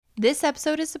This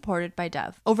episode is supported by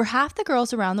Dove. Over half the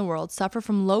girls around the world suffer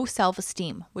from low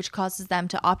self-esteem, which causes them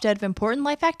to opt out of important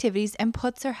life activities and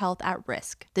puts their health at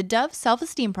risk. The Dove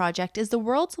Self-Esteem Project is the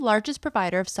world's largest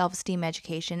provider of self-esteem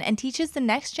education and teaches the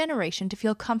next generation to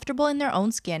feel comfortable in their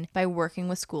own skin by working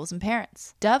with schools and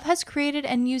parents. Dove has created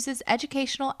and uses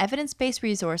educational, evidence-based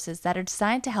resources that are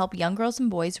designed to help young girls and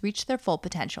boys reach their full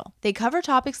potential. They cover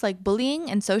topics like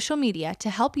bullying and social media to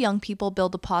help young people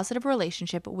build a positive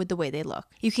relationship with the way they look.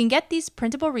 You can get these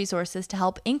printable resources to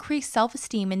help increase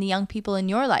self-esteem in the young people in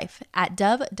your life at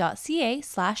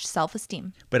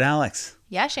dove.ca/self-esteem. But Alex.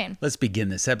 Yeah, Shane. Let's begin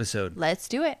this episode. Let's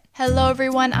do it. Hello,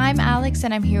 everyone. I'm Alex,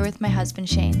 and I'm here with my husband,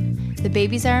 Shane. The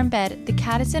babies are in bed, the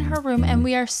cat is in her room, and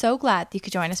we are so glad that you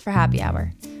could join us for happy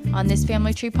hour. On this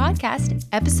Family Tree podcast,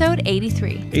 episode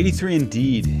 83. 83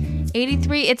 indeed.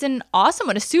 83. It's an awesome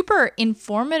one, a super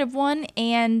informative one,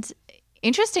 and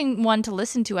interesting one to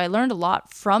listen to. I learned a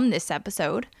lot from this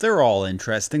episode. They're all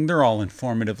interesting. They're all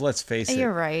informative. Let's face it.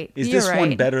 You're right. Is this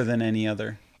one better than any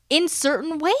other? In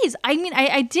certain ways. I mean,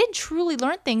 I did truly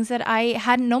learn things that I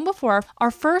hadn't known before.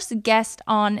 Our first guest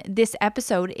on this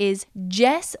episode is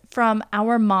Jess from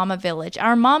Our Mama Village.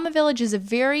 Our Mama Village is a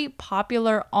very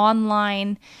popular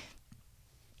online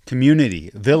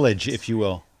community, village, if you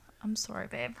will. I'm sorry,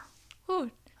 babe. Ooh,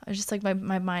 I was just like,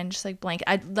 my mind just like blank.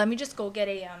 Let me just go get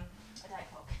a Diet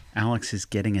Coke. Alex is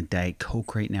getting a Diet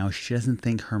Coke right now. She doesn't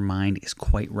think her mind is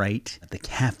quite right. The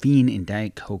caffeine in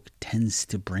Diet Coke tends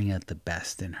to bring out the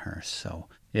best in her. So,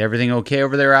 everything okay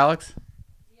over there, Alex?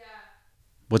 Yeah.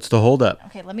 What's the holdup?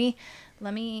 Okay, let me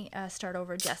start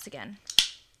over Jess again.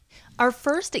 Our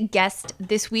first guest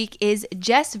this week is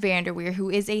Jess Vanderweer, who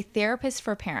is a therapist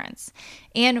for parents.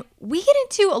 And we get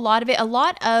into a lot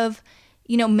of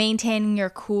maintaining your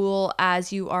cool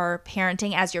as you're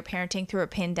parenting through a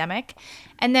pandemic.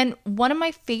 And then one of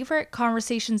my favorite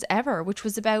conversations ever, which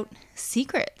was about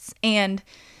secrets and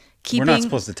keeping... We're not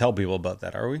supposed to tell people about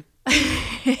that, are we?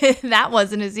 That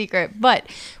wasn't a secret. But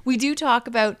we do talk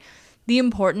about the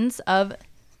importance of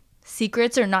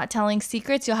secrets or not telling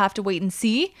secrets. You'll have to wait and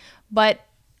see. But...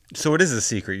 So it is a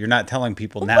secret. You're not telling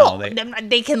people now. Well,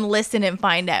 they can listen and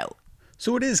find out.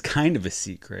 So it is kind of a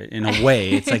secret in a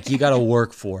way. It's like you got to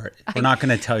work for it. We're not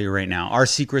going to tell you right now. Our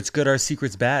secret's good. Our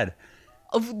secret's bad.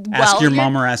 Ask your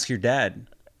mom or ask your dad.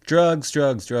 Drugs.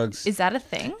 Is that a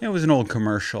thing? It was an old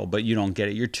commercial, but you don't get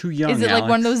it. You're too young, Is it Alex. like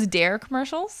one of those Dare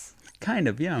commercials? Kind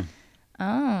of, yeah.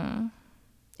 Oh.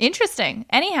 Interesting.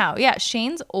 Anyhow, yeah,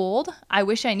 Shane's old. I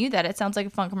wish I knew that. It sounds like a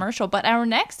fun commercial. But our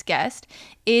next guest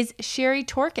is Sherry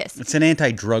Torkis. It's an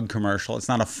anti-drug commercial. It's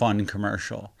not a fun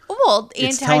commercial. Well,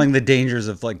 it's telling the dangers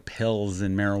of like pills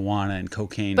and marijuana and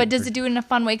cocaine. But does it do it in a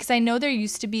fun way? Because I know there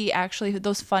used to be actually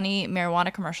those funny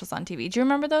marijuana commercials on TV. Do you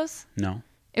remember those? No.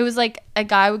 It was like a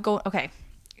guy would go... Okay.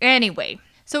 Anyway.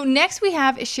 So next we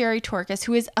have Sherry Torkis,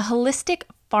 who is a holistic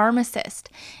pharmacist.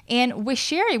 And with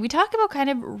Sherry, we talk about kind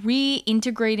of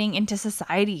reintegrating into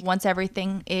society once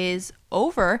everything is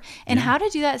over and how to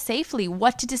do that safely,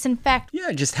 what to disinfect.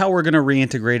 Yeah, just how we're going to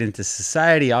reintegrate into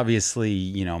society.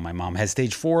 Obviously, my mom has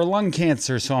stage 4 lung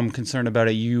cancer, so I'm concerned about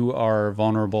it. You are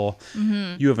vulnerable.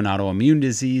 Mm-hmm. You have an autoimmune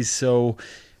disease. So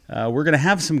we're going to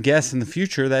have some guests in the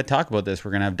future that talk about this.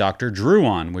 We're going to have Dr. Drew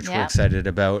on, which we're excited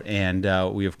about. And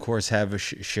we, of course, have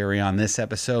Sherry on this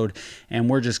episode. And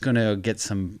we're just going to get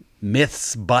some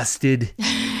myths busted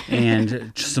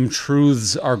and some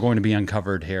truths are going to be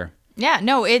uncovered here. Yeah,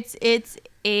 no, it's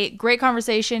a great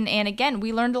conversation. And again,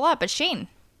 we learned a lot. But Shane,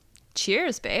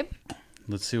 cheers, babe.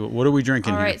 Let's see. What are we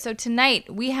drinking here? All right. So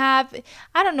tonight we have,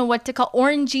 I don't know what to call,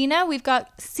 Orangina. We've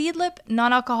got Seedlip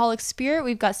non-alcoholic spirit.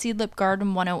 We've got Seedlip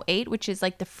Garden 108, which is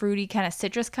like the fruity kind of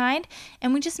citrus kind.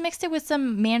 And we just mixed it with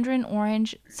some mandarin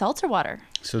orange seltzer water.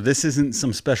 So this isn't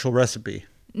some special recipe.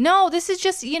 No, this is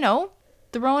just,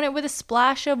 throwing it with a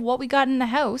splash of what we got in the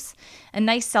house. A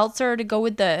nice seltzer to go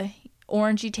with the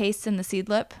orangey taste in the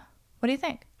Seedlip. What do you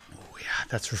think? Oh, yeah,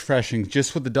 that's refreshing.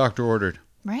 Just what the doctor ordered.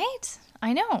 Right?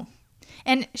 I know.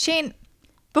 And Shane,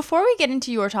 before we get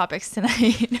into your topics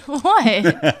tonight, what?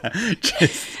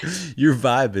 Just, your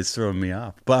vibe is throwing me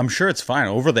off. But I'm sure it's fine.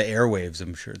 Over the airwaves,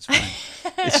 I'm sure it's fine.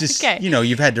 It's just, okay.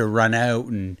 You've had to run out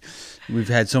and we've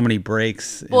had so many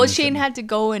breaks. Well, Shane had to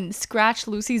go and scratch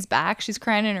Lucy's back. She's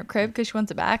crying in her crib because she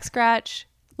wants a back scratch.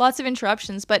 Lots of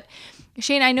interruptions. But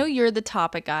Shane, I know you're the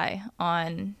topic guy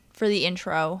for the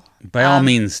intro. By all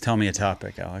means, tell me a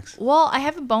topic, Alex. Well, I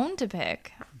have a bone to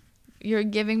pick. You're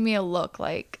giving me a look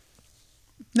like...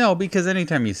 No, because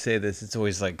anytime you say this, it's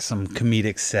always like some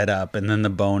comedic setup, and then the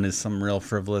bone is some real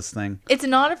frivolous thing. It's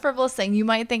not a frivolous thing. You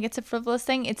might think it's a frivolous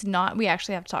thing. It's not. We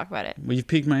actually have to talk about it. Well, you've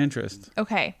piqued my interest.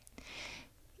 Okay.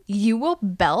 You will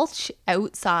belch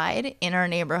outside in our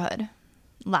neighborhood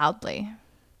loudly.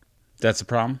 That's a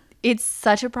problem? It's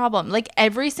such a problem. Like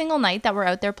every single night that we're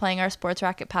out there playing our sports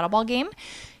racket paddleball game,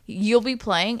 you'll be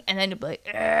playing and then you'll be like,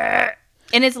 "Argh,"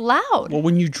 and it's loud. Well,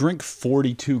 when you drink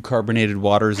 42 carbonated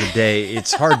waters a day,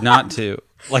 it's hard not to.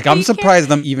 Like, I'm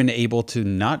surprised I'm even able to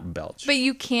not belch. But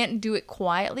you can't do it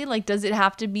quietly. Like, does it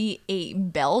have to be a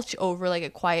belch over like a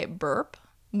quiet burp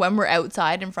when we're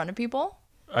outside in front of people?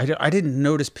 I didn't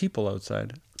notice people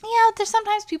outside. Yeah, there's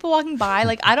sometimes people walking by.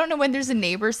 Like, I don't know when there's a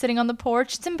neighbor sitting on the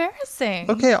porch. It's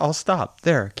embarrassing. Okay, I'll stop.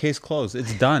 There, case closed.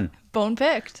 It's done. Bone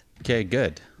picked. Okay,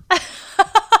 good.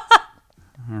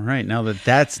 All right, now that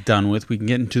that's done with, we can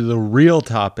get into the real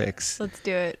topics. Let's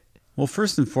do it. Well,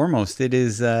 first and foremost,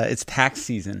 it's tax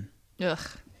season. Ugh.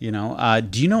 You know,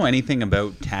 do you know anything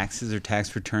about taxes or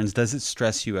tax returns? Does it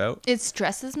stress you out? It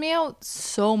stresses me out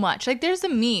so much. Like, there's a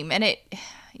meme, and it,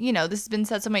 you know, this has been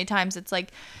said so many times. It's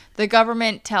like the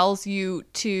government tells you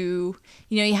to,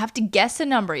 you know, you have to guess a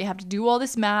number. You have to do all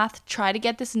this math, try to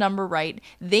get this number right.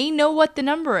 They know what the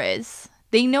number is.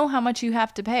 They know how much you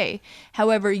have to pay.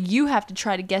 However, you have to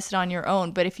try to guess it on your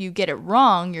own. But if you get it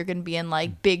wrong, you're going to be in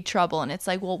like big trouble. And it's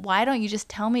like, well, why don't you just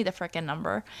tell me the frickin'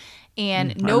 number?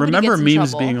 And nobody I remember gets in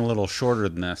memes trouble. being a little shorter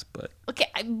than this, but Okay,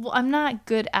 I'm not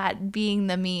good at being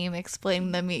the meme,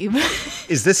 explaining the meme.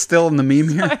 is this still in the meme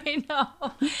here? Sorry,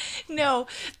 no.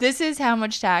 This is how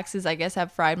much taxes I guess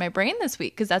have fried my brain this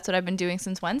week because that's what I've been doing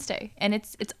since Wednesday, and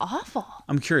it's awful.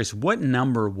 I'm curious, what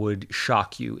number would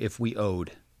shock you if we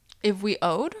owed? If we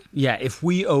owed? Yeah, if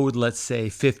we owed, let's say,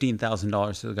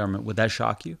 $15,000 to the government, would that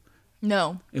shock you?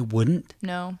 No. It wouldn't?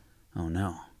 No. Oh,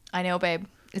 no. I know, babe.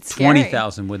 It's scary.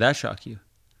 $20,000, would that shock you?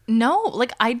 No,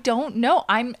 like I don't know.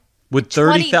 Would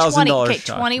 $30,000 okay,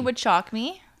 shock 20 you? would shock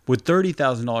me. Would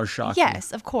 $30,000 shock you?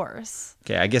 Yes, of course.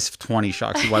 Okay, I guess if 20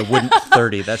 shocks you, why wouldn't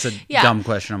 30? That's a Yeah. dumb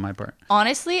question on my part.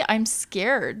 Honestly, I'm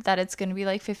scared that it's going to be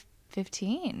like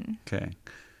 15. Okay.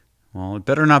 Well, it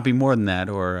better not be more than that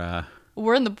or...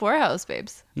 We're in the poorhouse,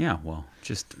 babes. Yeah, well,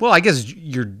 I guess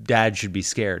your dad should be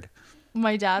scared.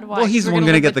 My dad, why? Well, he's the one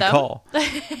going to get the call.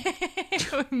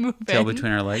 Move Tail in.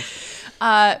 between our legs.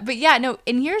 But yeah, no,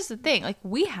 and here's the thing. Like,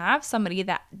 we have somebody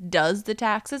that does the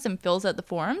taxes and fills out the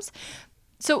forms.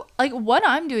 So, like, what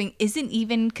I'm doing isn't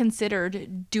even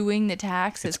considered doing the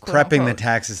taxes. It's prepping the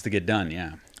taxes to get done,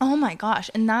 yeah. Oh my gosh.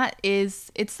 And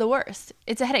it's the worst.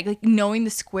 It's a headache. Like, knowing the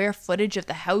square footage of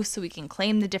the house so we can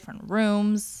claim the different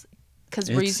rooms because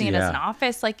we're using it as an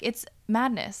office. Like, it's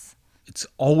madness. It's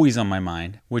always on my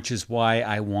mind, which is why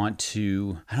I want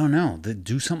to, I don't know,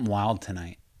 do something wild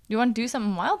tonight. You want to do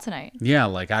something wild tonight? Yeah,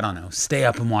 like, I don't know, stay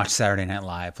up and watch Saturday Night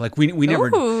Live. Like, we never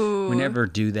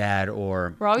do that,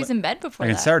 or... We're always in bed before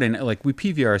like that. Saturday night, like, we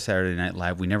PVR Saturday Night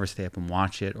Live. We never stay up and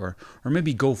watch it, or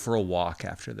maybe go for a walk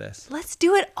after this. Let's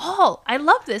do it all. I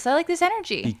love this. I like this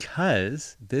energy.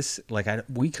 Because this, like,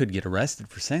 we could get arrested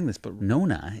for saying this, but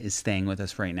Nona is staying with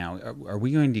us right now. Are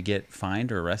we going to get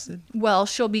fined or arrested? Well,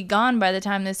 she'll be gone by the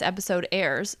time this episode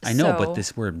airs. I know, so...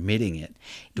 but we're admitting it.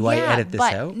 Do I edit this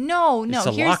out? No. It's a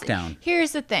lockdown.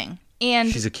 Here's the thing. And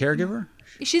she's a caregiver?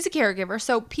 She's a caregiver.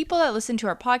 So people that listen to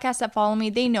our podcast that follow me,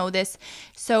 they know this.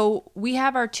 So we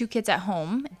have our 2 kids at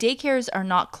home. Daycares are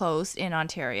not closed in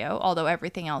Ontario, although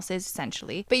everything else is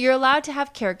essentially. But you're allowed to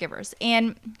have caregivers.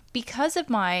 And because of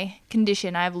my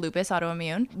condition, I have lupus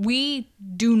autoimmune, we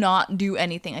do not do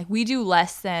anything. Like, we do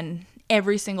less than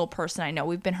every single person I know.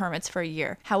 We've been hermits for a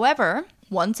year. However,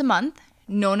 once a month,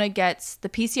 Nona gets the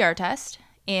PCR test.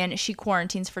 And she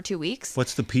quarantines for 2 weeks.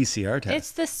 What's the PCR test?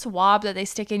 It's the swab that they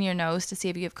stick in your nose to see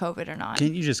if you have COVID or not.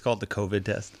 Can't you just call it the COVID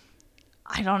test?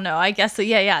 I don't know. I guess so.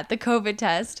 Yeah, the COVID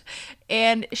test.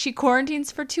 And she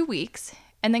quarantines for 2 weeks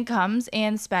and then comes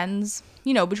and spends,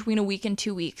 between a week and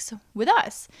 2 weeks with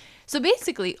us. So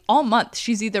basically, all month,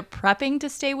 she's either prepping to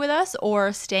stay with us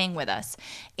or staying with us.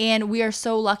 And we are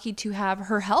so lucky to have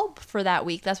her help for that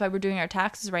week. That's why we're doing our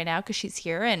taxes right now, because she's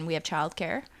here and we have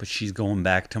childcare. But she's going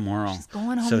back tomorrow. She's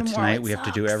going home tomorrow. So tomorrow. tonight we have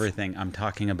to do everything. I'm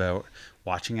talking about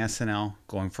watching SNL,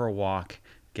 going for a walk,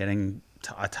 getting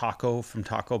a taco from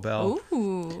Taco Bell.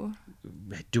 Ooh.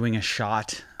 Doing a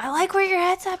shot. I like where your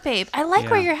head's at, babe. I like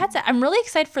where your head's at. I'm really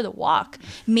excited for the walk.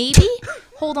 Maybe,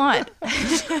 hold on.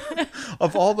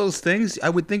 Of all those things, I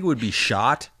would think it would be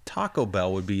shot. Taco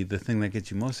Bell would be the thing that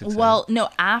gets you most excited. Well, no,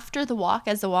 after the walk,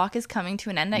 as the walk is coming to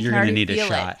an end, You're can already need feel a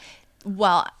shot. it.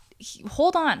 Well,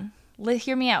 hold on.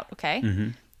 Hear me out, okay? Mm-hmm.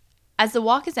 As the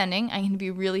walk is ending, I'm going to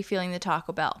be really feeling the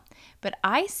Taco Bell. But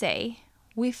I say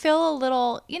we fill a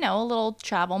little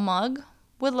travel mug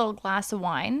with a little glass of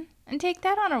wine and take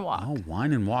that on our walk. Oh,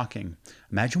 wine and walking.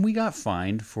 Imagine we got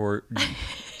fined for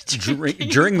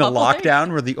During the public?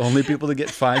 lockdown, we're the only people to get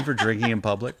fined for drinking in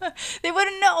public. They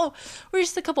wouldn't know. We're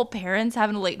just a couple parents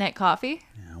having a late night coffee.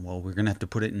 Yeah, well, we're going to have to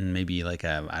put it in maybe like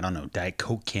a, I don't know, Diet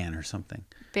Coke can or something.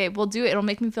 Babe, we'll do it. It'll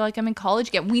make me feel like I'm in college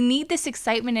again. We need this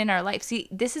excitement in our life. See,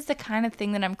 this is the kind of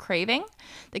thing that I'm craving,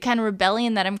 the kind of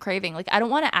rebellion that I'm craving. Like, I don't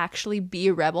want to actually be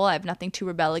a rebel. I have nothing to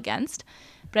rebel against.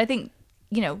 But I think,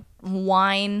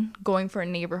 wine, going for a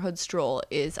neighborhood stroll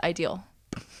is ideal.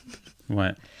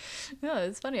 What? No,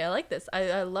 it's funny. I like this.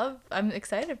 I'm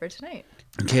excited for tonight.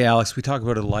 Okay, Alex, we talk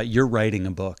about it a lot. You're writing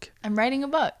a book. I'm writing a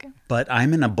book. But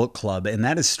I'm in a book club, and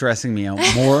that is stressing me out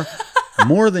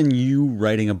more than you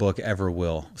writing a book ever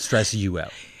will stress you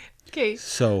out. Okay.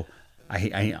 So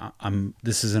I'm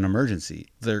this is an emergency.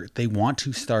 They want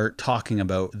to start talking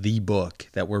about the book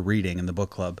that we're reading in the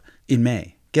book club in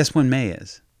May. Guess when May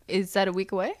is? Is that a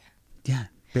week away? Yeah,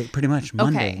 pretty much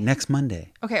Monday, Okay. next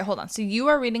Monday. Okay, hold on. So you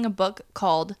are reading a book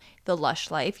called The Lush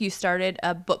Life. You started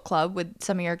a book club with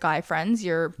some of your guy friends.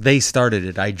 They started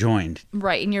it. I joined.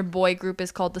 Right, and your boy group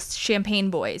is called the Champagne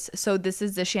Boys. So this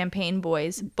is the Champagne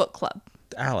Boys book club.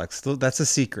 Alex, that's a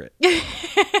secret.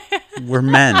 We're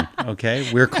men, okay?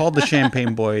 We're called the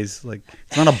Champagne Boys. Like,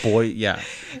 it's not a boy. Yeah.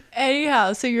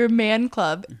 Anyhow, so you're a man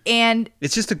club, and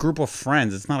It's just a group of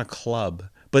friends. It's not a club.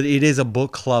 But it is a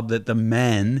book club that the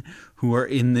men who are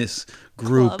in this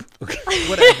group. Club. Okay,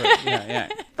 whatever. Yeah.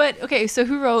 but okay, so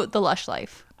who wrote The Lush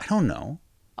Life? I don't know.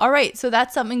 All right, so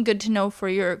that's something good to know for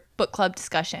your book club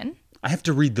discussion. I have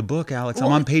to read the book, Alex. I'm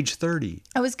Well, on page 30.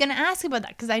 I was going to ask about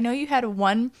that because I know you had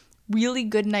one really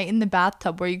good night in the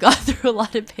bathtub where you got through a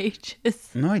lot of pages.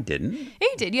 No, I didn't. Yeah,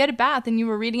 you did. You had a bath and you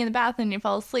were reading in the bath and you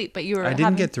fell asleep, but you were I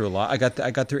didn't get through a lot. I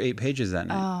got through 8 pages that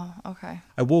night. Oh, okay.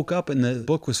 I woke up and the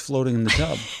book was floating in the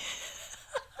tub.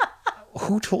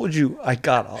 Who told you I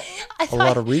got a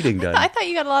lot of reading done? I thought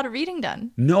you got a lot of reading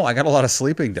done. No, I got a lot of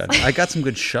sleeping done. I got some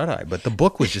good shut-eye, but the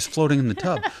book was just floating in the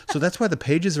tub. So that's why the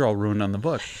pages are all ruined on the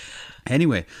book.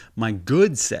 Anyway, my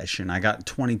good session, I got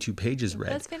 22 pages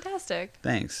read. That's fantastic.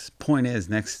 Thanks. Point is,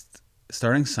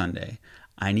 starting Sunday,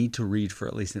 I need to read for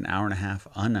at least an hour and a half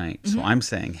a night. So I'm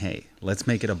saying, hey, let's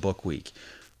make it a book week.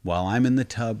 While I'm in the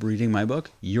tub reading my book,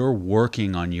 you're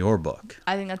working on your book.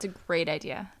 I think that's a great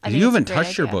idea. You haven't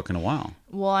touched your book in a while.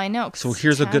 Well, I know. 'Cause So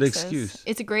here's a good taxes. excuse.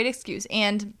 It's a great excuse.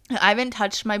 And I haven't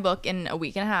touched my book in a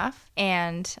week and a half.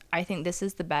 And I think this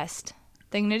is the best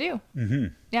thing to do. Mm-hmm.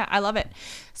 Yeah, I love it.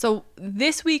 So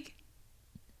this week,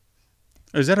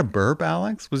 Is that a burp,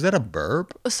 Alex? Was that a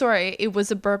burp? sorry, it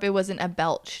was a burp. It wasn't a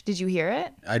belch. Did you hear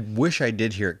it? I wish I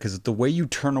did hear it because the way you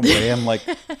turn away, I'm like,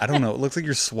 I don't know. It looks like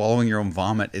you're swallowing your own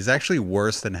vomit. It's actually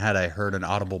worse than had I heard an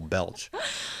audible belch.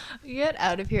 Get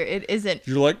out of here. It isn't.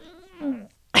 You're like,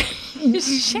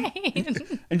 Shane.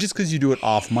 and just because you do it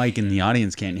off mic and the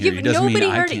audience can't hear you doesn't mean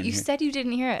Nobody I heard can't it. You hear. said you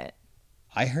didn't hear it.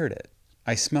 I heard it.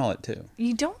 I smell it too.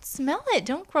 You don't smell it.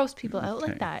 Don't gross people out Okay.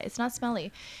 like that. It's not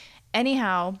smelly.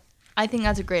 Anyhow, I think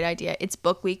that's a great idea. It's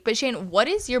book week. But Shane, what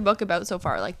is your book about so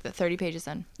far? Like the 30 pages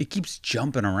in? It keeps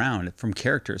jumping around from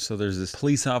characters. So there's this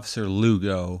police officer,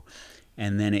 Lugo,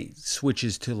 and then it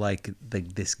switches to like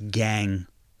this gang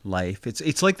life.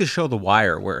 It's like the show The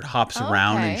Wire, where it hops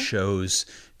around and Okay. shows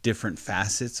different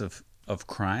facets of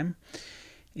crime.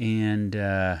 And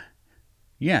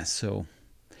yeah, so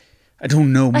I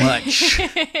don't know much.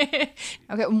 Okay,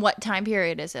 and what time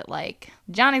period is it? Like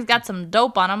Johnny's got some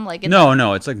dope on him. Like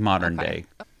No, it's like modern day.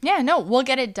 Yeah, no, we'll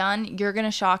get it done. You're gonna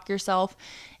shock yourself,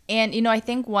 and I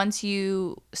think once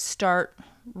you start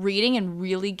reading and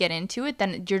really get into it,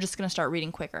 then you're just gonna start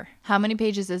reading quicker. How many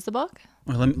pages is the book?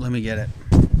 Well, let me get it.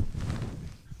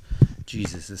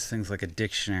 Jesus, this thing's like a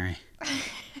dictionary.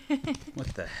 What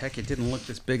the heck? It didn't look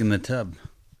this big in the tub.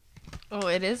 Oh,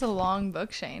 it is a long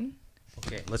book, Shane.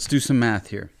 Okay, let's do some math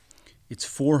here. It's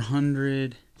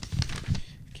 400.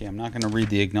 Okay, I'm not going to read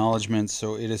the acknowledgments,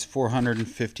 so it is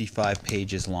 455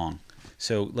 pages long.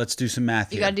 So let's do some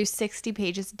math You here. gotta do 60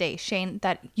 pages a day, Shane.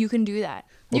 That you can do that.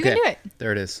 You can do it.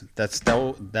 There it is. That's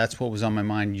what was on my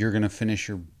mind. You're going to finish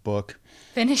your book.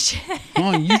 Finish it.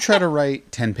 Oh, you try to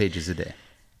write 10 pages a day.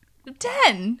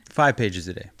 10. 5 pages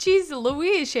a day. Jeez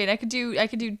Louise, Shane. I could do.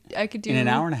 In an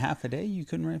hour and a half a day, you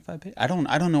couldn't write 5 pages? I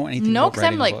don't know anything No, about because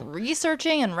I'm writing like a book.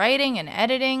 researching and writing and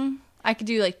editing. I could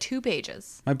do like 2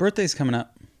 pages. My birthday's coming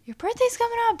up. Your birthday's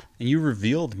coming up. And you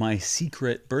revealed my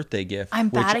secret birthday gift. I'm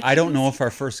which bad at I don't keeping know if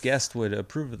our first guest would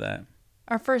approve of that.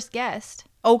 Our first guest.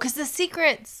 Oh, because the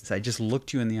secrets. So I just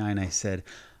looked you in the eye and I said,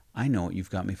 I know what you've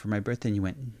got me for my birthday. And you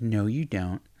went, no, you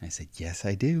don't. I said, yes,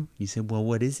 I do. You said, well,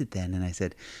 what is it then? And I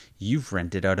said, you've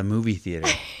rented out a movie theater.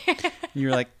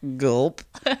 You're like, gulp.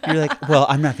 You're like, well,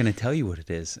 I'm not going to tell you what it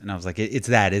is. And I was like, it's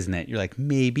that, isn't it? You're like,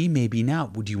 maybe, maybe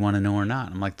not. Would you want to know or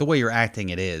not? I'm like, the way you're acting,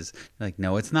 it is. You're like,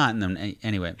 no, it's not. And then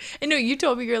anyway. I know you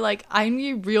told me, you're like, I'm gonna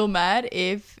be real mad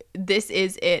if this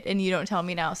is it and you don't tell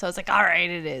me now. So I was like, all right,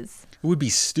 it is. It would be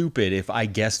stupid if I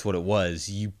guessed what it was.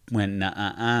 You went,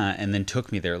 nah, and then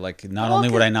took me there. Like, not only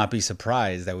would I not be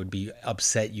surprised, I would be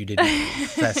upset you didn't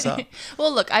fess up.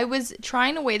 Well, look, I was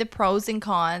trying to weigh the pros and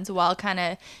cons while kind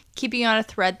of keeping you on a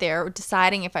thread there,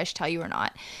 deciding if I should tell you or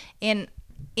not. And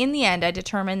in the end, I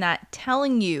determined that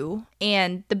telling you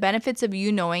and the benefits of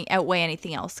you knowing outweigh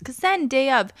anything else. Because then,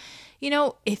 day of,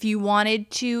 if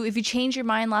you change your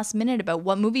mind last minute about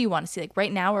what movie you want to see, like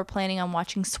right now we're planning on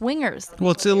watching Swingers.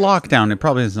 Well, it's a lockdown. It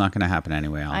probably is not going to happen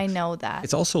anyway. I know that.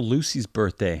 It's also Lucy's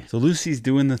birthday. So Lucy's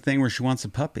doing the thing where she wants a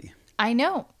puppy. I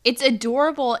know. It's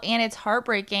adorable and it's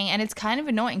heartbreaking and it's kind of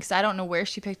annoying because I don't know where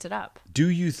she picked it up. Do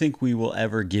you think we will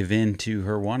ever give in to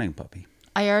her wanting a puppy?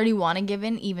 I already want to give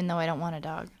in even though I don't want a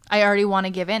dog. I already want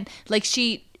to give in. Like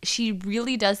she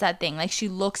really does that thing. Like she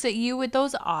looks at you with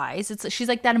those eyes. She's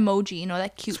like that emoji,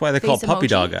 that cute. That's why they call puppy emoji.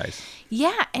 dog eyes.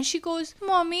 Yeah, and she goes,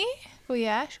 "Mommy." I go,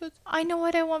 "Yeah." She goes, "I know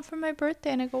what I want for my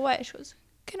birthday." And I go, "What?" She goes,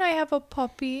 "Can I have a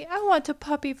puppy? I want a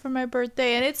puppy for my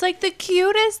birthday." And it's like the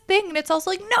cutest thing. And it's also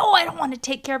like, no, I don't want to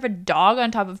take care of a dog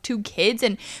on top of 2 kids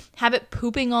and have it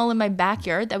pooping all in my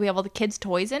backyard that we have all the kids'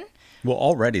 toys in. Well,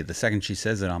 already, the second she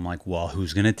says it, I'm like, well,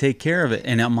 who's going to take care of it?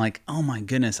 And I'm like, oh my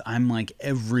goodness, I'm like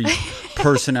every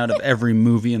person out of every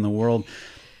movie in the world.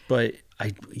 But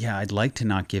I'd like to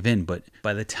not give in. But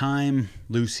by the time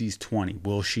Lucy's 20,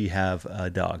 will she have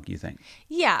a dog, you think?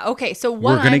 Yeah, okay. So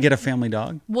we're going to get a family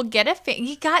dog? We'll get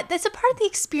that's a part of the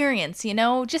experience,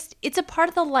 just it's a part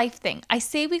of the life thing. I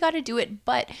say we got to do it,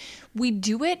 but we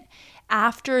do it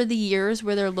after the years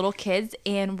where they're little kids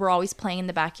and we're always playing in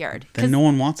the backyard. Then no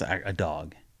one wants a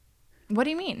dog. What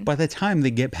do you mean? By the time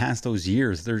they get past those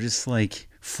years, they're just like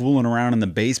fooling around in the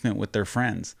basement with their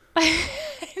friends.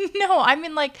 No, I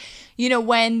mean like,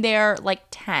 when they're like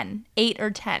 8 or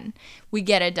 10, we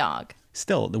get a dog.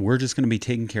 Still, we're just going to be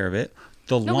taking care of it.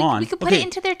 Lawn. We could put it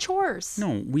into their chores.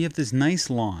 No, we have this nice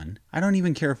lawn. I don't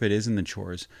even care if it is in the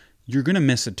chores. You're going to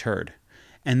miss a turd.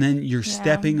 And then you're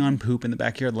stepping on poop in the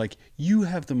backyard. Like, you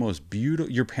have the most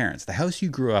beautiful, your parents, the house you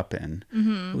grew up in,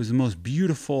 it was the most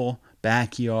beautiful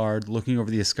backyard looking over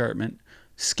the escarpment,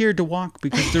 scared to walk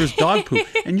because there was dog poop.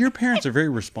 And your parents are very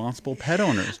responsible pet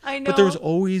owners. I know. But there was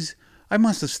always, I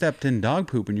must have stepped in dog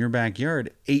poop in your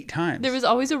backyard 8 times. There was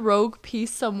always a rogue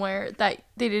piece somewhere that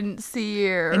they didn't see.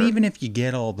 And even if you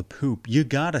get all the poop, you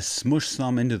got to smush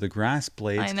some into the grass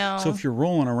blades. I know. So if you're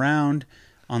rolling around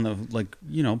on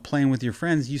the, playing with your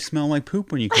friends, you smell like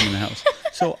poop when you come in the house.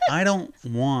 So I don't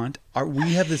want,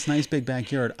 we have this nice big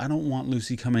backyard. I don't want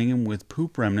Lucy coming in with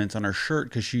poop remnants on her shirt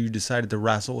because she decided to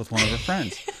wrestle with one of her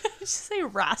friends. Did you say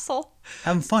wrestle?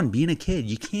 Having fun, being a kid.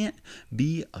 You can't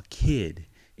be a kid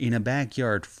in a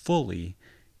backyard fully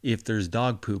if there's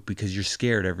dog poop because you're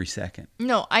scared every second.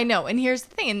 No, I know. And here's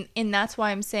the thing. And that's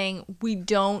why I'm saying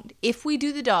if we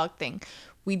do the dog thing,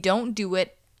 we don't do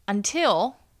it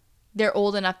until they're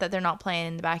old enough that they're not playing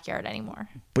in the backyard anymore.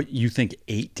 But you think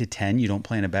 8 to 10 you don't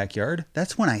play in a backyard?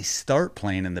 That's when I start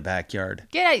playing in the backyard.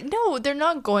 Yeah, no, they're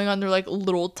not going on their like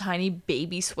little tiny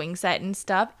baby swing set and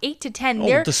stuff. 8 to 10,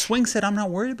 the swing set, I'm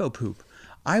not worried about poop.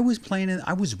 I was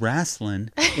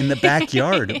wrestling in the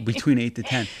backyard between 8 to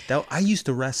 10. I used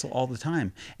to wrestle all the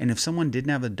time. And if someone didn't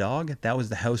have a dog, that was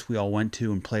the house we all went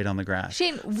to and played on the grass.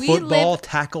 Shane,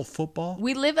 tackle football.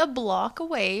 We live a block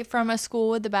away from a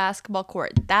school with the basketball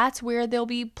court. That's where they'll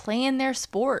be playing their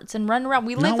sports and run around.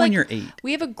 Not when you're 8.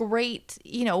 We have a great,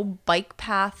 bike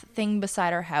path thing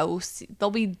beside our house. They'll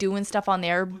be doing stuff on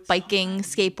there, biking,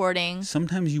 skateboarding.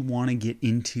 Sometimes you want to get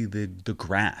into the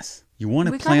grass. You want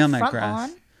to play on that grass.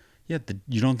 Lawn? Yeah,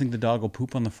 you don't think the dog will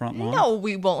poop on the front lawn? No,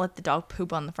 we won't let the dog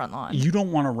poop on the front lawn. You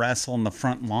don't want to wrestle on the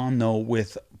front lawn, though,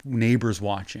 with neighbors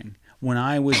watching. When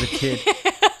I was a kid,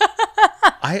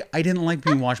 I didn't like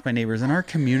being watched by neighbors, and our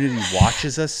community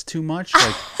watches us too much.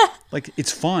 Like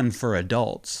it's fun for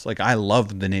adults. Like, I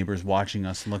love the neighbors watching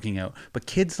us and looking out. But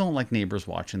kids don't like neighbors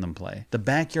watching them play. The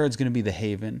backyard's going to be the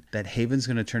haven. That haven's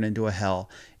going to turn into a hell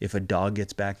if a dog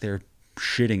gets back there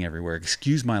shitting everywhere.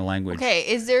 Excuse my language. Okay,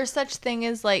 is there such thing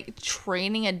as like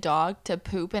training a dog to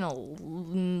poop in a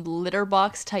litter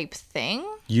box type thing?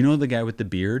 You know the guy with the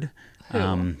beard?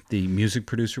 The music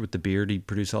producer with the beard. He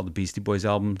produced all the Beastie Boys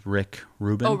albums. Rick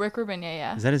Rubin. Oh, Rick Rubin.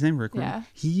 Yeah. Is that his name? Rick Rubin? Yeah.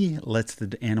 He lets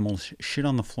the animals shit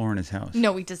on the floor in his house.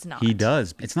 No, he does not. He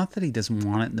does. It's not that he doesn't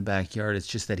want it in the backyard. It's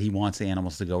just that he wants the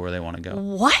animals to go where they want to go.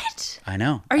 What? I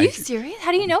know. Are you serious?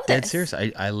 How do you know this? Dead serious.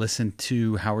 I listened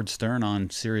to Howard Stern on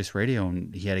Sirius Radio,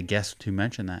 and he had a guest who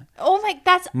mentioned that. Oh my,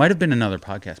 that's... Might have been another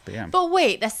podcast, but yeah. But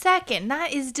wait a second.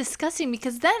 That is disgusting,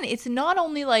 because then it's not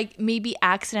only like maybe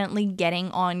accidentally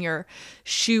getting on your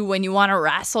shoe when you want to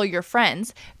wrestle your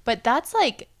friends, but that's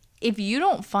like if you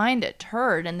don't find a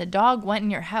turd and the dog went in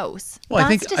your house. Well,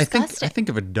 that's I disgusting. think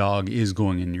if a dog is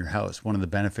going in your house, one of the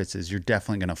benefits is you're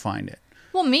definitely going to find it.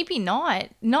 Well, maybe not.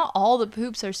 Not all the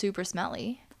poops are super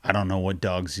smelly. I don't know what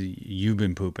dogs you've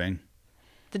been pooping.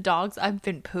 The dogs I've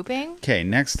been pooping? Okay,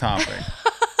 next topic.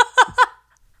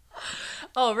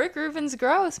 Oh, Rick Rubin's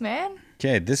gross, man.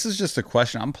 Okay, this is just a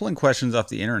question. I'm pulling questions off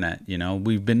the internet. You know,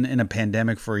 we've been in a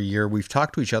pandemic for a year. We've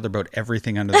talked to each other about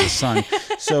everything under the sun.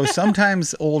 So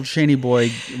sometimes old Shaney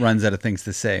boy runs out of things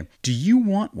to say. Do you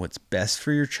want what's best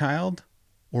for your child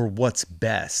or what's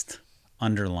best?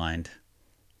 Underlined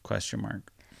question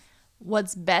mark.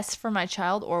 What's best for my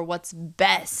child or what's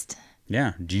best?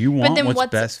 Yeah. Do you want then what's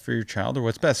what's best for your child or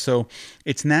what's best? So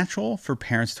it's natural for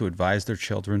parents to advise their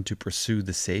children to pursue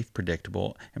the safe,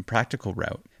 predictable, and practical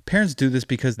route. Parents do this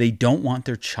because they don't want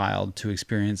their child to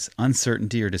experience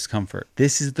uncertainty or discomfort.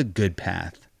 This is the good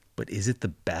path, but is it the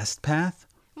best path?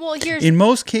 Well, here's... In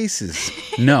most cases,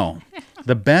 no.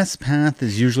 The best path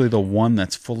is usually the one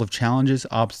that's full of challenges,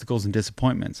 obstacles, and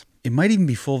disappointments. It might even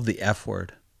be full of the F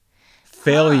word.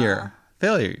 Failure.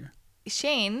 Failure.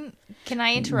 Shane, can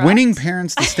I interrupt? Winning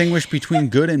parents distinguish between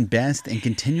good and best and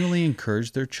continually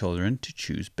encourage their children to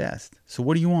choose best. So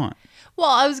what do you want?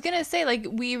 Well, I was going to say, like,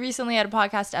 we recently had a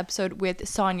podcast episode with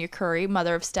Sonia Curry,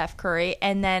 mother of Steph Curry,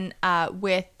 and then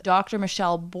with Dr.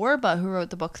 Michelle Borba, who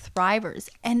wrote the book Thrivers.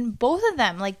 And both of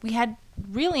them, like, we had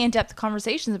really in-depth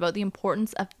conversations about the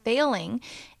importance of failing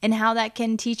and how that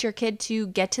can teach your kid to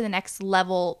get to the next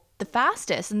level the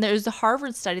fastest. And there's a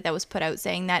Harvard study that was put out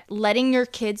saying that letting your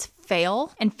kids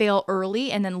fail and fail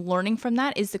early and then learning from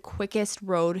that is the quickest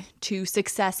road to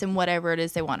success in whatever it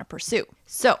is they want to pursue.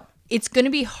 So it's going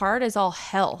to be hard as all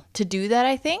hell to do that,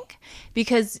 I think,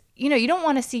 because, you know, you don't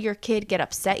want to see your kid get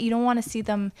upset. You don't want to see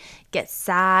them get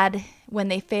sad when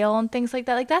they fail and things like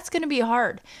that. Like, that's going to be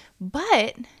hard.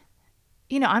 But,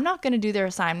 you know, I'm not going to do their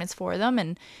assignments for them,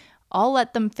 and I'll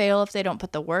let them fail if they don't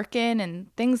put the work in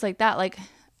and things like that. Like,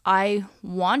 I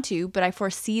want to, but I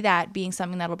foresee that being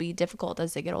something that'll be difficult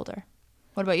as they get older.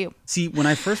 What about you? See, when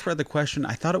I first read the question,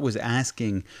 I thought it was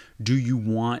asking, do you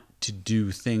want to do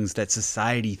things that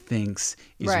society thinks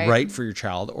is right for your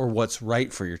child or what's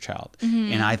right for your child?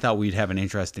 Mm-hmm. And I thought we'd have an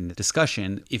interesting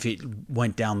discussion if it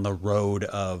went down the road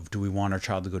of, do we want our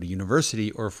child to go to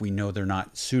university, or if we know they're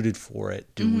not suited for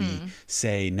it, do we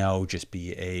say, no, just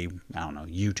be a, I don't know,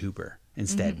 YouTuber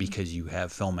instead because you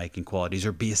have filmmaking qualities,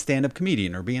 or be a stand-up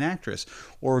comedian, or be an actress,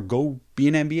 or go be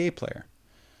an NBA player.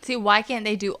 See, why can't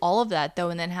they do all of that, though,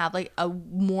 and then have like a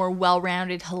more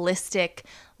well-rounded, holistic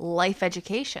life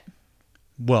education?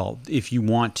 Well, if you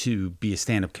want to be a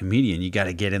stand-up comedian, you got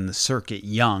to get in the circuit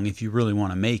young if you really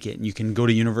want to make it. And you can go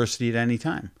to university at any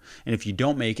time. And if you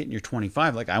don't make it and you're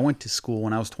 25, like I went to school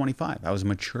when I was 25. I was a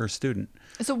mature student.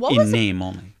 So what in was name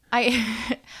only.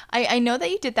 I know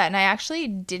that you did that, and I actually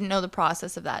didn't know the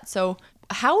process of that. So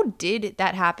how did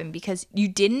that happen? Because you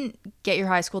didn't get your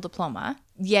high school diploma,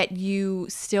 yet you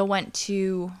still went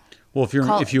to Well, if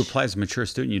college. you apply as a mature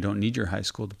student, you don't need your high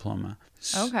school diploma.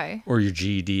 Okay. Or your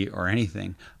GED or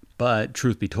anything. But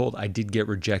truth be told, I did get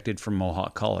rejected from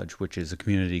Mohawk College, which is a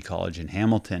community college in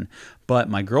Hamilton. But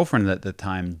my girlfriend at the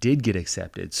time did get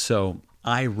accepted. So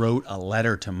I wrote a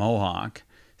letter to Mohawk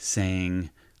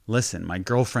saying, listen, my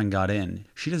girlfriend got in.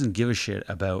 She doesn't give a shit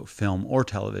about film or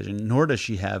television, nor does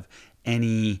she have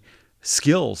any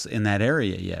skills in that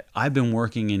area yet. I've been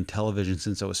working in television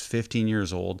since I was 15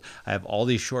 years old. I have all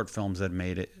these short films that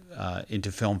made it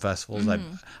into film festivals.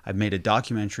 I've made a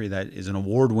documentary that is an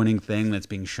award-winning thing that's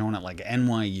being shown at like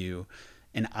NYU,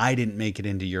 and I didn't make it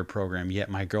into your program, yet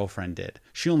my girlfriend did.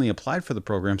 She only applied for the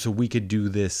program so we could do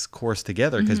this course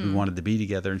together because we wanted to be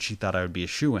together, and she thought I would be a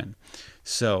shoo-in.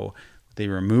 So they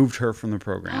removed her from the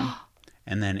program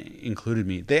and then included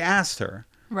me. They asked her.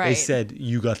 Right. They said,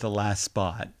 you got the last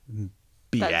spot.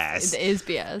 BS. It is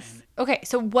BS. Okay,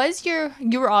 so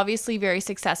you were obviously very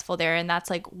successful there, and that's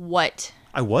like what?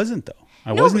 I wasn't, though.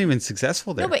 I wasn't even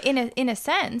successful there. No, but in a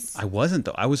sense. I wasn't,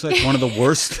 though. I was like one of the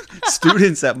worst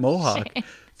students at Mohawk.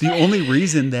 The only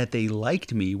reason that they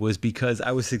liked me was because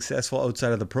I was successful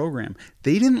outside of the program.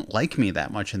 They didn't like me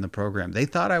that much in the program. They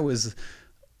thought I was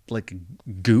like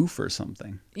a goof or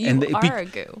something. You are a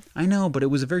goof. I know, but it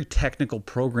was a very technical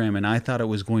program, and I thought it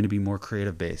was going to be more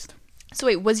creative based. So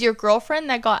wait, was your girlfriend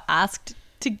that got asked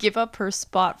to give up her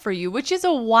spot for you, which is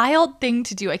a wild thing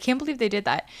to do? I can't believe they did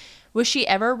that. Was she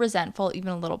ever resentful even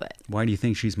a little bit? Why do you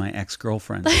think she's my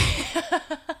ex-girlfriend?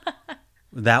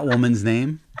 That woman's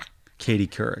name? Katie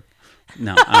Couric.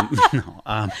 No,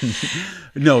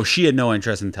 she had no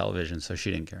interest in television, so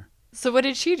she didn't care. So what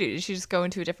did she do? Did she just go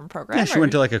into a different program? Yeah, she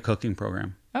went to like a cooking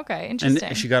program. Okay, interesting.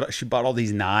 And she bought all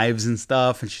these knives and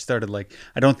stuff, and she started like,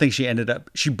 I don't think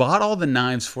she bought all the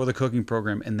knives for the cooking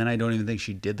program, and then I don't even think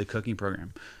she did the cooking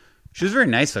program. She was very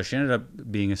nice though. She ended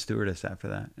up being a stewardess after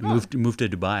that and moved to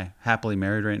Dubai. Happily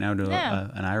married right now to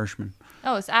an Irishman.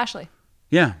 Oh, it's Ashley.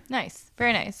 Yeah. Nice.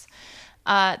 Very nice.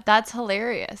 That's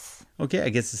hilarious. Okay, I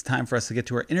guess it's time for us to get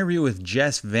to our interview with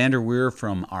Jess Vanderweer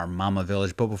from our Mama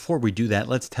Village. But before we do that,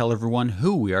 let's tell everyone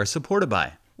who we are supported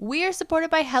by. We are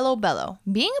supported by Hello Bello.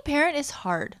 Being a parent is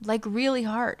hard, like really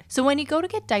hard. So when you go to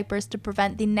get diapers to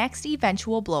prevent the next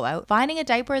eventual blowout, finding a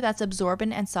diaper that's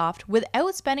absorbent and soft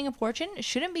without spending a fortune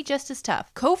shouldn't be just as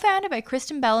tough. Co-founded by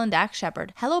Kristen Bell and Dax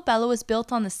Shepard, Hello Bello is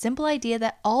built on the simple idea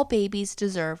that all babies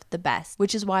deserve the best,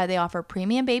 which is why they offer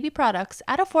premium baby products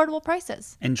at affordable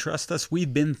prices. And trust us,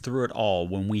 we've been through it all.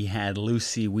 When we had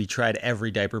Lucy, we tried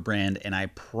every diaper brand, and I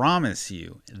promise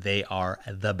you, they are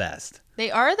the best. They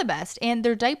are the best, and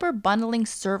their diaper bundling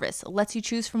service lets you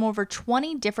choose from over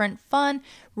 20 different fun,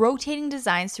 rotating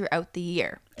designs throughout the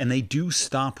year. And they do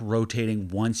stop rotating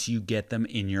once you get them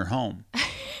in your home.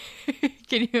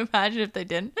 Can you imagine if they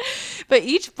didn't? But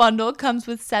each bundle comes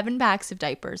with 7 packs of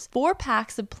diapers, 4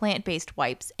 packs of plant-based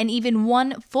wipes, and even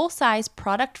 1 full-size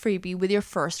product freebie with your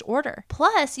first order.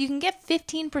 Plus, you can get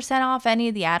 15% off any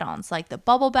of the add-ons like the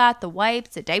bubble bath, the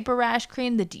wipes, the diaper rash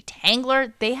cream, the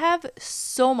detangler. They have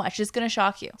so much. It's going to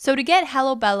shock you. So to get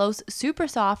Hello Bello's super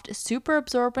soft, super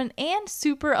absorbent, and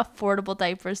super affordable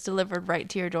diapers delivered right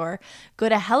to your door, go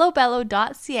to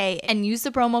hellobello.ca and use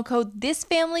the promo code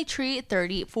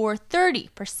ThisFamilyTree30 for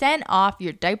 30% off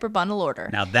your diaper bundle order.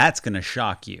 Now that's going to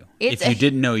shock you. If you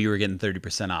didn't know you were getting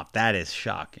 30% off, that is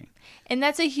shocking. And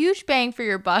that's a huge bang for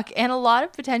your buck and a lot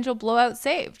of potential blowout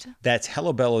saved. That's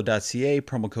hellobello.ca,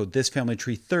 promo code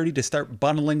ThisFamilyTree30 to start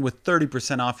bundling with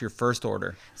 30% off your first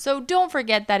order. So don't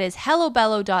forget that is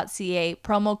hellobello.ca,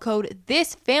 promo code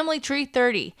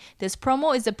ThisFamilyTree30. This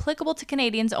promo is applicable to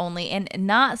Canadians only and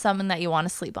not something that you want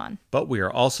to sleep on. But we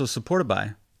are also supported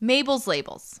by Mabel's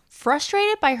Labels.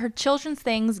 Frustrated by her children's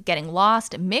things getting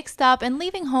lost, mixed up, and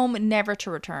leaving home never to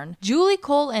return, Julie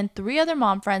Cole and 3 other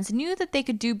mom friends knew that they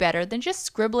could do better than just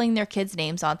scribbling their kids'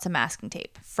 names on some masking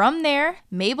tape. From there,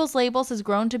 Mabel's Labels has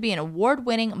grown to be an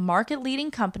award-winning, market-leading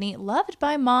company loved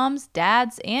by moms,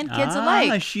 dads, and kids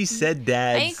alike. She said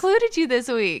dads. I included you this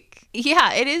week.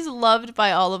 Yeah, it is loved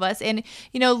by all of us. And,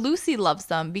 Lucy loves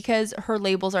them because her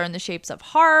labels are in the shapes of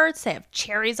hearts, they have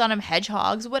cherries on them,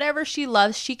 hedgehogs, whatever she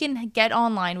loves, she can get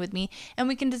online with me and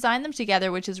we can design them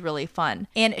together, which is really fun.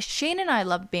 And Shane and I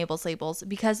love Mabel's Labels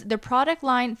because their product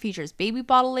line features baby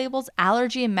bottle labels,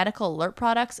 allergy and medical alert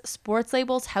products, sports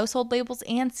labels, household labels,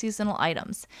 and seasonal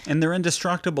items. And they're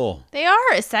indestructible. They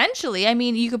are, essentially. I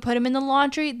mean, you could put them in the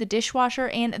laundry, the dishwasher,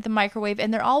 and the microwave,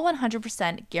 and they're all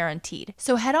 100% guaranteed.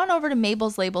 So head on over to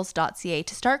mabelslabels.ca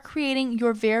to start creating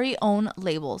your very own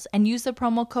labels and use the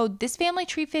promo code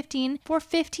ThisFamilyTree15 for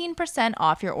 15%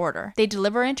 off your order. They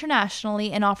deliver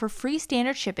internationally and offer free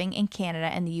standard shipping in Canada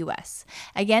and the US.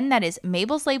 Again, that is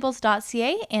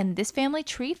mabelslabels.ca and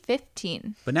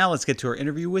ThisFamilyTree15. But now let's get to our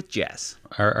interview with Jess.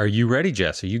 Are you ready,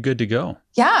 Jess? Are you good to go?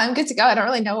 Yeah, I'm good to go. I don't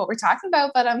really know what we're talking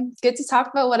about, but I'm good to talk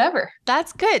about whatever.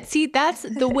 That's good. See, that's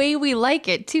the way we like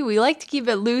it too. We like to keep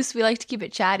it loose. We like to keep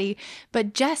it chatty.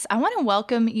 But Jess, I want to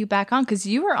welcome you back on because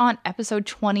you were on episode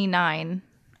 29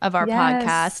 of our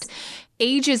podcast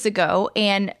ages ago.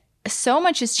 And so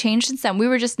much has changed since then. We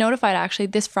were just notified, actually,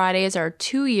 this Friday is our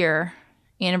 2-year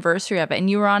anniversary of it. And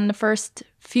you were on the first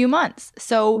few months.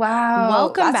 So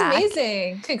welcome back. That's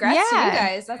amazing. Congrats to you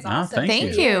guys. That's awesome.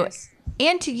 Thank you.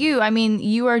 And to you. I mean,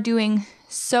 you are doing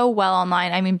so well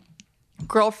online. I mean,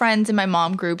 girlfriends in my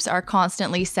mom groups are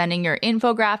constantly sending your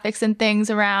infographics and things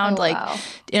around,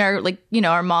 in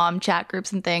our, our mom chat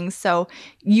groups and things. So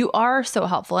you are so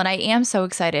helpful. And I am so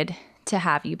excited to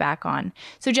have you back on.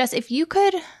 So Jess, if you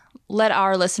could let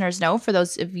our listeners know, for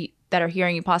those of you that are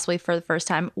hearing you possibly for the first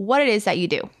time, what it is that you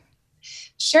do.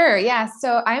 Sure. Yeah.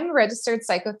 So I'm a registered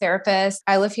psychotherapist.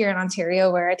 I live here in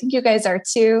Ontario, where I think you guys are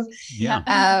too,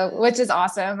 Yeah. which is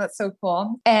awesome. That's so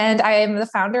cool. And I am the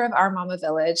founder of Our Mama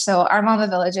Village. So Our Mama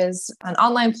Village is an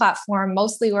online platform.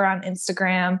 Mostly we're on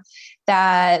Instagram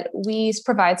that we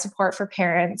provide support for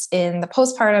parents in the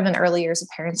postpartum and early years of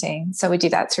parenting. So we do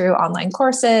that through online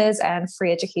courses and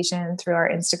free education through our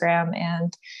Instagram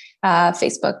and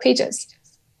Facebook pages.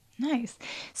 Nice.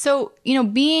 So,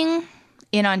 being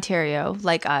in Ontario,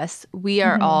 like us, we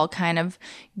are all kind of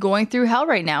going through hell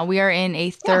right now. We are in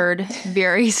a third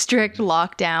very strict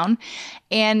lockdown.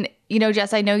 And,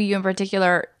 Jess, I know you in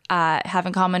particular have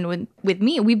in common with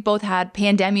me. We both had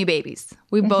pandemic babies.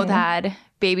 We both had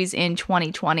babies in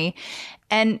 2020.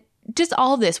 And just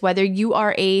all of this, whether you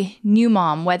are a new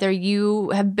mom, whether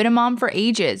you have been a mom for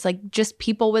ages, like just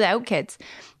people without kids,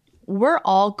 we're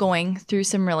all going through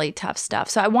some really tough stuff.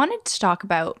 So I wanted to talk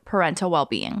about parental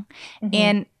well-being.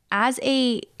 And as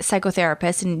a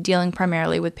psychotherapist and dealing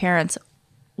primarily with parents,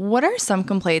 what are some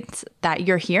complaints that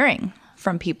you're hearing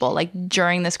from people like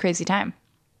during this crazy time?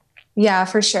 Yeah,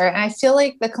 for sure. And I feel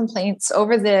like the complaints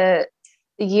over the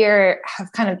year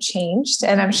have kind of changed.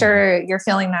 And I'm sure you're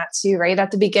feeling that too, right?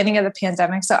 At the beginning of the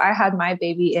pandemic. So I had my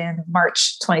baby in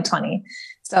March 2020.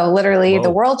 So literally the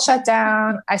world shut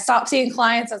down. I stopped seeing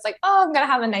clients. I was like, oh, I'm going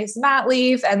to have a nice mat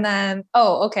leave. And then,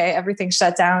 oh, okay, everything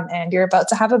shut down and you're about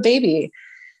to have a baby.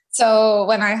 So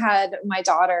when I had my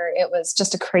daughter, it was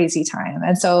just a crazy time.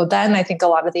 And so then I think a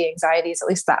lot of the anxieties, at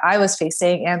least that I was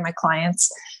facing and my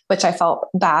clients, which I felt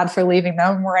bad for leaving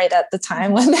them right at the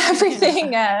time when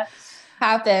everything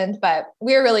happened. But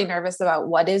we were really nervous about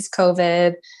what is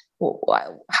COVID?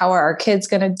 How are our kids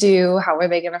going to do? How are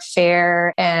they going to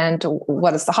fare? And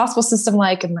what is the hospital system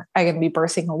like? Am I going to be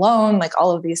birthing alone? Like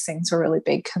all of these things were really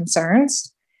big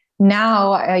concerns.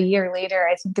 Now, a year later,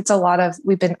 I think it's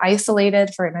we've been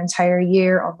isolated for an entire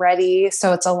year already.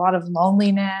 So it's a lot of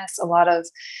loneliness, a lot of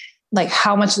like,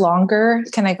 how much longer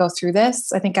can I go through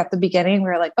this? I think at the beginning, we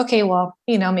were like, okay, well,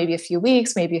 maybe a few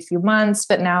weeks, maybe a few months,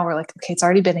 but now we're like, okay, it's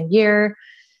already been a year.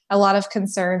 A lot of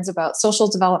concerns about social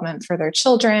development for their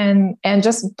children and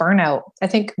just burnout. I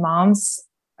think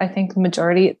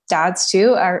majority dads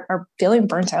too are feeling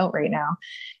burnt out right now.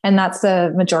 And that's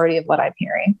the majority of what I'm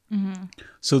hearing. Mm-hmm.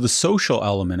 So the social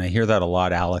element, I hear that a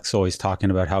lot. Alex always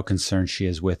talking about how concerned she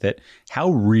is with it. How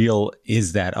real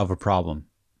is that of a problem?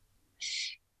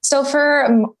 So for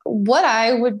what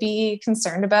I would be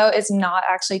concerned about is not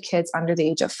actually kids under the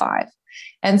age of 5.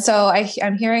 And so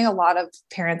I'm hearing a lot of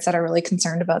parents that are really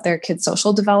concerned about their kids'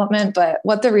 social development. But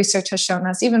what the research has shown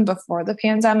us, even before the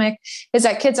pandemic, is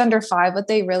that kids under 5, what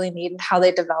they really need and how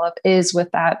they develop is with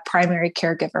that primary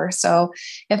caregiver. So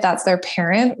if that's their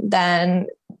parent, then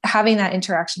having that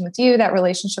interaction with you, that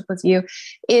relationship with you,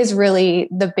 is really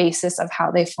the basis of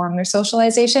how they form their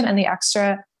socialization. And the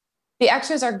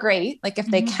extras are great. Like if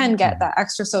they can get that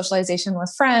extra socialization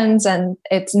with friends and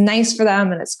it's nice for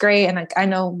them and it's great. And I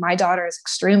know my daughter is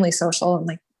extremely social and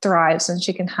like thrives when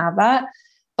she can have that,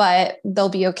 but they'll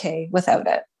be okay without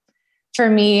it. For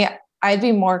me, I'd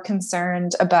be more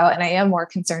concerned about, and I am more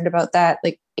concerned about that,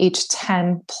 like age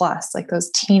 10 plus, like those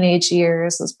teenage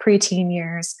years, those preteen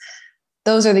years.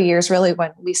 Those are the years really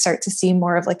when we start to see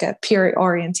more of like a peer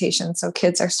orientation. So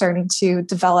kids are starting to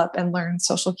develop and learn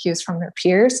social cues from their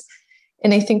peers.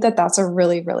 And I think that that's a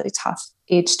really, really tough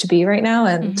age to be right now.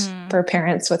 And for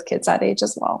parents with kids that age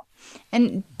as well.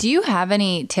 And do you have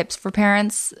any tips for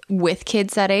parents with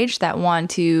kids that age that want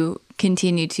to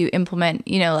continue to implement,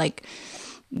 like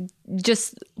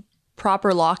just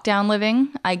proper lockdown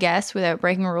living, I guess, without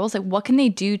breaking rules? Like what can they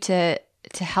do to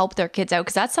help their kids out?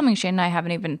 Because that's something Shane and I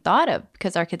haven't even thought of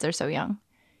because our kids are so young.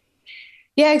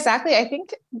 Yeah, exactly. I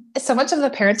think so much of the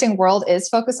parenting world is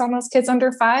focused on those kids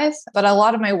under 5, but a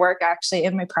lot of my work actually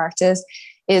in my practice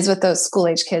is with those school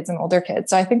age kids and older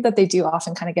kids. So I think that they do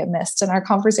often kind of get missed in our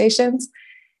conversations.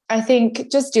 I think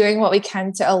just doing what we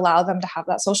can to allow them to have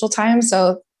that social time.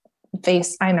 So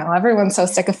I know everyone's so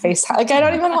sick of FaceTime. Like I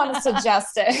don't even want to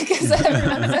suggest it because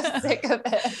everyone's so sick of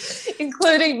it,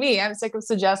 including me. I'm sick of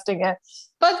suggesting it.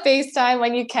 But FaceTime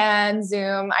when you can,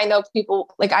 Zoom. I know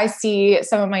people, like I see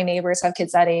some of my neighbors have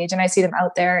kids that age and I see them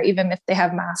out there, even if they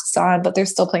have masks on, but they're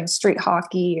still playing street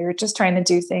hockey or just trying to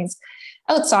do things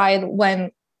outside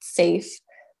when safe.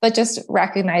 But just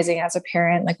recognizing as a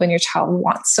parent, like when your child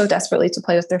wants so desperately to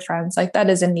play with their friends, like that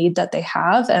is a need that they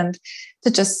have. And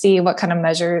to just see what kind of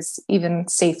measures, even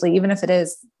safely, even if it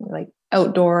is like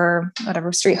outdoor,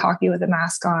 whatever, street hockey with a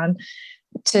mask on,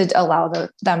 to allow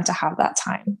them to have that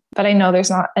time. But I know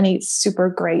there's not any super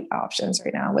great options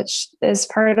right now, which is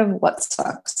part of what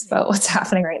sucks about what's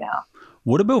happening right now.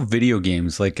 What about video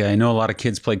games? Like I know a lot of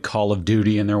kids play Call of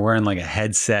Duty and they're wearing like a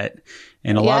headset,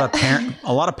 and a lot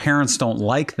of parents don't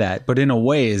like that. But in a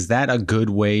way, is that a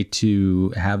good way to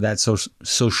have that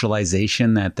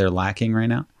socialization that they're lacking right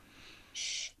now?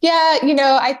 Yeah,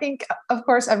 I think of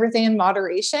course everything in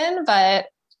moderation, but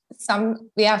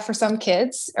for some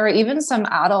kids or even some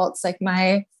adults, like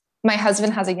my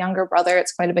husband has a younger brother.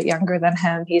 It's quite a bit younger than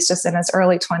him. He's just in his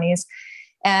early 20s.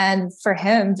 And for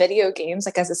him, video games,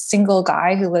 like as a single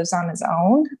guy who lives on his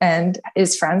own and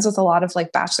is friends with a lot of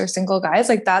like bachelor single guys,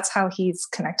 like that's how he's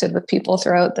connected with people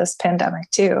throughout this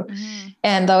pandemic too. Mm-hmm.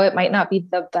 And though it might not be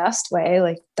the best way,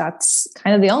 like that's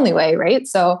kind of the only way, right?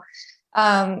 So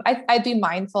I'd be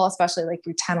mindful, especially like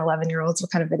your 10, 11-year-olds, what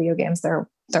kind of video games they're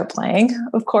playing,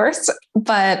 of course.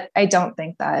 But I don't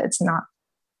think that it's not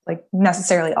like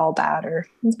necessarily all bad or...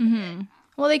 Mm-hmm.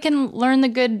 Well, they can learn the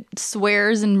good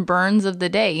swears and burns of the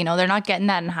day. They're not getting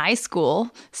that in high school.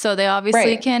 So they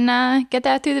obviously can get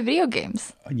that through the video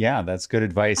games. Yeah, that's good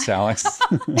advice, Alex.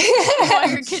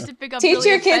 Your kid to pick up Teach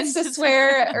your kids to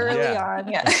swear early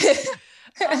on.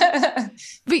 Yeah.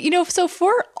 But, so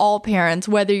for all parents,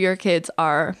 whether your kids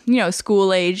are,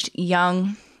 school-aged,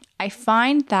 young, I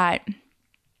find that,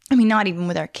 not even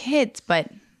with our kids, but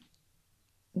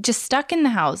just stuck in the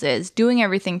houses, doing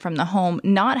everything from the home,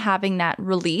 not having that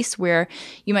release where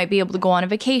you might be able to go on a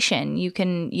vacation, you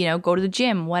can, go to the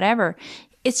gym, whatever.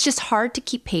 It's just hard to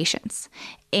keep patience.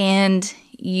 And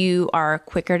you are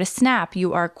quicker to snap.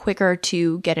 You are quicker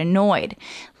to get annoyed,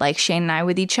 like Shane and I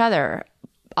with each other,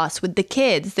 us with the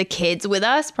kids with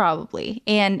us probably.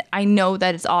 And I know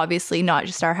that it's obviously not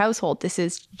just our household. This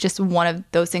is just one of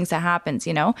those things that happens,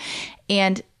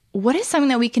 And what is something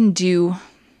that we can do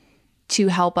to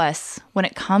help us when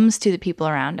it comes to the people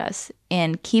around us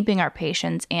and keeping our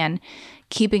patience and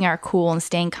keeping our cool and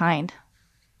staying kind?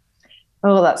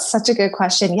 Oh, that's such a good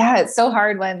question. Yeah, it's so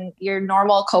hard when your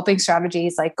normal coping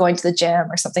strategies like going to the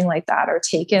gym or something like that are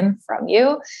taken from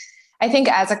you. I think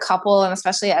as a couple and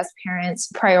especially as parents,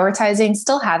 prioritizing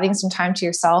still having some time to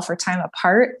yourself or time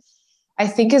apart, I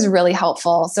think is really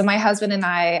helpful. So my husband and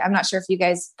I'm not sure if you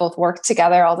guys both work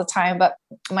together all the time, but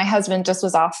my husband just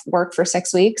was off work for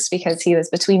 6 weeks because he was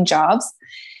between jobs.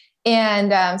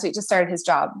 And so he just started his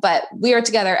job, but we are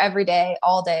together every day,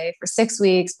 all day for 6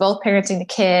 weeks, both parenting the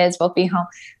kids, both being home.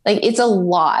 Like it's a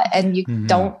lot and you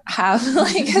don't have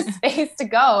like a space to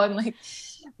go. And like,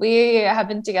 we have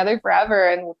been together forever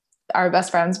and are best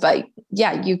friends, but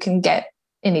yeah, you can get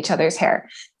in each other's hair.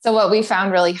 So what we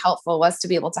found really helpful was to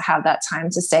be able to have that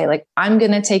time to say like, I'm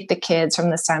going to take the kids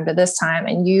from this time to this time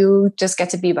and you just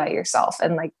get to be by yourself.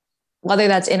 And like, whether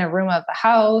that's in a room of the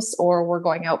house or we're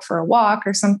going out for a walk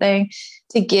or something,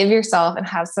 to give yourself and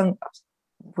have some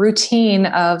routine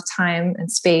of time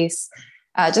and space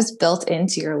just built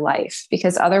into your life.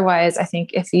 Because otherwise, I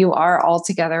think if you are all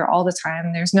together all the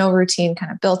time, there's no routine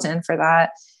kind of built in for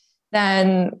that,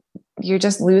 then you're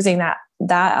just losing that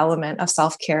element of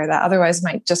self-care that otherwise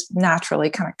might just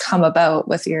naturally kind of come about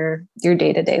with your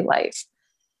day-to-day life.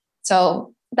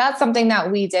 So that's something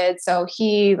that we did. So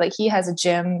he has a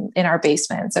gym in our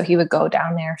basement. So he would go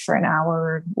down there for an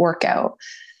hour workout.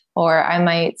 Or I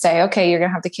might say, okay, you're going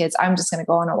to have the kids. I'm just going to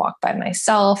go on a walk by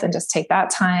myself and just take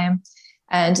that time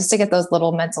and just to get those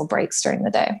little mental breaks during the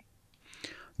day.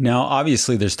 Now,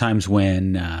 obviously there's times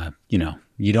when,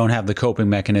 you don't have the coping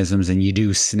mechanisms and you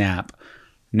do snap.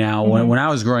 Now, when I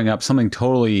was growing up, something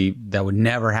totally that would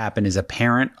never happen is a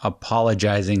parent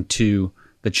apologizing to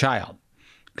the child.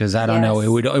 Because I don't know, it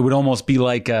would almost be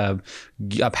like a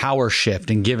power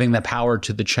shift and giving the power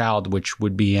to the child, which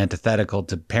would be antithetical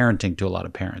to parenting to a lot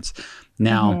of parents.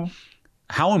 Now,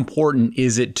 how important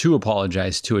is it to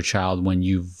apologize to a child when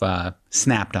you've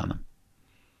snapped on them?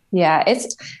 Yeah,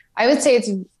 I would say it's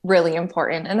really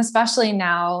important. And especially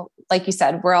now, like you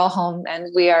said, we're all home and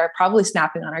we are probably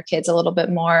snapping on our kids a little bit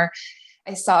more.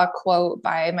 I saw a quote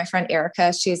by my friend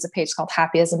Erica. She has a page called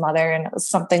Happy as a Mother. And it was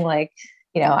something like,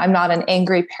 I'm not an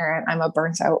angry parent, I'm a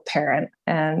burnt out parent,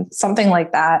 and something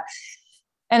like that.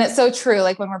 And it's so true.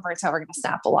 Like when we're burnt out, we're going to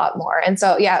snap a lot more. And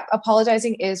so, yeah,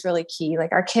 apologizing is really key.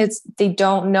 Like our kids, they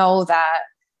don't know that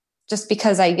just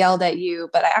because I yelled at you,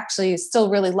 but I actually still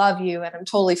really love you and I'm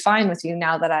totally fine with you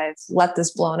now that I've let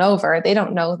this blown over. They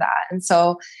don't know that. And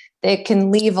so it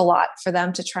can leave a lot for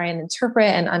them to try and interpret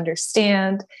and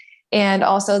understand. And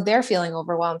also they're feeling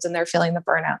overwhelmed and they're feeling the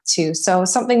burnout too. So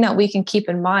something that we can keep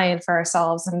in mind for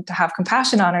ourselves and to have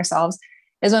compassion on ourselves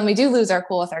is when we do lose our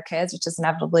cool with our kids, which is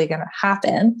inevitably going to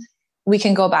happen, we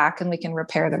can go back and we can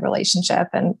repair the relationship.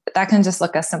 And that can just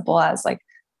look as simple as like,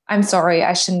 I'm sorry,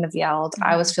 I shouldn't have yelled.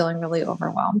 I was feeling really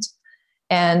overwhelmed.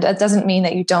 And that doesn't mean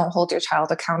that you don't hold your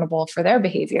child accountable for their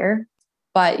behavior.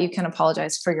 but you can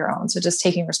apologize for your own. So just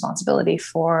taking responsibility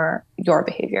for your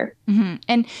behavior. Mm-hmm.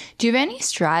 And do you have any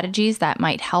strategies that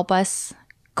might help us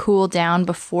cool down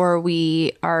before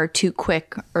we are too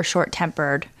quick or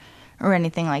short-tempered or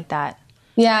anything like that?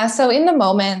 Yeah. So in the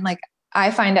moment, like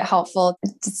I find it helpful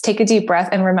to take a deep breath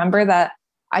and remember that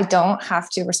I don't have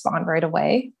to respond right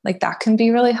away. Like that can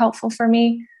be really helpful for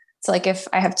me. So like if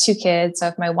I have two kids, so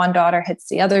if my one daughter hits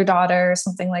the other daughter or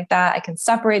something like that, I can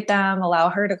separate them, allow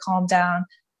her to calm down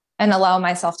and allow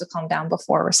myself to calm down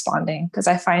before responding. Because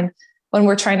I find when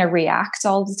we're trying to react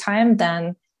all the time,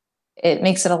 then it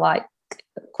makes it a lot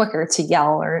quicker to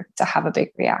yell or to have a big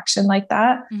reaction like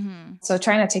that. Mm-hmm. So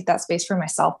trying to take that space for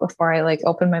myself before I like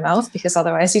open my mouth, because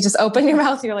otherwise you just open your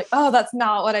mouth, you're like, oh, that's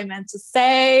not what I meant to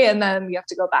say. And then you have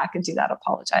to go back and do that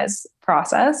apologize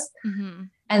process. Mm-hmm.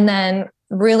 And then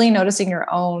really noticing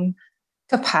your own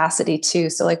capacity too.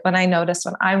 So like when I notice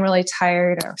when I'm really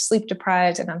tired or sleep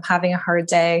deprived and I'm having a hard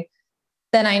day,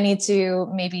 then I need to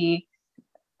maybe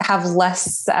have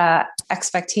less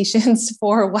expectations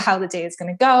for how the day is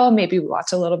going to go. Maybe we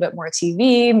watch a little bit more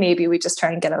TV. Maybe we just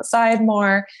try and get outside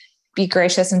more, be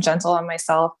gracious and gentle on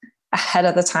myself ahead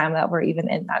of the time that we're even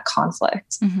in that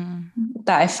conflict. Mm-hmm.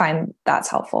 That I find that's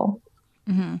helpful.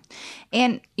 Mm-hmm.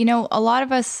 And, you know, a lot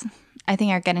of us, I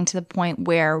think, are getting to the point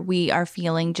where we are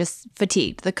feeling just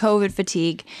fatigued, the COVID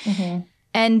fatigue. Mm-hmm.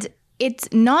 And it's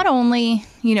not only,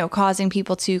 you know, causing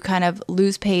people to kind of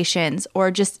lose patience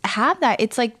or just have that.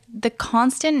 It's like the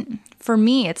constant, for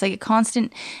me, it's like a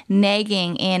constant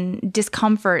nagging and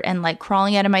discomfort and like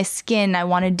crawling out of my skin. I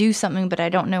want to do something, but I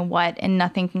don't know what, and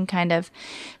nothing can kind of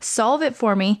solve it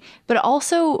for me. But it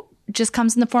also just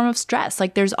comes in the form of stress.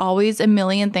 Like there's always a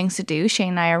million things to do. Shane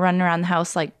and I are running around the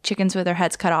house like chickens with our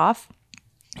heads cut off.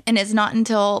 And it's not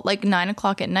until like 9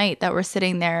 o'clock at night that we're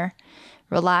sitting there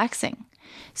relaxing.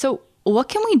 So what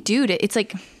can we do to, it's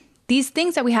like these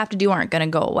things that we have to do aren't going to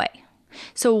go away.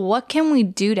 So what can we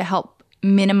do to help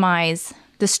minimize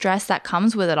the stress that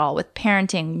comes with it all, with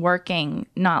parenting, working,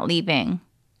 not leaving?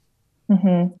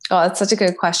 Mm-hmm. Oh, that's such a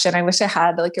good question. I wish I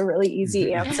had like a really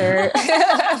easy answer.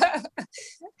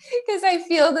 Because I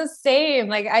feel the same.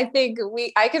 Like, I think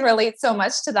I can relate so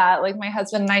much to that. Like my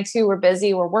husband and I too, we're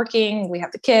busy, we're working, we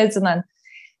have the kids. And then,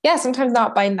 yeah, sometimes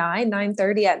not by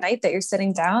 9:30 at night that you're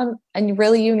sitting down and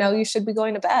really, you know, you should be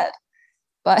going to bed,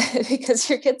 but because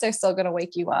your kids are still going to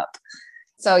wake you up.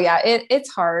 So yeah, it's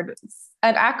hard.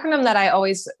 An acronym that I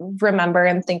always remember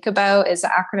and think about is the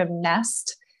acronym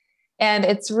NEST. And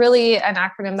it's really an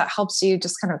acronym that helps you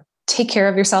just kind of take care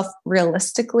of yourself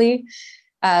realistically.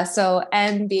 So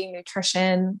N being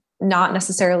nutrition, not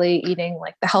necessarily eating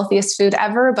like the healthiest food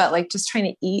ever, but like just trying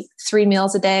to eat 3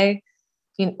 meals a day.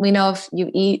 We know if you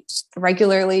eat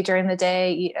regularly during the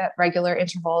day, eat at regular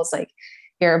intervals, like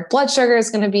your blood sugar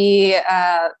is going to be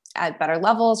at better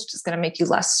levels, which is going to make you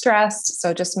less stressed.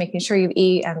 So just making sure you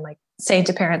eat, and like saying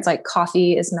to parents, like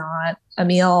coffee is not a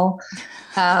meal.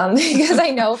 Because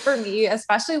I know for me,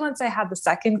 especially once I had the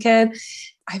second kid,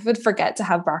 I would forget to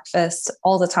have breakfast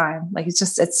all the time. Like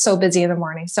it's so busy in the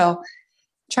morning. So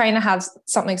trying to have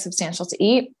something substantial to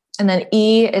eat. And then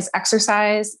E is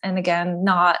exercise. And again,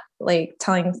 not like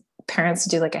telling parents to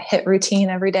do like a HIIT routine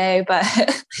every day, but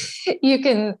you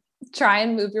can try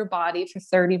and move your body for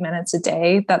 30 minutes a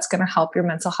day. That's going to help your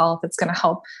mental health. It's going to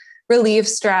help relieve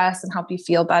stress and help you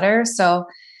feel better. So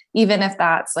even if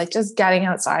that's like just getting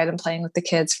outside and playing with the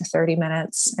kids for 30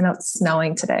 minutes, I know it's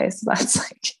snowing today, so that's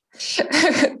like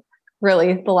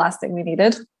really the last thing we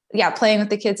needed. Yeah, playing with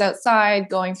the kids outside,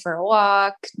 going for a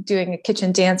walk, doing a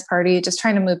kitchen dance party, just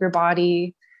trying to move your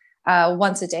body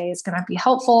once a day is going to be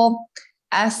helpful.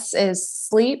 S is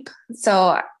sleep.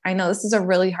 So I know this is a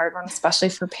really hard one, especially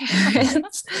for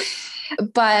parents,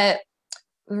 but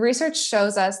research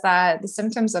shows us that the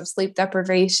symptoms of sleep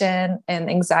deprivation and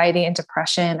anxiety and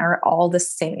depression are all the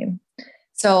same.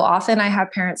 So often I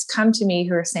have parents come to me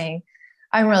who are saying,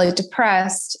 I'm really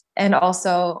depressed. And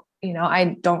also, you know,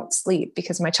 I don't sleep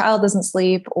because my child doesn't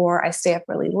sleep, or I stay up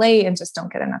really late and just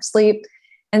don't get enough sleep.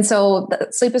 And so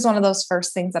sleep is one of those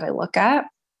first things that I look at.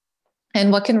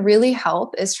 And what can really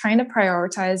help is trying to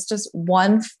prioritize just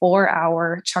 1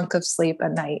 4-hour chunk of sleep a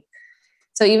night.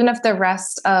 So even if the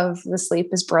rest of the sleep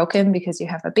is broken because you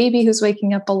have a baby who's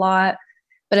waking up a lot,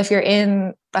 but if you're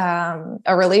in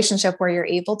a relationship where you're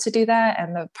able to do that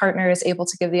and the partner is able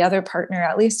to give the other partner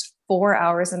at least 4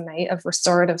 hours a night of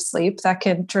restorative sleep, that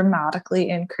can dramatically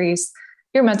increase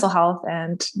your mental health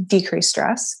and decrease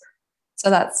stress. So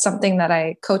that's something that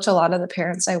I coach a lot of the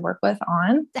parents I work with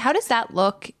on. How does that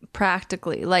look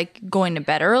practically? Like going to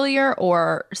bed earlier,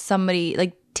 or somebody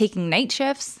like taking night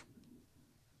shifts?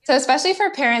 So especially for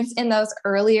parents in those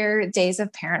earlier days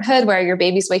of parenthood where your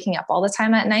baby's waking up all the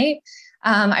time at night,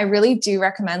 I really do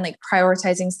recommend like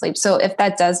prioritizing sleep. So if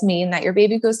that does mean that your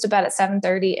baby goes to bed at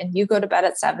 7:30 and you go to bed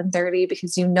at 7:30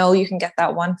 because you know you can get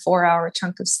that 4-hour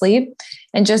chunk of sleep,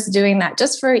 and just doing that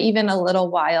just for even a little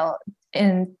while,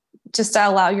 and just to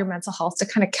allow your mental health to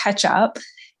kind of catch up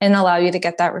and allow you to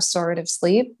get that restorative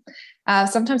sleep.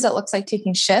 Sometimes it looks like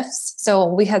taking shifts. So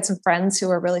we had some friends who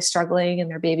were really struggling and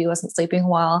their baby wasn't sleeping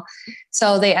well.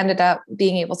 So they ended up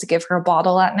being able to give her a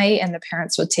bottle at night, and the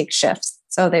parents would take shifts.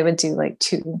 So they would do like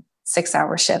 2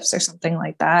 6-hour shifts or something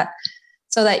like that,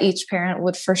 so that each parent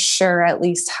would for sure at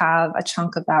least have a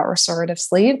chunk of that restorative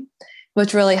sleep,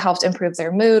 which really helped improve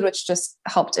their mood, which just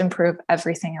helped improve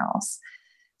everything else.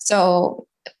 So,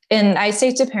 and I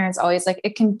say to parents always, like,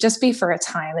 it can just be for a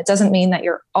time. It doesn't mean that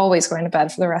you're always going to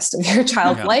bed for the rest of your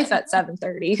child's life at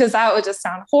 7:30, because that would just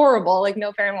sound horrible. Like,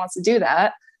 no parent wants to do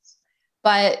that.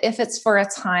 But if it's for a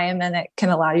time and it can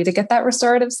allow you to get that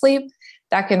restorative sleep,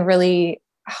 that can really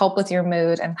help with your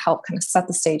mood and help kind of set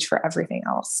the stage for everything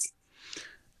else.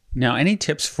 Now, any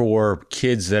tips for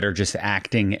kids that are just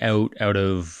acting out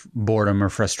of boredom or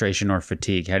frustration or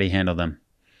fatigue? How do you handle them?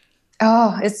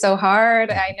 Oh, it's so hard.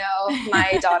 I know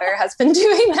my daughter has been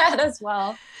doing that as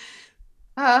well.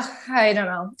 I don't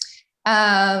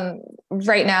know.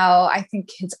 Right now, I think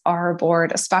kids are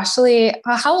bored, especially.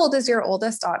 How old is your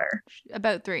oldest daughter?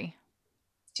 About 3.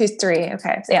 She's 3.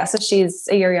 Okay. Yeah. So she's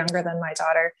a year younger than my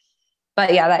daughter.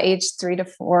 But yeah, that age 3 to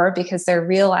 4, because they're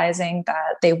realizing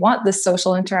that they want this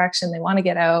social interaction. They want to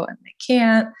get out and they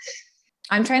can't.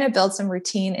 I'm trying to build some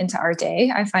routine into our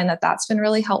day. I find that that's been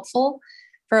really helpful.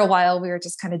 For a while, we were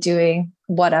just kind of doing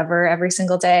whatever every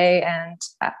single day, and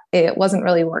it wasn't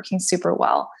really working super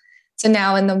well. So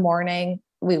now in the morning,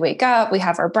 we wake up, we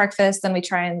have our breakfast, then we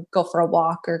try and go for a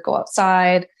walk or go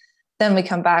outside. Then we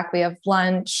come back, we have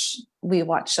lunch, we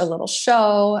watch a little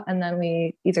show, and then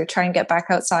we either try and get back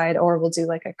outside or we'll do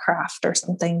like a craft or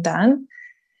something then.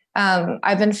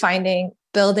 I've been finding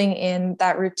building in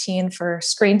that routine for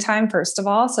screen time, first of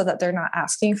all, so that they're not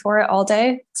asking for it all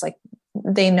day. It's like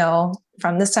they know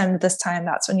from this time to this time,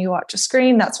 that's when you watch a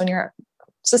screen, that's when your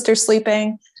sister's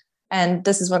sleeping, and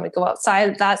this is when we go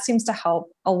outside. That seems to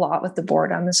help a lot with the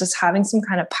boredom. It's just having some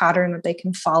kind of pattern that they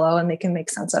can follow and they can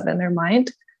make sense of in their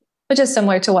mind, which is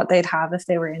similar to what they'd have if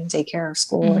they were in daycare or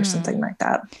school or something like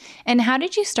that. And how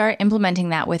did you start implementing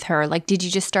that with her? Like, did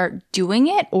you just start doing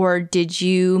it, or did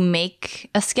you make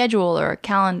a schedule or a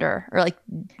calendar, or like,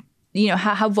 you know,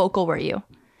 how vocal were you?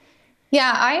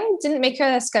 Yeah, I didn't make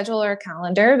her a schedule or a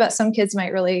calendar, but some kids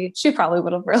might she probably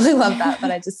would have really loved that,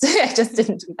 but I just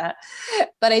didn't do that.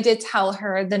 But I did tell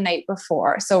her the night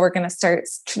before. So we're going to start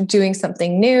doing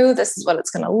something new. This is what it's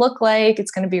going to look like.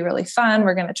 It's going to be really fun.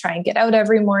 We're going to try and get out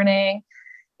every morning.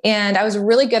 And I was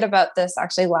really good about this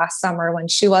actually last summer when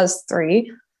she was 3,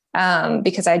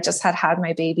 because I just had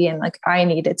my baby, and like I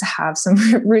needed to have some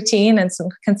routine and some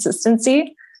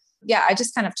consistency. Yeah, I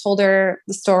just kind of told her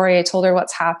the story. I told her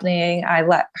what's happening. I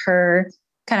let her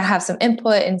kind of have some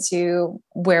input into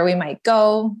where we might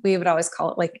go. We would always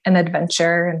call it like an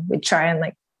adventure, and we'd try and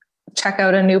like check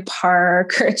out a new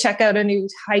park or check out a new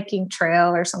hiking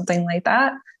trail or something like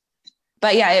that.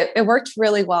 But yeah, it worked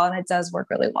really well, and it does work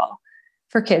really well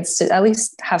for kids to at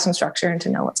least have some structure and to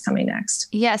know what's coming next.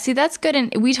 Yeah, see, that's good.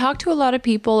 And we talk to a lot of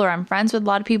people, or I'm friends with a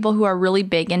lot of people who are really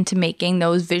big into making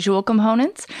those visual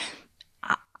components.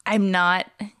 I'm not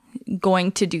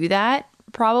going to do that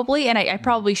probably. And I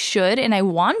probably should. And I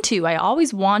want to. I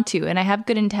always want to. And I have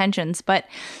good intentions, but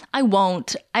I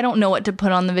won't. I don't know what to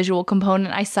put on the visual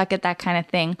component. I suck at that kind of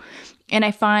thing. And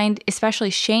I find, especially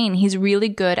Shane, he's really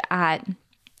good at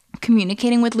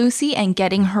communicating with Lucy and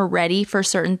getting her ready for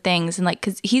certain things. And like,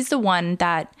 because he's the one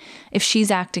that if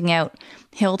she's acting out,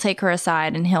 he'll take her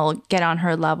aside and he'll get on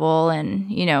her level and,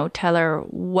 you know, tell her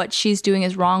what she's doing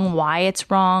is wrong, why it's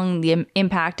wrong, the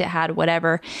impact it had,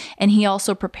 whatever. And he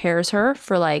also prepares her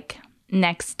for like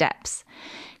next steps.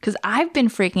 Because I've been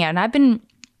freaking out, and I've been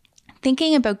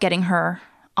thinking about getting her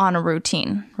on a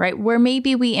routine, right? Where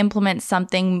maybe we implement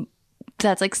something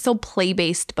that's like still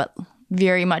play-based, but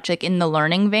very much like in the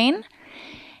learning vein.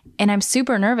 And I'm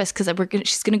super nervous because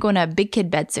she's going to go in a big kid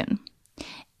bed soon.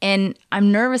 And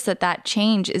I'm nervous that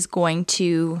change is going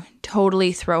to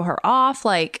totally throw her off.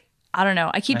 Like, I don't know.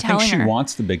 I think she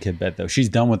wants the big kid bed though. She's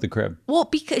done with the crib. Well,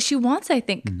 because she wants, I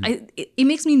think, it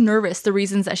makes me nervous, the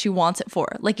reasons that she wants it for.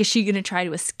 Like, is she going to try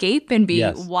to escape and be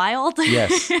wild?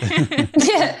 Yes.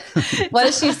 What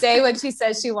does she say when she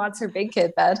says she wants her big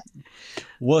kid bed?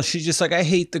 Well, she's just like, I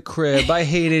hate the crib. I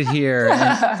hate it here.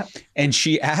 And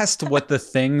she asked what the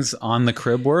things on the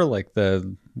crib were, like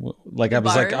the Like I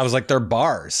was like, they're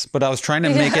bars, but I was trying to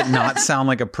make it not sound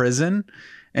like a prison.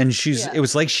 And it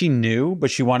was like she knew,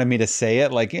 but she wanted me to say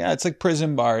it like, yeah, it's like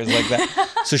prison bars like that.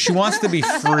 So she wants to be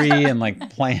free and like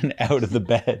playing out of the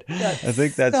bed. I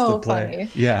think that's so the play. Funny.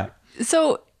 Yeah.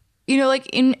 So, like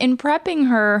in prepping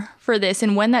her for this,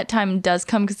 and when that time does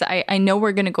come, because I know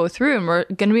we're going to go through and we're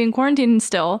going to be in quarantine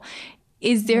still,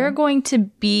 is there going to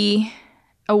be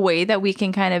a way that we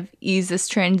can kind of ease this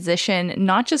transition,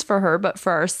 not just for her, but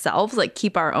for ourselves, like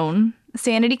keep our own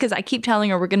sanity? Because I keep telling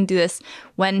her we're going to do this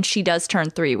when she does turn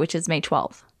 3, which is May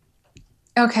 12th.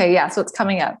 Okay. Yeah. So it's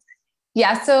coming up.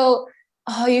 Yeah. So,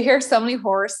 you hear so many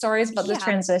horror stories about the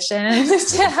transition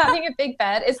to having a big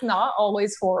bed. It's not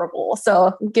always horrible.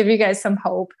 So I'll give you guys some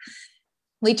hope.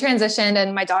 We transitioned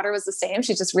and my daughter was the same.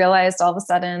 She just realized all of a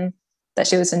sudden that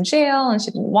she was in jail and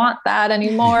she didn't want that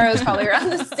anymore. It was probably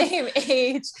around the same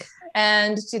age.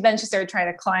 And she started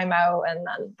trying to climb out, and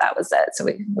then that was it. So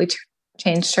we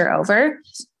changed her over.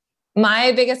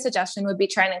 My biggest suggestion would be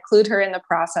try and include her in the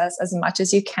process as much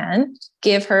as you can.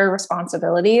 Give her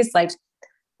responsibilities. Like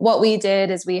what we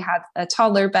did is we had a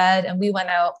toddler bed and we went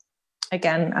out.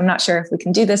 Again, I'm not sure if we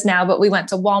can do this now, but we went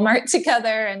to Walmart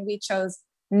together and we chose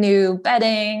new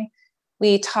bedding.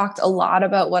 We talked a lot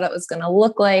about what it was going to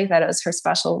look like, that it was her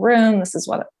special room. This is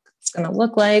what it's going to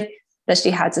look like, that she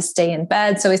had to stay in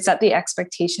bed. So we set the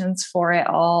expectations for it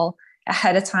all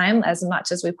ahead of time as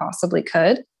much as we possibly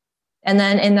could. And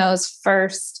then in those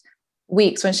first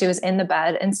weeks when she was in the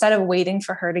bed, instead of waiting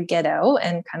for her to get out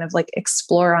and kind of like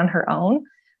explore on her own,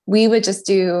 we would just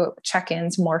do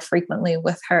check-ins more frequently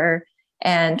with her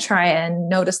and try and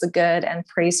notice the good and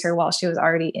praise her while she was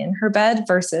already in her bed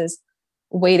versus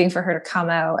waiting for her to come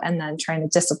out and then trying to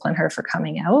discipline her for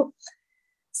coming out.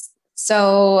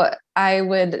 So I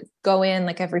would go in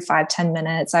like every 5-10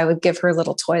 minutes. I would give her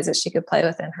little toys that she could play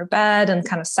with in her bed and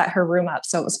kind of set her room up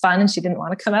so it was fun and she didn't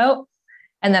want to come out.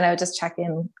 And then I would just check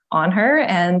in on her.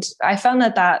 And I found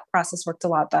that process worked a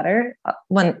lot better.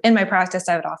 When in my practice,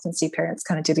 I would often see parents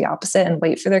kind of do the opposite and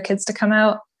wait for their kids to come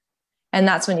out. And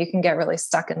that's when you can get really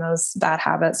stuck in those bad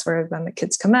habits where then the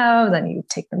kids come out, then you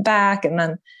take them back. And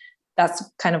then that's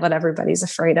kind of what everybody's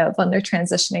afraid of when they're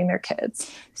transitioning their kids.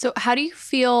 So how do you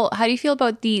feel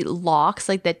about the locks,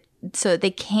 like that, so they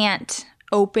can't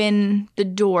open the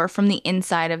door from the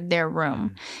inside of their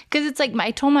room? Because it's like,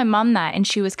 I told my mom that and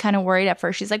she was kind of worried at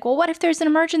first. She's like, well, what if there's an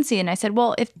emergency? And I said,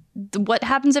 well, what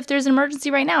happens if there's an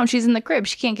emergency right now and she's in the crib?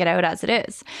 She can't get out as it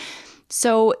is.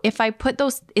 So if I put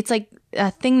those, it's like a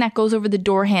thing that goes over the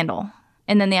door handle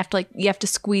and then you have to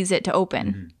squeeze it to open.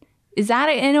 Mm-hmm. Is that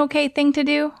an okay thing to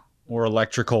do? Or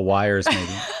electrical wires,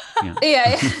 maybe.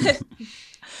 Yeah.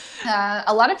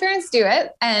 A lot of parents do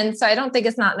it. And so I don't think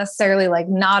it's not necessarily like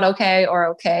not okay or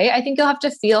okay. I think you'll have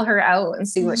to feel her out and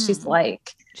see what she's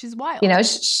like. She's wild.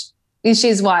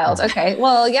 She's wild. Okay.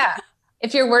 Well, yeah.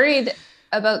 If you're worried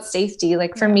about safety,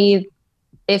 like for me,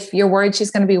 if you're worried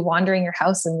she's going to be wandering your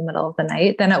house in the middle of the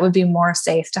night, then it would be more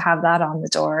safe to have that on the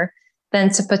door than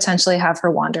to potentially have her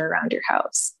wander around your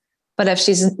house. But if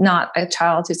she's not a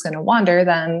child who's going to wander,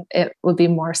 then it would be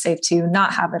more safe to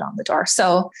not have it on the door.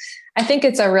 So I think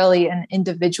it's really an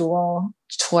individual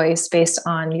choice based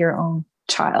on your own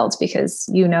child because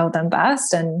you know them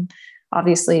best. And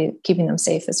obviously keeping them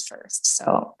safe is first.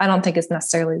 So I don't think it's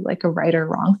necessarily like a right or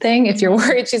wrong thing. If you're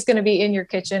worried she's going to be in your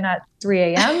kitchen at 3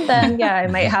 a.m., then yeah, I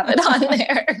might have it on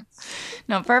there.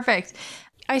 No, perfect.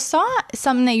 I saw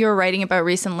something that you were writing about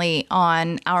recently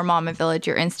on Our Mama Village,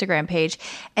 your Instagram page,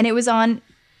 and it was on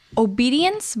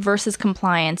obedience versus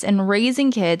compliance and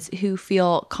raising kids who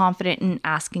feel confident in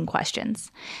asking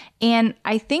questions. And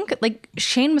I think like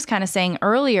Shane was kind of saying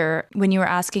earlier when you were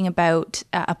asking about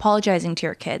apologizing to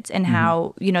your kids and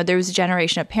how, there was a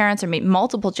generation of parents or maybe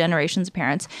multiple generations of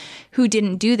parents who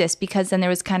didn't do this because then there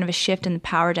was kind of a shift in the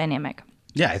power dynamic.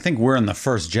 Yeah, I think we're in the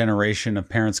first generation of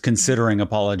parents considering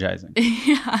apologizing.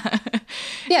 Yeah,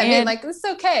 I mean, like, this is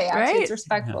okay. Actually, right? It's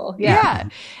respectful. Yeah.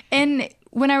 And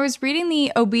when I was reading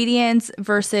the obedience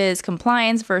versus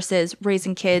compliance versus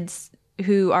raising kids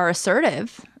who are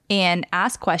assertive and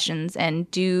ask questions and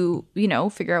do,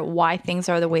 figure out why things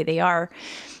are the way they are,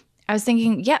 I was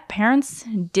thinking, parents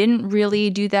didn't really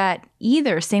do that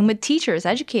either. Same with teachers,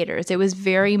 educators. It was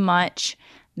very much,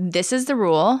 this is the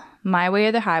rule, my way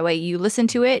or the highway. You listen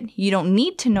to it. You don't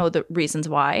need to know the reasons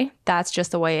why. That's just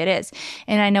the way it is.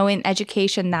 And I know in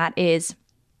education that is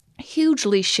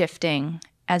hugely shifting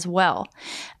as well.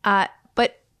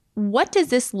 But what does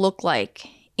this look like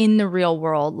in the real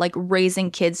world, like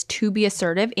raising kids to be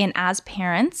assertive and as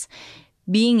parents,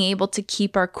 being able to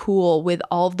keep our cool with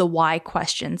all of the why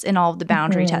questions and all of the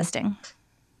boundary testing?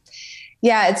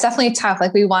 Yeah, it's definitely tough.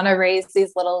 Like we want to raise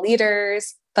these little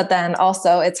leaders, but then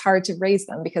also it's hard to raise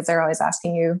them because they're always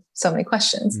asking you so many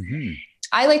questions. Mm-hmm.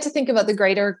 I like to think about the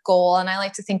greater goal. And I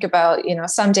like to think about,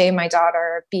 someday my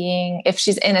daughter if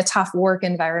she's in a tough work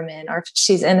environment or if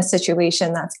she's in a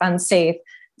situation that's unsafe,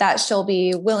 that she'll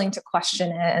be willing to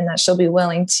question it and that she'll be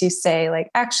willing to say, like,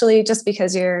 actually, just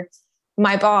because you're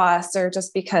my boss or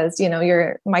just because,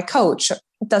 you're my coach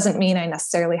doesn't mean I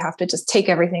necessarily have to just take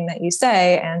everything that you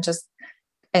say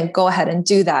and go ahead and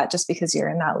do that just because you're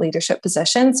in that leadership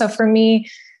position. So for me,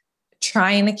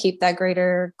 trying to keep that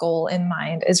greater goal in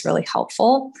mind is really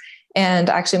helpful. And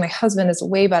actually my husband is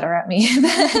way better at me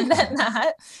than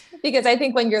that, because I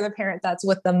think when you're the parent that's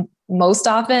with them most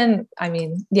often,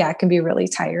 it can be really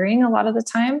tiring a lot of the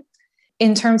time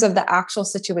in terms of the actual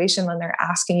situation when they're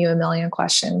asking you a million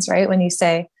questions, right? When you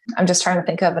say, I'm just trying to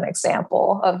think of an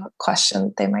example of a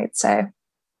question they might say.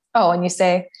 Oh, and you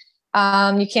say,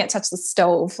 you can't touch the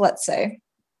stove, let's say,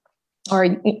 or,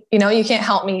 you can't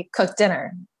help me cook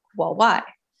dinner. Well, why?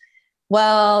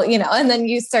 Well, and then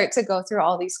you start to go through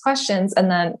all these questions and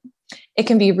then it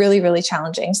can be really, really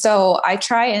challenging. So I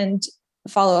try and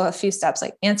follow a few steps,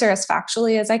 like answer as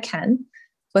factually as I can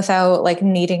without like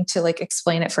needing to like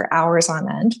explain it for hours on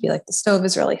end. Be like, the stove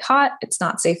is really hot. It's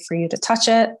not safe for you to touch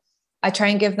it. I try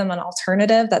and give them an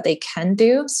alternative that they can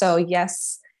do. So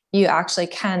yes, you actually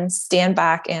can stand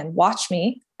back and watch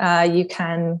me. You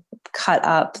can cut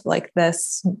up like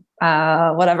this,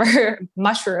 whatever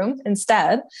mushroom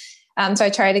instead. So I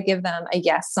try to give them a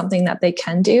yes, something that they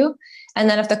can do. And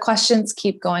then if the questions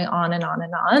keep going on and on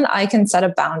and on, I can set a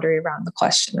boundary around the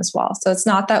question as well. So it's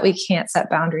not that we can't set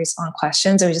boundaries on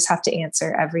questions, we just have to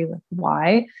answer every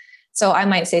why. So I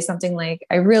might say something like,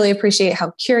 I really appreciate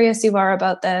how curious you are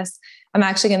about this. I'm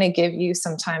actually going to give you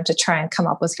some time to try and come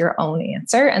up with your own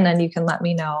answer. And then you can let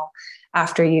me know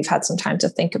after you've had some time to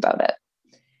think about it.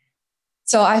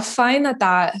 So I find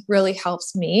that really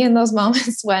helps me in those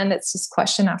moments when it's just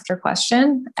question after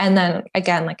question. And then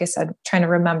again, like I said, trying to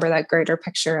remember that greater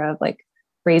picture of like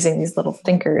raising these little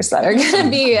thinkers that are going to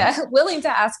be willing to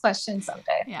ask questions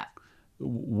someday. Yeah.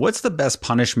 What's the best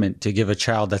punishment to give a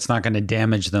child that's not going to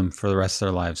damage them for the rest of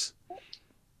their lives?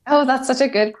 Oh, that's such a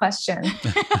good question.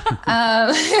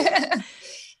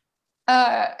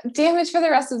 Damage for the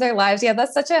rest of their lives. Yeah,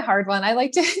 that's such a hard one. I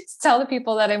like to tell the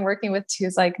people that I'm working with too,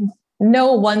 is like,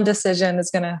 no one decision is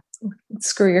going to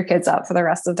screw your kids up for the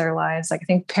rest of their lives. Like I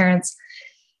think parents,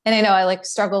 and I know I like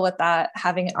struggle with that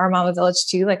having our Mama Village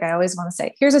too. Like I always want to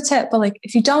say, here's a tip, but like,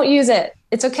 if you don't use it,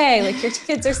 it's okay. Like your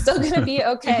kids are still going to be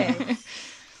okay.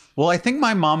 Well, I think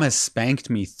my mom has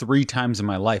spanked me 3 times in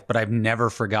my life, but I've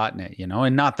never forgotten it,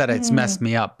 and not that it's messed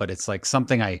me up, but it's like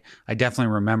something I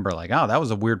definitely remember, like, oh, that was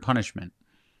a weird punishment.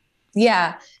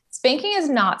 Yeah. Spanking is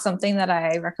not something that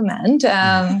I recommend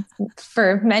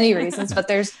for many reasons, but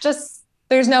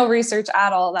there's no research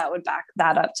at all that would back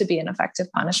that up to be an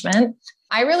effective punishment.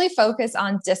 I really focus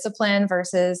on discipline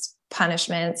versus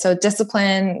punishment. So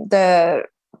discipline, the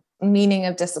meaning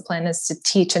of discipline is to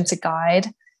teach and to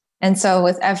guide. And so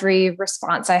with every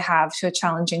response I have to a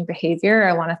challenging behavior,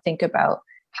 I want to think about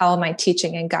how am I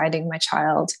teaching and guiding my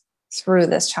child through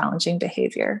this challenging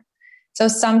behavior. So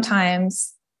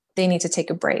sometimes they need to take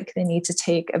a break. They need to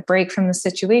take a break from the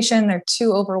situation. They're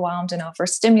too overwhelmed and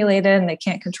overstimulated and they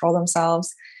can't control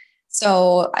themselves.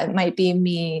 So it might be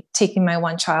me taking my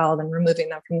one child and removing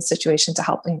them from the situation to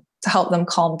help them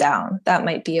calm down. That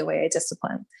might be a way I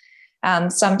discipline.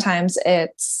 Sometimes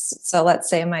so let's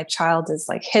say my child is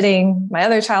like hitting my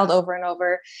other child over and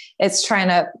over. It's trying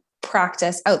to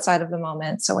practice outside of the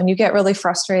moment. So when you get really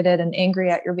frustrated and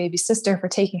angry at your baby sister for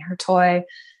taking her toy,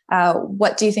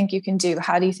 what do you think you can do?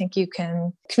 How do you think you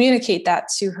can communicate that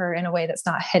to her in a way that's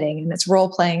not hitting? And it's role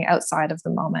playing outside of the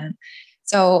moment.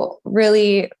 So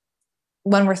really,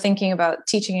 when we're thinking about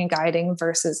teaching and guiding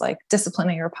versus like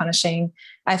disciplining or punishing,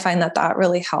 I find that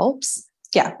really helps.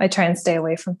 Yeah, I try and stay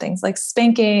away from things like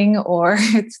spanking or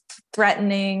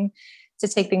threatening to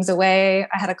take things away.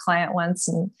 I had a client once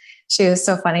and she was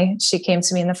so funny. She came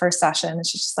to me in the first session and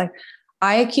she's just like,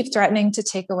 I keep threatening to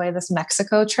take away this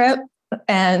Mexico trip.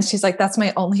 And she's like, that's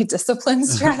my only discipline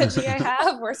strategy I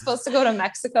have. We're supposed to go to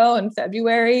Mexico in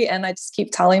February. And I just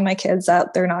keep telling my kids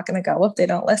that they're not going to go if they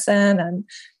don't listen. And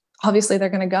obviously they're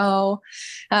going to go.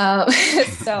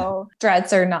 So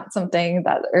threats are not something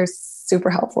that are super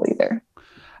helpful either.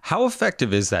 How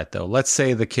effective is that though? Let's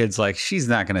say the kid's like, she's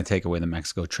not going to take away the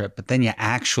Mexico trip, but then you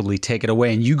actually take it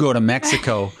away and you go to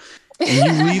Mexico and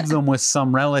you leave them with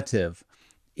some relative.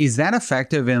 Is that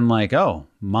effective in like, oh,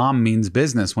 mom means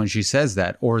business when she says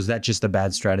that? Or is that just a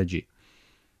bad strategy?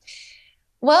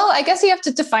 Well, I guess you have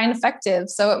to define effective.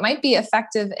 So it might be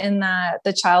effective in that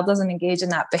the child doesn't engage in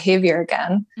that behavior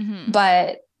again.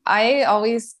 But I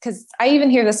always, because I even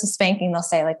hear this with spanking, they'll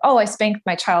say like, oh, I spanked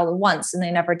my child once and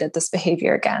they never did this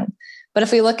behavior again. But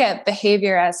if we look at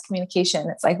behavior as communication,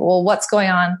 it's like, well, what's going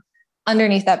on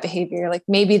underneath that behavior? Like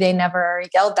maybe they never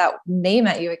yelled that name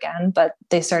at you again, but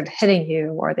they started hitting you,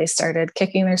 or they started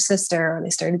kicking their sister, or they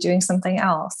started doing something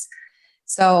else.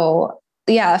 So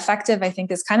yeah, effective, I think,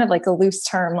 is kind of like a loose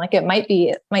term. Like it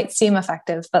might seem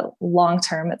effective, but long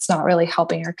term, it's not really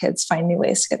helping our kids find new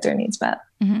ways to get their needs met.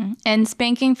 And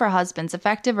spanking for husbands,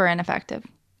 effective or ineffective?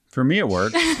 For me, it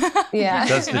works. Yeah. It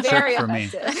does the trick for me.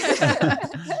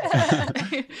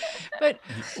 But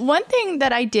one thing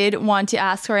that I did want to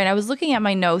ask her, and I was looking at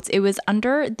my notes, it was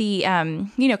under the,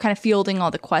 kind of fielding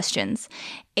all the questions.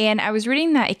 And I was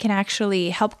reading that it can actually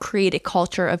help create a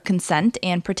culture of consent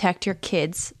and protect your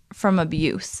kids from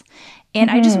abuse. And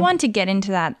I just wanted to get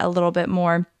into that a little bit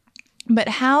more. But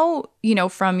how,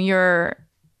 from your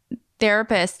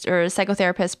therapist or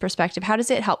psychotherapist perspective, how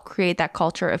does it help create that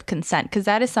culture of consent? Because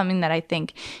that is something that I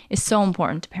think is so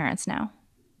important to parents now.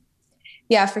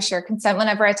 Yeah, for sure. Consent,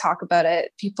 whenever I talk about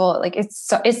it, people like it's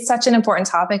such an important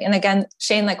topic. And again,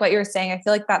 Shane, like what you were saying, I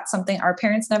feel like that's something our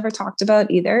parents never talked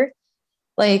about either.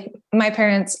 Like my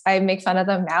parents, I make fun of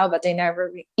them now, but they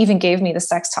never even gave me the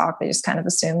sex talk. They just kind of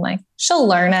assumed like she'll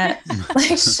learn it,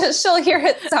 like she'll hear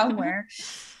it somewhere.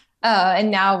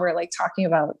 And now we're like talking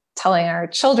about telling our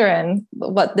children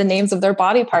what the names of their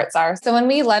body parts are. So when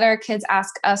we let our kids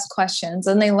ask us questions,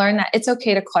 and they learn that it's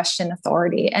okay to question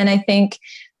authority. And I think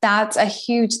that's a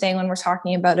huge thing when we're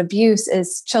talking about abuse,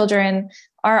 is children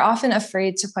are often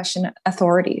afraid to question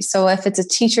authority. So if it's a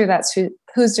teacher that's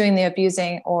who's doing the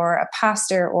abusing, or a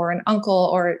pastor, or an uncle,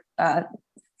 or a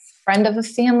friend of a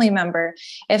family member,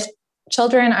 if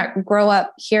children grow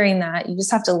up hearing that, you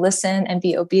just have to listen and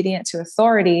be obedient to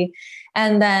authority.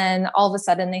 And then all of a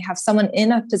sudden they have someone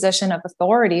in a position of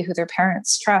authority who their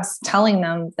parents trust telling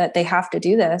them that they have to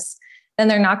do this, then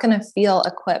they're not going to feel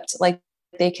equipped. Like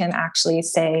they can actually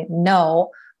say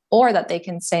no, or that they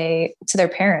can say to their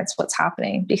parents what's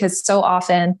happening. Because so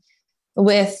often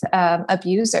with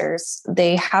abusers,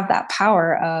 they have that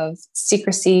power of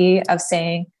secrecy, of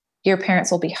saying your parents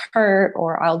will be hurt,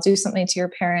 or I'll do something to your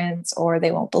parents, or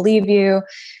they won't believe you.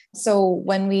 So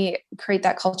when we create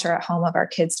that culture at home of our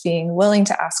kids being willing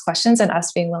to ask questions and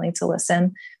us being willing to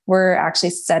listen, we're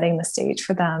actually setting the stage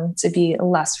for them to be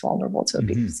less vulnerable to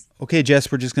abuse. Okay, Jess,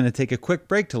 we're just going to take a quick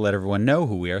break to let everyone know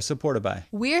who we are supported by.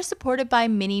 We are supported by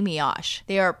Mini Mioche.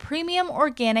 They are a premium,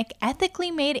 organic,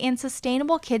 ethically made, and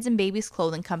sustainable kids and babies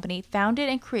clothing company founded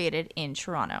and created in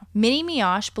Toronto. Mini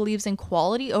Mioche believes in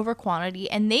quality over quantity,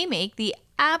 and they make the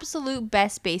absolute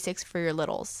best basics for your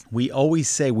littles. We always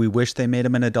say we wish they made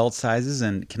them in adult sizes,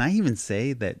 and can I even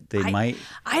say that they might?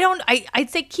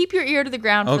 I'd say keep your ear to the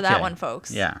ground for that one,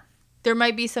 folks. Yeah. There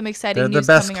might be some exciting news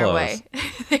coming our way.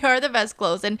 They are the best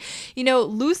clothes. And,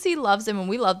 Lucy loves them and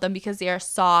we love them because they are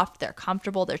soft, they're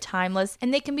comfortable, they're timeless,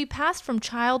 and they can be passed from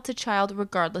child to child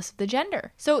regardless of the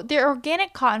gender. So their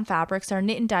organic cotton fabrics are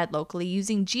knit and dyed locally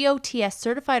using GOTS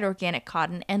certified organic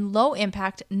cotton and low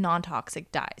impact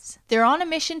non-toxic dyes. They're on a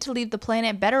mission to leave the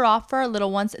planet better off for our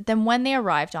little ones than when they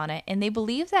arrived on it, and they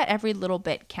believe that every little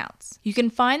bit counts. You can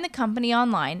find the company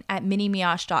online at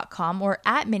minimioche.com or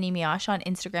at minimioche on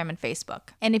Instagram and Facebook.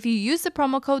 And if you use the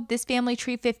promo code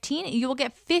ThisFamilyTree15, you will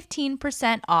get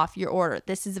 15% off your order.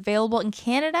 This is available in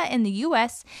Canada and the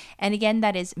US. And again,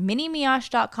 that is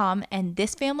minimioche.com and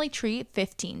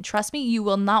ThisFamilyTree15. Trust me, you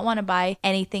will not want to buy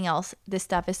anything else. This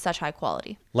stuff is such high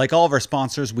quality. Like all of our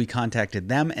sponsors, we contacted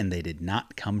them and they did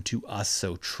not come to us.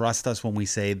 So trust us when we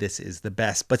say this is the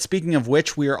best. But speaking of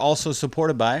which, we are also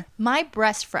supported by My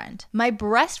Breast Friend. My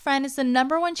Breast Friend is the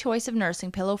 #1 choice of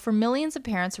nursing pillow for millions of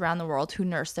parents around the world who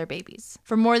nurse their babies.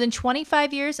 For more than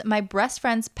 25 years, My Breast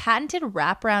Friend's patented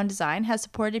wraparound design has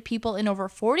supported people in over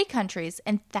 40 countries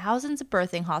and thousands of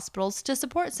birthing hospitals to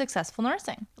support successful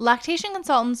nursing. Lactation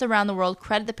consultants around the world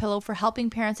credit the pillow for helping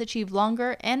parents achieve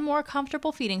longer and more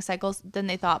comfortable feeding cycles than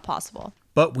they thought possible.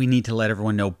 But we need to let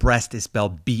everyone know breast is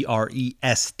spelled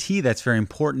BREST. That's very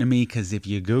important to me because if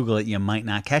you Google it, you might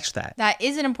not catch that. That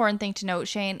is an important thing to note,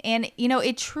 Shane. And,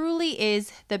 it truly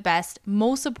is the best,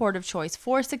 most supportive choice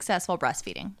for successful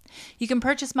breastfeeding. You can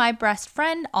purchase My Breast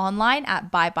Friend online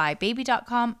at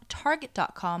buybuy.baby.com,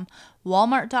 target.com,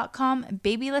 walmart.com,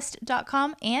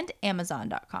 babylist.com, and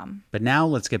amazon.com. But now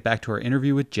let's get back to our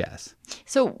interview with Jess.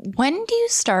 So when do you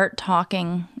start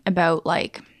talking about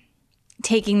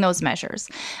taking those measures.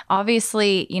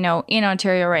 Obviously, you know, in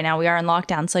Ontario right now, we are in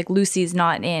lockdown. So like Lucy's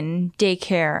not in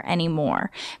daycare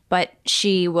anymore, but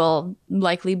she will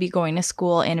likely be going to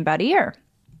school in about a year.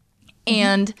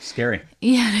 And scary.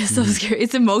 Yeah, it is so scary.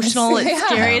 It's emotional. It's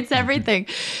scary. It's everything.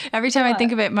 Every time I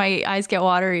think of it, my eyes get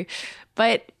watery.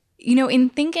 But, you know, in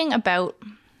thinking about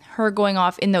her going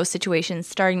off in those situations,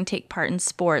 starting to take part in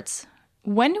sports,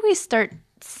 when do we start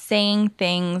saying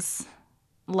things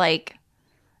like,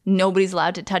 nobody's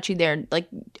allowed to touch you there? Like,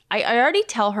 I already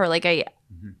tell her, like,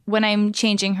 when I'm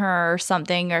changing her or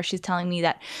something, or she's telling me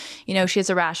that, you know, she has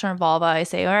a rash on her vulva, I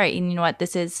say, all right, you know what,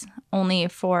 this is only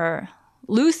for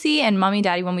Lucy and mommy,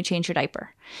 daddy when we change your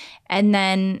diaper. And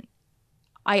then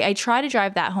I try to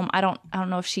drive that home. I don't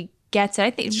know if she gets it.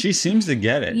 I think she seems to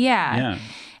get it. Yeah.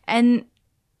 And,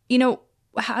 you know,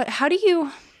 how do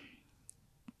you...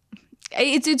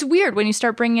 It's weird when you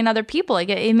start bringing in other people. Like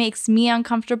it makes me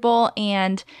uncomfortable.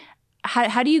 And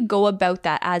how do you go about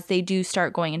that as they do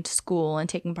start going into school and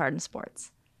taking part in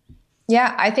sports?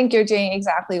 Yeah, I think you're doing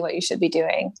exactly what you should be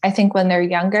doing. I think when they're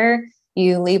younger,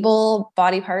 you label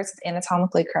body parts with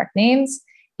anatomically correct names.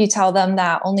 You tell them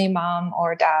that only mom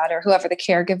or dad or whoever the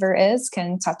caregiver is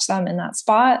can touch them in that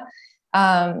spot.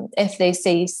 If they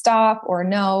say stop or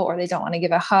no, or they don't want to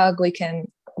give a hug, we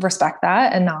can respect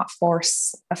that and not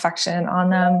force affection on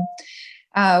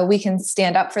them. We can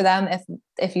stand up for them.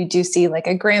 If you do see like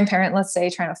a grandparent, let's say,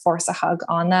 trying to force a hug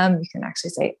on them, you can actually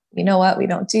say, you know what, we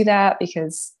don't do that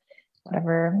because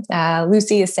whatever,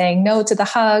 Lucy is saying no to the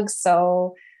hugs.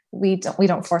 So we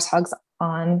don't force hugs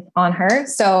on her.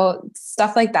 So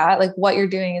stuff like that, like what you're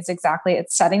doing is exactly,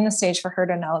 it's setting the stage for her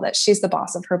to know that she's the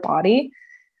boss of her body.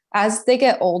 As they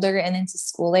get older and into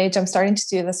school age, I'm starting to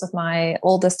do this with my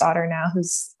oldest daughter now,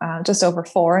 who's just over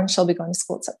 4, and she'll be going to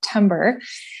school in September,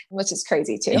 which is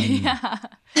crazy too. Yeah.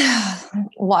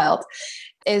 Wild.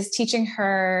 Is teaching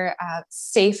her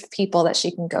safe people that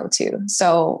she can go to.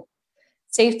 So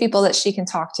safe people that she can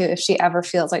talk to if she ever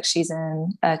feels like she's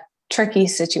in a tricky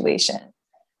situation.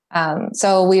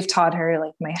 So we've taught her,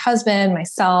 like my husband,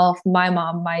 myself, my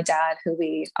mom, my dad, who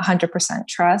we 100%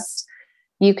 trust.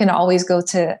 You can always go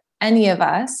to any of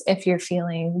us if you're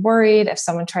feeling worried, if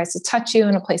someone tries to touch you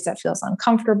in a place that feels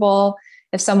uncomfortable,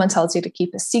 if someone tells you to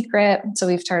keep a secret. So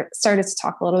we've started to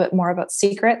talk a little bit more about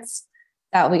secrets,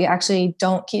 that we actually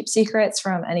don't keep secrets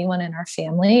from anyone in our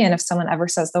family. And if someone ever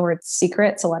says the word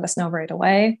secret, to let us know right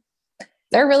away.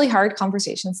 They're really hard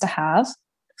conversations to have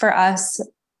for us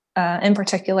in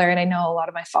particular. And I know a lot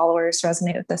of my followers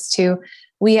resonate with this too.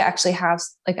 We actually have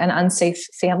like an unsafe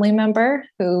family member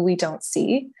who we don't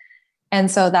see. And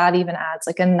so that even adds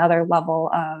like another level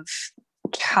of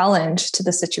challenge to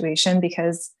the situation,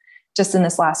 because just in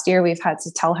this last year, we've had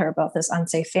to tell her about this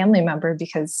unsafe family member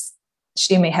because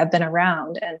she may have been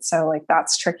around. And so like,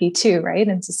 that's tricky too. Right.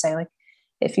 And to say like,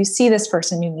 if you see this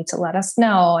person, you need to let us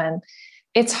know. And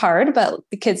it's hard, but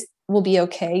the kids will be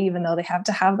okay, even though they have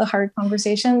to have the hard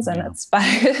conversations. And it's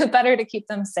better to keep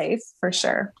them safe for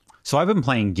sure. So I've been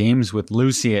playing games with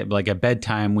Lucy at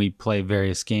bedtime. We play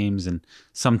various games, and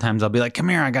sometimes I'll be like, come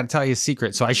here, I got to tell you a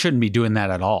secret. So I shouldn't be doing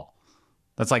that at all.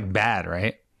 That's like bad,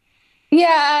 right?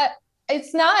 Yeah,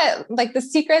 it's not like the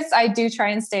secrets. I do try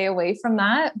and stay away from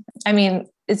that. I mean,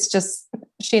 it's just,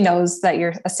 she knows that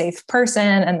you're a safe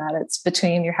person and that it's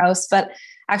between your house. But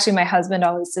actually my husband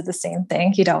always did the same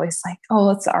thing. He'd always like,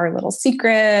 oh, it's our little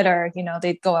secret. Or, you know,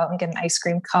 they'd go out and get an ice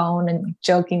cream cone and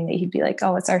jokingly he'd be like,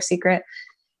 oh, it's our secret.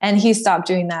 And he stopped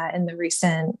doing that in the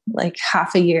recent like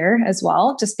half a year as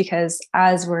well, just because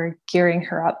as we're gearing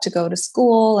her up to go to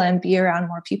school and be around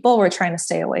more people, we're trying to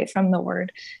stay away from the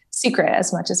word secret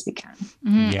as much as we can.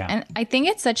 Mm-hmm. Yeah. And I think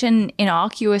it's such an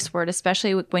innocuous word,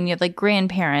 especially when you have like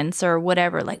grandparents or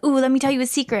whatever, like, oh, let me tell you a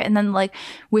secret. And then like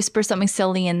whisper something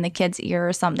silly in the kid's ear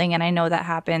or something. And I know that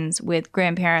happens with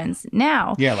grandparents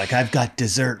now. Yeah. Like I've got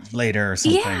dessert later or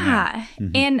something. Yeah.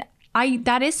 Mm-hmm. And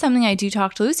that is something I do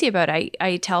talk to Lucy about.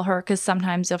 I tell her, because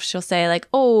sometimes she'll say like,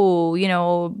 oh, you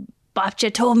know,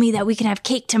 Babcha told me that we can have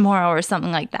cake tomorrow or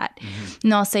something like that. Mm-hmm.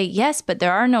 And I'll say, yes, but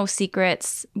there are no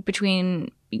secrets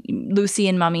between Lucy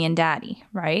and mommy and daddy,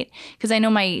 right? Because I know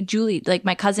my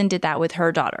cousin did that with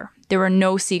her daughter. There were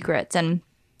no secrets and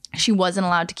she wasn't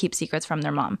allowed to keep secrets from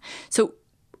their mom. So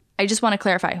I just want to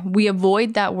clarify, we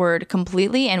avoid that word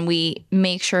completely, and we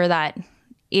make sure that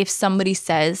if somebody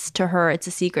says to her it's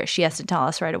a secret, she has to tell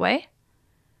us right away.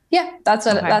 Yeah, that's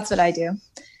what I do.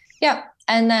 Yeah.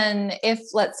 And then if,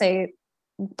 let's say,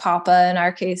 Papa in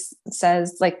our case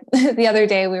says, like the other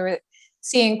day we were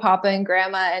seeing Papa and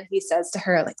Grandma, and he says to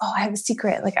her like, oh, I have a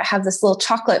secret. Like I have this little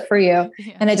chocolate for you.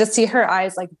 Yeah. And I just see her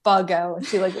eyes like bug out, and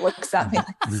she like looks at me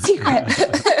like, secret.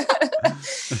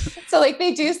 So like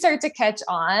they do start to catch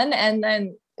on. And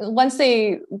then once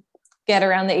they get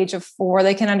around the age of 4,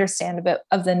 they can understand a bit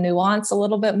of the nuance a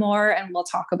little bit more. And we'll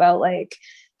talk about like,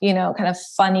 you know, kind of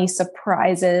funny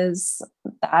surprises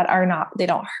that are not, they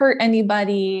don't hurt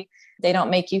anybody. They don't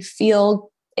make you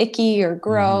feel icky or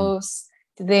gross.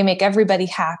 They make everybody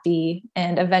happy.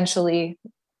 And eventually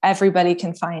everybody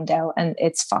can find out and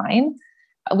it's fine.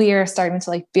 We are starting to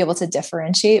like be able to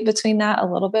differentiate between that a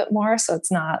little bit more. So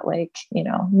it's not like, you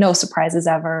know, no surprises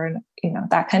ever, you know,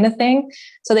 that kind of thing.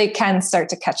 So they can start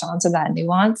to catch on to that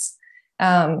nuance.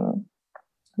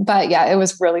 But yeah, it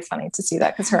was really funny to see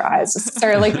that because her eyes just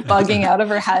started like bugging out of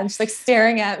her head. She's like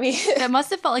staring at me. That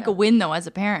must have felt like a win though, as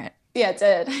a parent. Yeah, it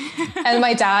did. And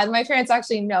my parents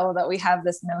actually know that we have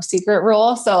this no secret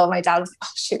rule. So my dad was like, oh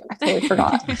shoot, I totally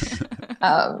forgot.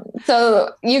 So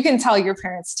you can tell your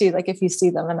parents too, like if you see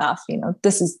them enough, you know,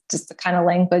 this is just the kind of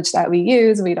language that we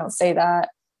use. We don't say that.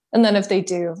 And then if they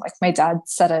do, like my dad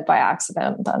said it by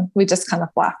accident, then we just kind of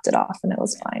laughed it off and it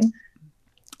was fine.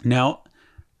 Now,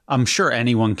 I'm sure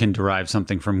anyone can derive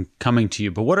something from coming to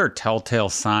you, but what are telltale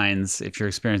signs, if you're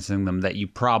experiencing them, that you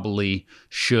probably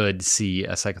should see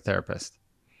a psychotherapist?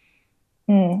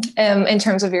 In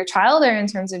terms of your child or in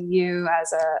terms of you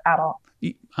as an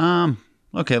adult?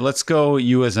 Okay, let's go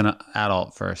you as an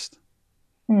adult first.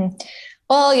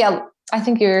 Well, yeah, I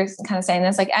think you're kind of saying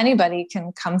this, like anybody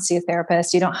can come see a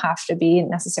therapist. You don't have to be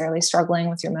necessarily struggling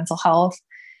with your mental health.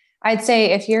 I'd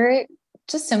say if you're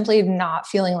just simply not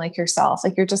feeling like yourself,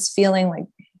 like you're just feeling like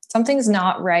something's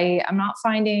not right. I'm not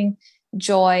finding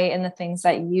joy in the things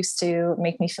that used to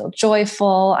make me feel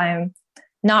joyful. I'm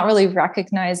not really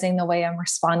recognizing the way I'm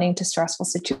responding to stressful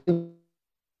situations.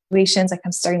 Like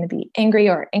I'm starting to be angry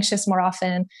or anxious more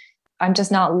often. I'm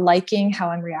just not liking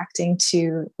how I'm reacting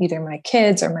to either my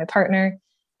kids or my partner.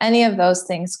 Any of those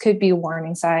things could be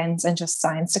warning signs and just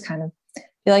signs to kind of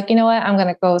be like, you know what, I'm going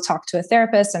to go talk to a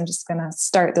therapist. I'm just going to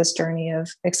start this journey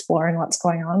of exploring what's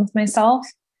going on with myself.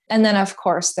 And then of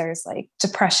course there's like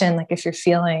depression. Like if you're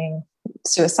feeling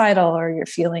suicidal or you're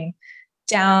feeling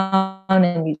down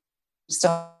and you just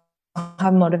don't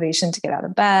have motivation to get out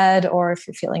of bed, or if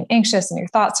you're feeling anxious and your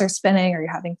thoughts are spinning or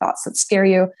you're having thoughts that scare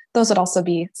you, those would also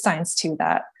be signs too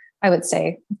that I would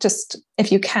say just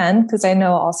if you can, because I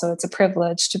know also it's a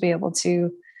privilege to be able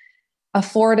to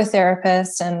afford a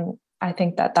therapist. And I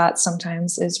think that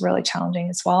sometimes is really challenging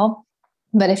as well.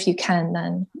 But if you can,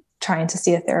 then trying to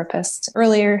see a therapist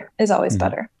earlier is always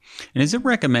better. And is it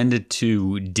recommended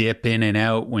to dip in and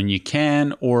out when you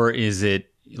can, or is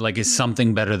it like, is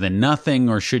something better than nothing?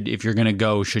 Or if you're going to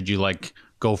go, should you like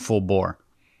go full bore?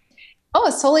 Oh,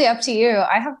 it's totally up to you.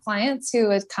 I have clients who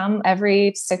would come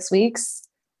every 6 weeks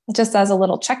just as a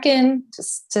little check-in,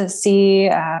 just to see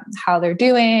how they're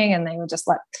doing. And they would just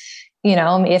let, you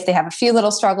know, if they have a few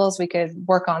little struggles, we could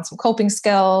work on some coping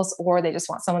skills, or they just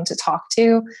want someone to talk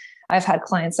to. I've had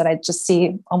clients that I just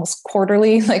see almost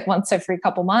quarterly, like once every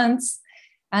couple months.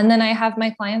 And then I have my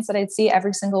clients that I'd see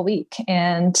every single week.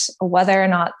 And whether or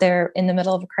not they're in the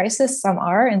middle of a crisis, some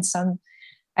are, and some,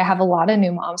 I have a lot of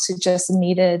new moms who just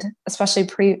needed, especially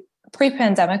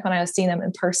pre-pandemic when I was seeing them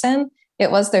in person,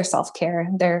 it was their self-care.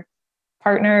 Their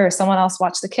partner or someone else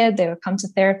watched the kid, they would come to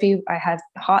therapy. I had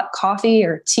hot coffee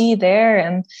or tea there,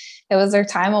 and it was their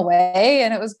time away,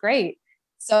 and it was great.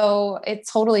 So it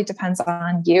totally depends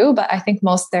on you, but I think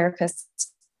most therapists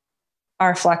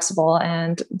are flexible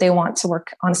and they want to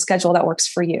work on a schedule that works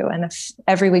for you. And if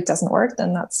every week doesn't work,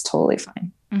 then that's totally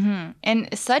fine. And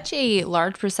such a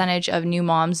large percentage of new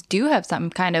moms do have some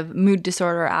kind of mood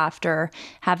disorder after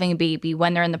having a baby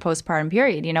when they're in the postpartum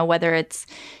period, you know, whether it's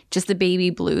just the baby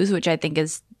blues, which I think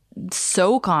is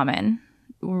so common,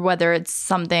 whether it's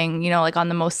something, you know, like on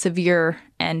the most severe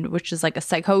end, which is like a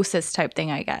psychosis type thing,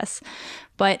 I guess.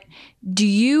 But do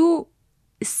you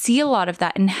see a lot of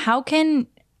that? And how can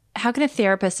a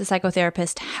therapist, a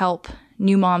psychotherapist, help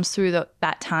new moms through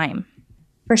that time?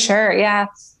 For sure. Yeah.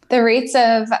 The rates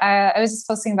of, I was just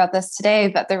posting about this today,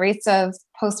 but the rates of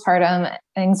postpartum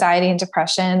anxiety and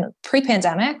depression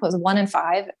pre-pandemic was 1 in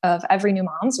 5 of every new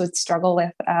moms would struggle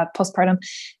with postpartum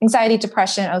anxiety,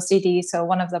 depression, OCD. So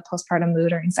one of the postpartum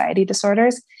mood or anxiety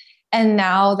disorders. And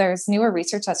now there's newer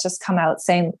research that's just come out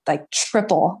saying like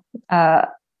triple,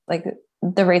 like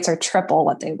the rates are triple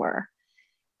what they were.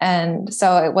 And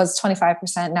so it was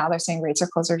 25%. Now they're saying rates are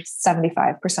closer to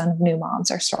 75% of new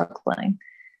moms are struggling,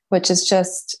 which is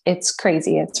just, it's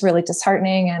crazy. It's really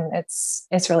disheartening and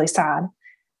it's really sad.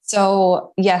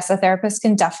 So yes, a therapist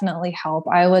can definitely help.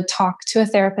 I would talk to a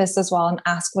therapist as well and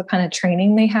ask what kind of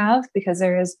training they have, because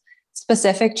there is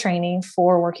specific training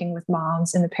for working with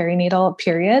moms in the perinatal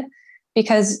period,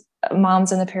 because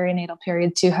moms in the perinatal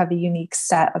period do have a unique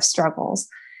set of struggles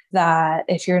that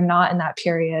if you're not in that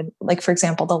period, like for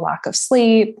example, the lack of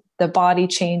sleep, the body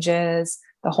changes,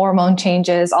 the hormone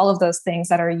changes, all of those things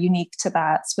that are unique to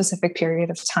that specific period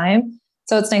of time.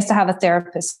 So it's nice to have a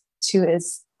therapist who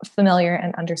is familiar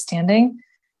and understanding.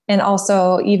 And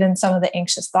also even some of the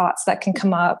anxious thoughts that can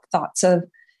come up, thoughts of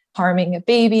harming a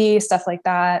baby, stuff like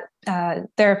that.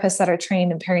 Therapists that are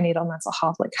trained in perinatal mental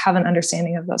health, like have an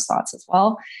understanding of those thoughts as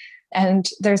well. And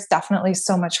there's definitely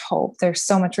so much hope. There's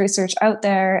so much research out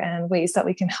there and ways that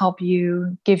we can help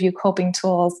you, give you coping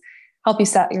tools, help you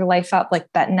set your life up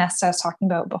like that nest I was talking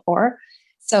about before,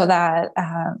 so that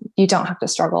you don't have to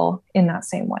struggle in that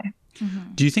same way.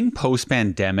 Mm-hmm. Do you think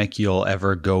post-pandemic you'll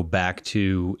ever go back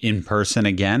to in person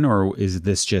again? Or is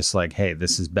this just like, hey,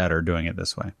 this is better doing it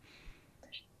this way?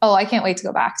 Oh, I can't wait to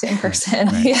go back to in person.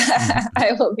 Right. Yeah,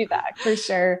 I will be back for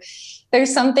sure.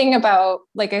 There's something about,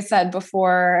 like I said,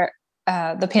 before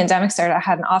the pandemic started, I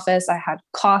had an office, I had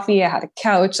coffee, I had a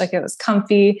couch, like it was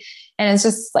comfy. And it's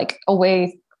just like a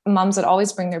way moms would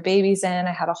always bring their babies in.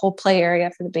 I had a whole play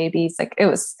area for the babies. Like it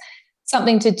was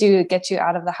something to do to get you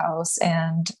out of the house.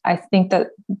 And I think that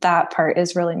that part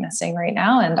is really missing right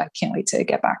now. And I can't wait to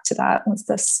get back to that once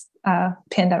this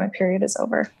pandemic period is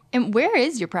over. And where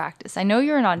is your practice? I know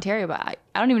you're in Ontario, but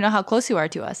I don't even know how close you are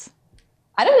to us.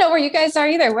 I don't know where you guys are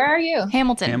either. Where are you?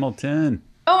 Hamilton.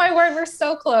 Oh my word, we're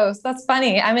so close. That's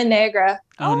funny. I'm in Niagara.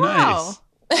 Oh, nice. Wow.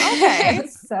 Okay.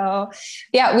 So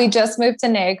yeah, we just moved to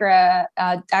Niagara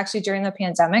actually during the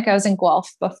pandemic. I was in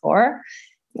Guelph before.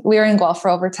 We were in Guelph for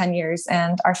over 10 years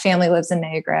and our family lives in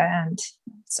Niagara. And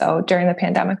so during the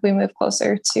pandemic, we moved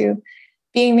closer to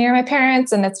being near my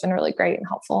parents, and it's been really great and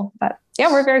helpful. But yeah,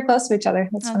 we're very close to each other.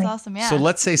 That's funny. Awesome. Yeah. So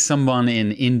let's say someone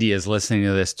in India is listening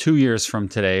to this 2 years from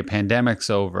today, pandemic's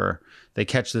over, they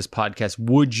catch this podcast.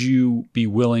 Would you be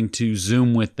willing to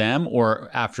Zoom with them, or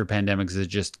after pandemic, is it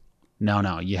just,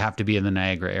 no, you have to be in the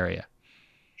Niagara area?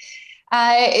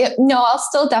 No, I'll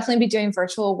still definitely be doing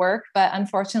virtual work, but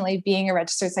unfortunately being a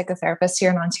registered psychotherapist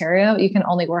here in Ontario, you can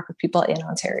only work with people in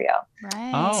Ontario.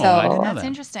 Right. Oh, so I didn't know that's that.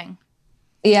 Interesting.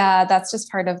 Yeah, that's just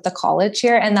part of the college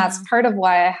here. And that's part of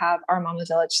why I have Our Mama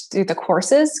Village through the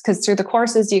courses, because through the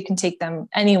courses, you can take them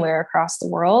anywhere across the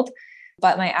world.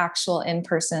 But my actual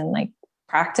in-person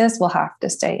practice will have to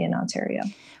stay in Ontario.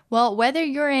 Well, whether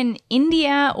you're in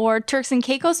India or Turks and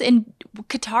Caicos, in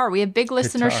Qatar, we have big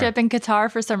listenership in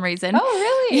Qatar for some reason. Oh,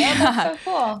 really? Yeah. Oh, that's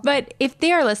so cool. But if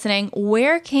they are listening,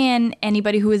 where can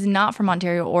anybody who is not from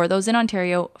Ontario or those in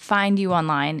Ontario find you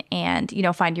online and,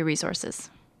 find your resources?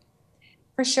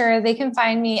 For sure. They can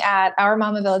find me at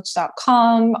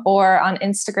ourmamavillage.com or on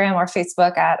Instagram or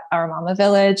Facebook at Our Mama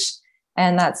Village.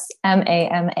 And that's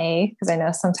MAMA, because I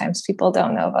know sometimes people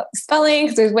don't know about the spelling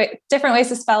because there's different ways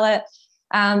to spell it.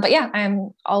 But yeah,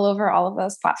 I'm all over all of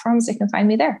those platforms. You can find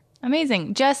me there.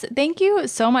 Amazing. Jess, thank you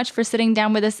so much for sitting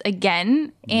down with us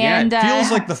again. And it feels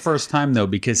like the first time though,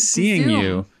 because seeing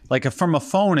Zoom. you, from a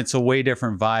phone, it's a way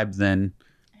different vibe than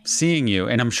seeing you.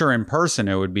 And I'm sure in person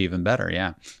it would be even better.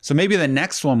 Yeah. So maybe the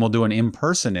next one we'll do an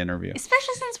in-person interview.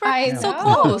 Especially since we're so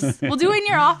close. We'll do it in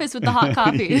your office with the hot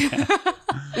coffee.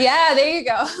 Yeah, there you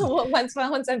go. Once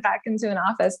I'm back into an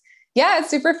office. Yeah, it's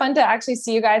super fun to actually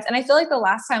see you guys. And I feel like the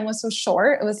last time was so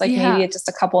short. It was maybe just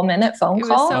a couple minute phone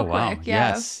call. Was so wow. quick.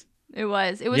 Yeah. Yes. It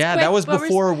was. Yeah, quick, that was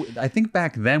before. I think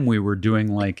back then we were doing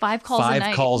 5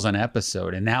 calls an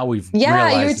episode, and now we've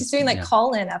realized you were just doing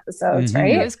call-in episodes,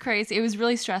 right? It was crazy. It was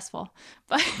really stressful,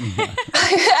 but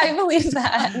I believe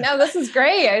that. No, this is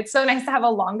great. It's so nice to have a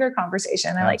longer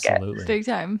conversation. I like it. Big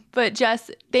time. But Jess,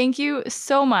 thank you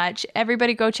so much.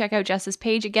 Everybody, go check out Jess's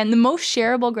page. Again, the most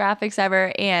shareable graphics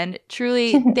ever, and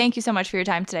truly, thank you so much for your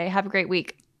time today. Have a great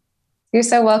week. You're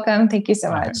so welcome. Thank you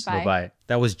so much. Bye. Bye-bye.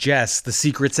 That was Jess. The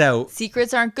secret's out.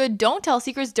 Secrets aren't good. Don't tell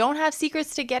secrets. Don't have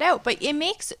secrets to get out. But it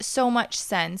makes so much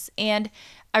sense. And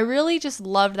I really just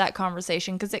loved that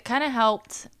conversation because it kind of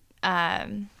helped,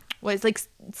 cement.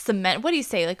 What do you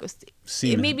say?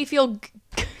 It made me feel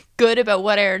good about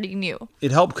what I already knew.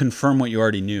 It helped confirm what you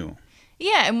already knew.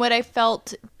 Yeah, and what I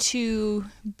felt to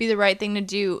be the right thing to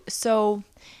do. So,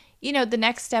 the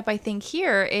next step I think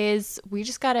here is we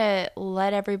just got to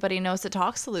let everybody know that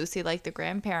talks to Lucy, like the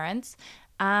grandparents.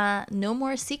 No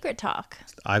more secret talk.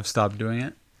 I've stopped doing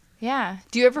it. Yeah.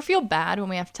 Do you ever feel bad when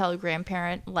we have to tell a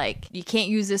grandparent, you can't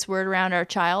use this word around our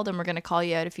child and we're going to call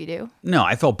you out if you do? No,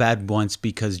 I felt bad once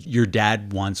because your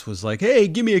dad once was like, hey,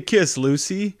 give me a kiss,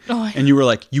 Lucy. Oh, and you were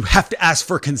like, you have to ask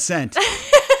for consent.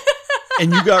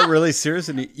 And you got really serious.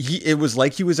 And it was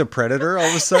like he was a predator all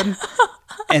of a sudden.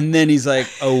 And then he's like,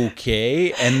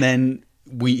 okay. And then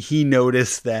he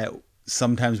noticed that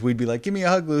sometimes we'd be like, give me a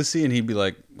hug, Lucy. And he'd be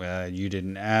like, you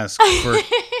didn't ask for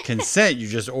consent. You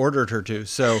just ordered her to.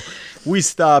 So we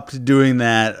stopped doing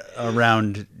that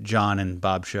around John and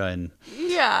Babsha. And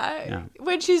yeah,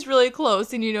 when she's really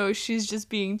close and, you know, she's just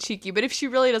being cheeky. But if she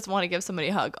really doesn't want to give somebody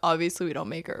a hug, obviously we don't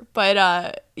make her.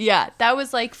 But yeah, that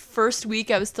was like first week.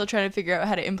 I was still trying to figure out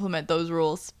how to implement those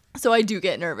rules. So I do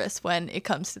get nervous when it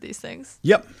comes to these things.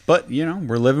 Yep. But, you know,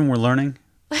 we're living, we're learning,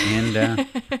 and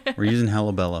we're using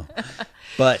Hellabello.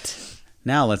 But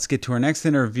now let's get to our next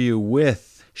interview with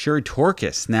Sherry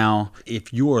Torkis. Now,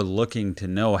 if you are looking to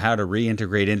know how to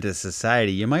reintegrate into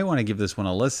society, you might want to give this one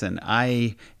a listen.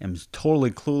 I am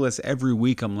totally clueless. Every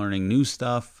week I'm learning new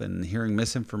stuff and hearing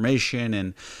misinformation,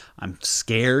 and I'm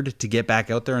scared to get back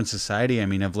out there in society. I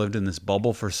mean, I've lived in this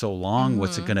bubble for so long.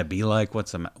 What's it going to be like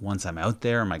once I'm out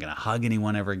there? Am I going to hug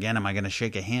anyone ever again? Am I going to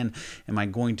shake a hand? Am I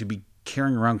going to be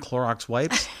carrying around Clorox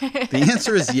wipes? The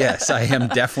answer is yes. I am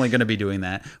definitely going to be doing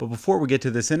that. But before we get to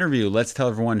this interview, let's tell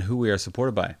everyone who we are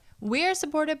supported by. We are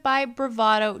supported by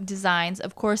Bravado Designs.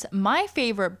 Of course, my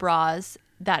favorite bras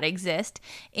that exist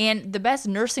and the best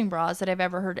nursing bras that I've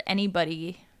ever heard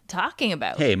anybody talking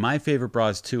about. Hey, my favorite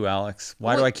bras too, Alex.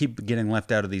 Why do I keep getting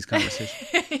left out of these conversations?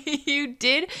 You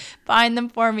did find them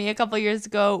for me a couple years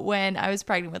ago when I was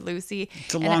pregnant with Lucy.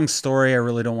 It's a long story. I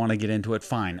really don't want to get into it.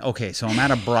 Fine. Okay, so I'm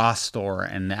at a bra store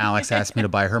and Alex asked me to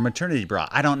buy her maternity bra.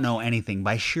 I don't know anything.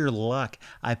 By sheer luck,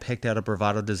 I picked out a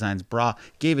Bravado Designs bra,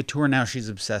 gave it to her. Now she's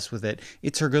obsessed with it.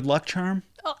 It's her good luck charm.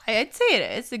 Oh, I'd say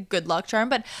it is a good luck charm,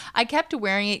 but I kept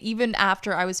wearing it even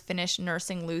after I was finished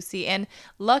nursing Lucy. And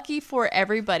lucky for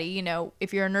everybody, you know,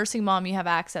 if you're a nursing mom, you have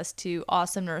access to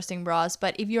awesome nursing bras.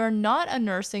 But if you're not a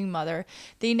nursing mother,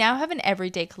 they now have an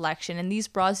everyday collection. And these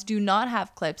bras do not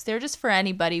have clips. They're just for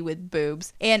anybody with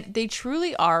boobs. And they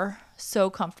truly are so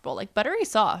comfortable, like buttery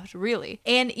soft, really.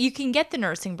 And you can get the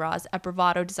nursing bras at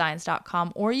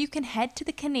bravadodesigns.com, or you can head to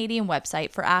the Canadian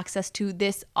website for access to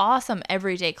this awesome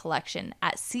everyday collection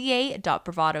at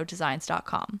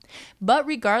ca.bravadodesigns.com. But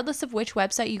regardless of which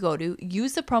website you go to,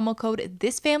 use the promo code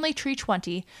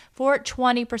thisfamilytree20 for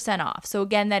 20% off. So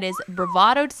again, that is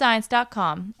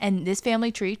bravadodesigns.com and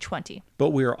thisfamilytree20. But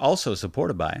we are also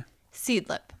supported by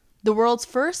Seedlip, the world's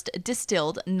first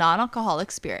distilled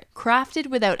non-alcoholic spirit.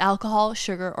 Crafted without alcohol,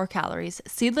 sugar, or calories,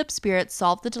 Seedlip spirits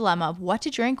solve the dilemma of what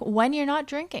to drink when you're not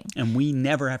drinking. And we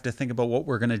never have to think about what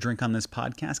we're going to drink on this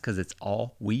podcast because it's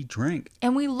all we drink.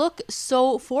 And we look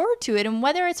so forward to it. And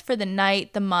whether it's for the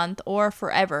night, the month, or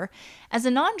forever, as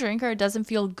a non-drinker, it doesn't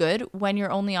feel good when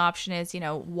your only option is, you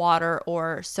know, water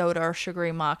or soda or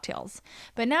sugary mocktails.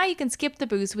 But now you can skip the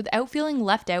booze without feeling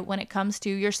left out when it comes to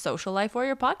your social life or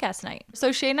your podcast night.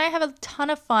 So Shay and I have a ton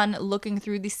of fun looking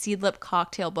through the Seedlip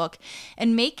cocktail book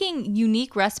and making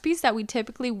unique recipes that we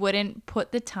typically wouldn't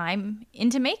put the time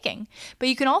into making. But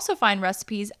you can also find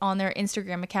recipes on their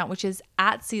Instagram account, which is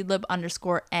at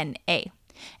 @seedlip_NA.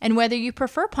 And whether you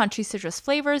prefer punchy citrus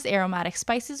flavors, aromatic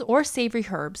spices, or savory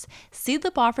herbs,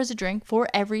 Seedlip offers a drink for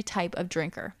every type of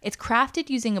drinker. It's crafted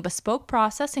using a bespoke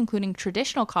process, including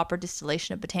traditional copper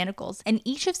distillation of botanicals, and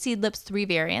each of Seedlip's 3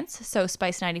 variants, so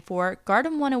Spice 94,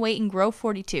 Garden 108, and Grove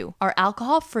 42, are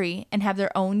alcohol-free and have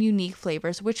their own unique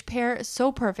flavors, which pair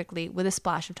so perfectly with a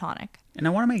splash of tonic. And I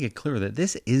want to make it clear that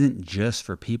this isn't just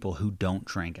for people who don't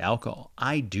drink alcohol.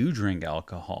 I do drink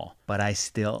alcohol, but I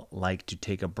still like to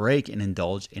take a break and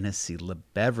indulge in a Seedlip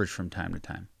beverage from time to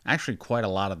time. Actually, quite a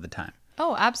lot of the time.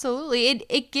 Oh, absolutely.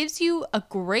 It gives you a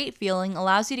great feeling,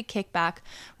 allows you to kick back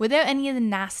without any of the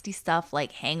nasty stuff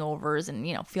like hangovers and,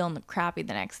 you know, feeling crappy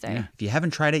the next day. Yeah. If you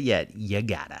haven't tried it yet, you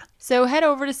gotta. So head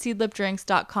over to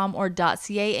seedlipdrinks.com or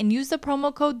 .ca and use the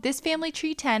promo code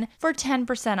thisfamilytree10 for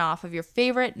 10% off of your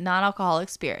favorite non-alcoholic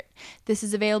spirit. This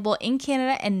is available in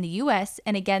Canada and the US,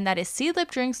 and again, that is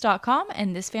seedlipdrinks.com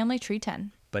and thisfamilytree10.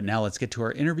 But now let's get to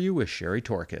our interview with Sherry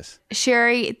Torkis.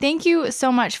 Sherry, thank you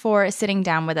so much for sitting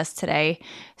down with us today.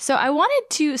 So I wanted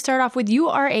to start off with, you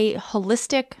are a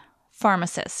holistic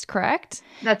pharmacist, correct?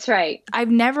 That's right.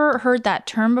 I've never heard that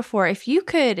term before. If you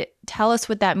could tell us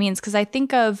what that means, because I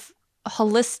think of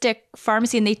holistic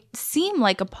pharmacy and they seem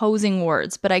like opposing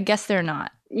words, but I guess they're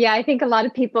not. Yeah, I think a lot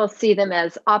of people see them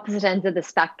as opposite ends of the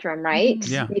spectrum, right?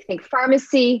 Mm-hmm. Yeah. You think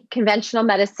pharmacy, conventional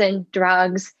medicine,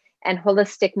 drugs, and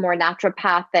holistic, more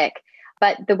naturopathic.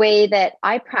 But the way that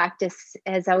I practice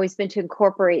has always been to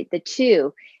incorporate the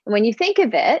two. And when you think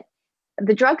of it,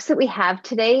 the drugs that we have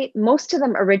today, most of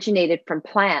them originated from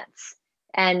plants.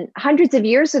 And hundreds of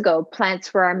years ago,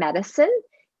 plants were our medicine.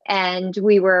 And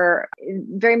we were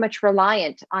very much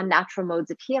reliant on natural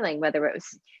modes of healing, whether it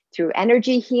was through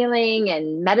energy healing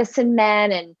and medicine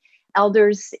men and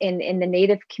elders in the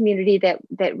native community that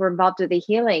were involved with the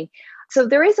healing. So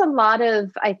there is a lot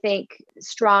of, I think,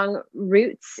 strong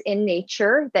roots in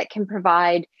nature that can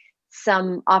provide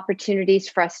some opportunities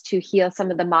for us to heal some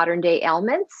of the modern day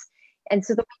ailments. And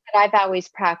so the way that I've always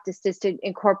practiced is to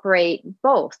incorporate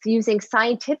both using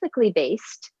scientifically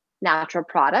based natural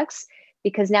products,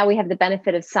 because now we have the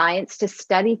benefit of science to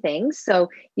study things. So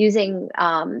using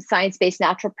science-based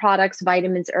natural products,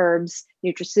 vitamins, herbs,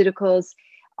 nutraceuticals,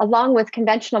 along with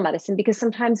conventional medicine, because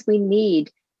sometimes we need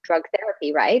drug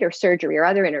therapy, right? Or surgery or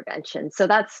other interventions. So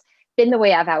that's been the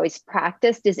way I've always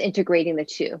practiced, is integrating the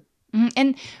two.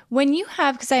 And when you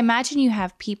have, because I imagine you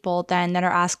have people then that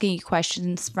are asking you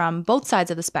questions from both sides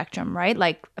of the spectrum, right?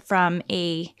 Like from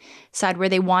a side where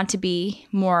they want to be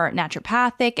more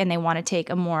naturopathic and they want to take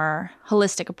a more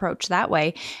holistic approach that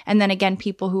way. And then again,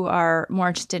 people who are more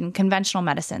interested in conventional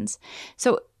medicines.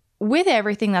 So with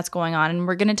everything that's going on, and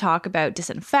we're going to talk about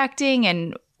disinfecting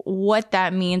and what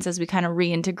that means as we kind of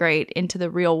reintegrate into the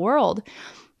real world.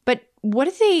 But what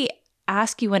do they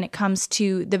ask you when it comes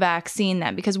to the vaccine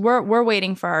then? Because we're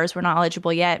waiting for ours. We're not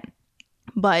eligible yet.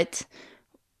 But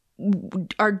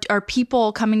are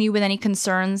people coming to you with any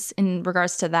concerns in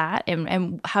regards to that?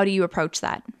 And how do you approach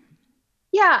that?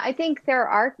 Yeah, I think there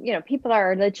are, people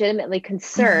are legitimately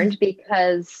concerned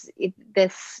because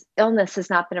this illness has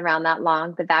not been around that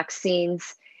long. The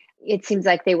vaccines, it seems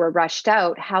like they were rushed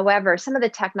out. However, some of the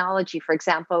technology, for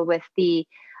example, with the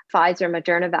Pfizer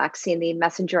Moderna vaccine, the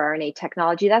messenger RNA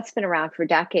technology, that's been around for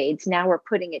decades. Now we're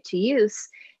putting it to use.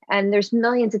 And there's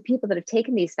millions of people that have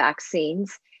taken these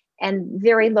vaccines and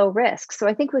very low risk. So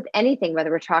I think with anything, whether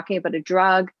we're talking about a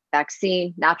drug,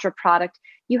 vaccine, natural product,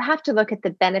 you have to look at the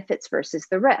benefits versus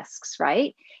the risks,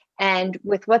 right? And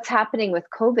with what's happening with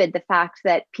COVID, the fact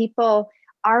that people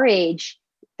our age,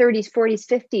 30s, 40s,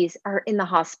 50s, are in the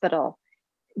hospital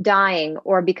dying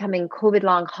or becoming COVID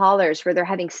long haulers where they're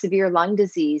having severe lung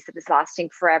disease that is lasting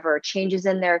forever, changes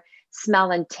in their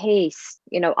smell and taste,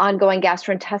 ongoing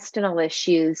gastrointestinal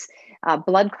issues,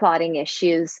 blood clotting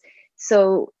issues.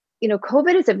 So,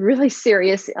 COVID is a really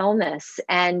serious illness.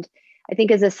 And I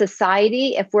think as a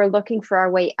society, if we're looking for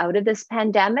our way out of this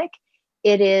pandemic,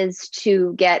 it is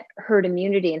to get herd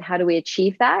immunity. And how do we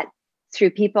achieve that?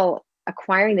 Through people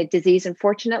acquiring the disease,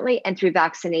 unfortunately, and through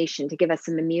vaccination to give us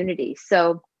some immunity.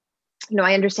 So,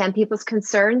 I understand people's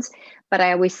concerns, but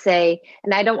I always say,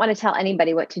 and I don't want to tell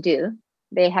anybody what to do.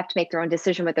 They have to make their own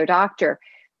decision with their doctor,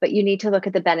 but you need to look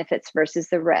at the benefits versus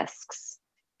the risks.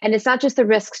 And it's not just the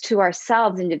risks to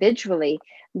ourselves individually,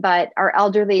 but our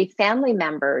elderly family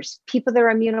members, people that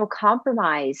are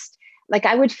immunocompromised. Like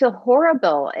I would feel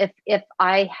horrible if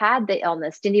I had the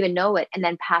illness, didn't even know it, and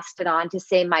then passed it on to,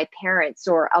 say, my parents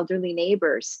or elderly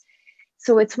neighbors.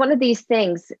 So it's one of these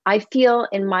things. I feel,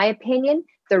 in my opinion,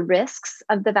 the risks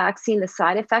of the vaccine, the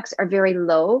side effects are very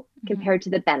low compared to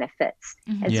the benefits.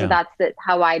 And so that's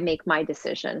how I make my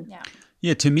decision.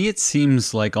 Yeah, to me, it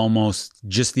seems like almost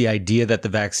just the idea that the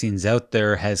vaccine's out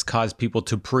there has caused people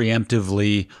to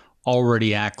preemptively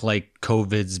already act like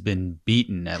COVID's been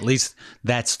beaten. At least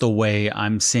that's the way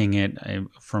I'm seeing it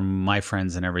from my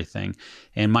friends and everything.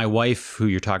 And my wife, who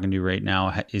you're talking to right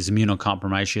now, is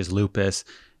immunocompromised. She has lupus.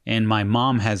 And my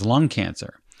mom has lung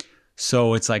cancer.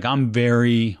 So it's like I'm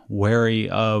very wary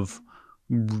of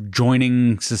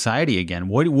joining society again.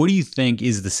 What do you think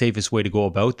is the safest way to go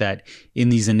about that in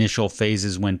these initial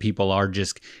phases when people are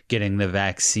just getting the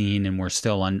vaccine and we're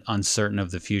still uncertain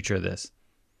of the future of this?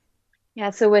 Yeah,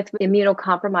 so with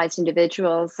immunocompromised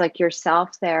individuals like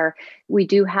yourself there, we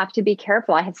do have to be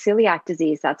careful. I have celiac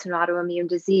disease. That's an autoimmune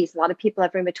disease. A lot of people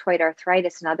have rheumatoid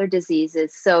arthritis and other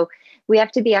diseases. So we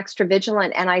have to be extra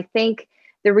vigilant. And I think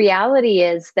the reality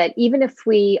is that even if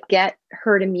we get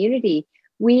herd immunity,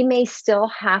 we may still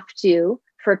have to,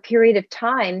 for a period of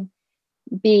time,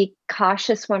 be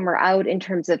cautious when we're out in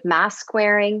terms of mask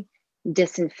wearing,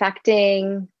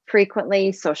 disinfecting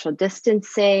frequently, social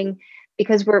distancing,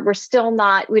 because we're still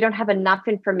we don't have enough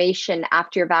information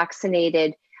after you're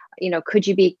vaccinated. Could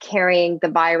you be carrying the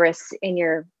virus in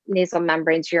your nasal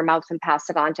membranes, your mouth, and pass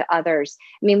it on to others?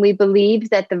 I mean, we believe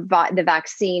that the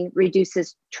vaccine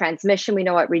reduces transmission. We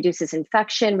know it reduces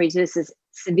infection, reduces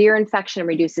severe infection, and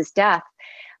reduces death.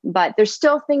 But there's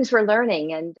still things we're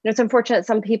learning. And it's unfortunate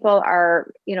some people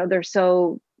are, they're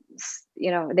so,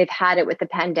 they've had it with the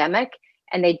pandemic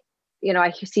and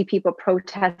I see people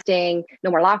protesting,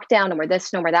 no more lockdown, no more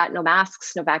this, no more that, no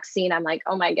masks, no vaccine. I'm like,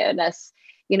 oh my goodness.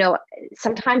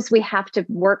 Sometimes we have to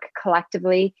work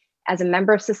collectively as a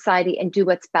member of society and do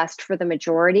what's best for the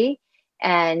majority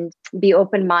and be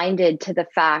open-minded to the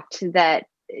fact that,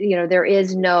 there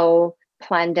is no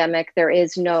pandemic, there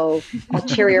is no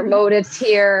ulterior motives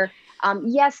here.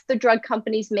 Yes, the drug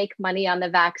companies make money on the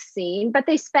vaccine, but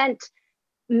they spent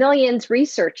millions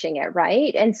researching it,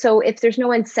 right? And so if there's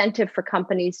no incentive for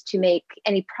companies to make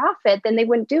any profit, then they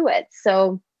wouldn't do it.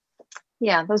 So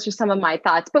yeah, those are some of my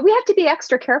thoughts. But we have to be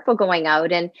extra careful going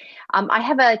out. And I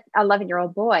have a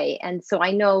 11-year-old boy, and so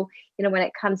I know, when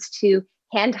it comes to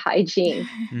hand hygiene,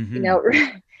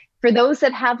 for those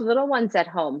that have little ones at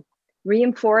home,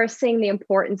 reinforcing the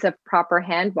importance of proper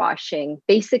hand washing,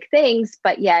 basic things,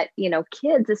 but yet,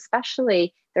 kids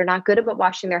especially, they're not good about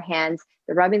washing their hands.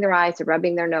 They're rubbing their eyes, they're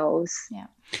rubbing their nose. Yeah.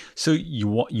 So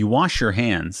you wash your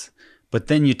hands, but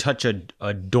then you touch a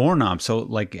doorknob. So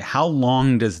like, how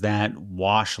long does that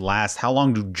wash last? How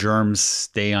long do germs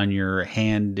stay on your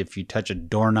hand if you touch a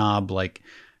doorknob? Like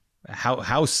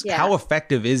how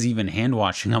effective is even hand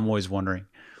washing? I'm always wondering.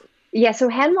 Yeah, so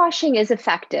hand washing is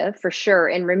effective for sure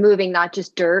in removing not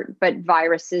just dirt, but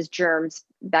viruses, germs,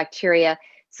 bacteria.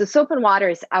 So soap and water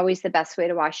is always the best way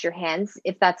to wash your hands.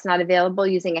 If that's not available,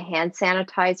 using a hand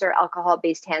sanitizer,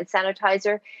 alcohol-based hand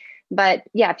sanitizer. But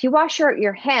yeah, if you wash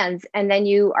your hands and then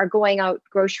you are going out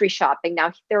grocery shopping,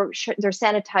 now they're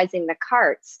sanitizing the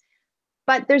carts,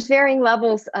 but there's varying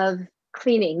levels of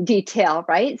cleaning detail,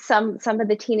 right? Some of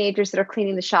the teenagers that are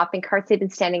cleaning the shopping carts, they've been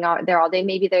standing out there all day.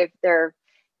 Maybe they're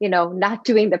not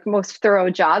doing the most thorough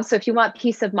job. So if you want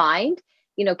peace of mind,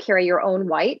 carry your own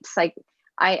wipes. Like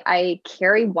I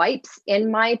carry wipes in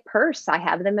my purse. I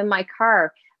have them in my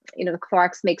car. The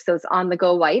Clorox makes those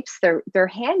on-the-go wipes. They're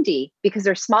handy because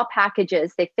they're small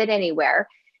packages. They fit anywhere,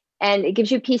 and it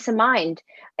gives you peace of mind.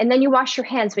 And then you wash your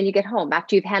hands when you get home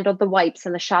after you've handled the wipes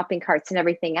and the shopping carts and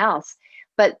everything else.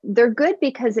 But they're good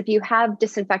because if you have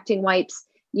disinfecting wipes,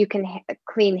 you can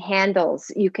clean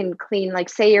handles. You can clean, like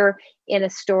say you're in a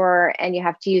store and you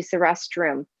have to use the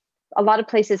restroom. A lot of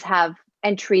places have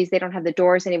entries. They don't have the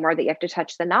doors anymore that you have to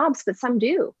touch the knobs, but some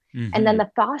do. And then the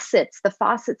faucets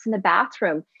in the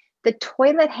bathroom, the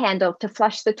toilet handle to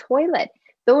flush the toilet.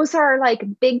 Those are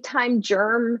like big time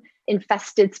germ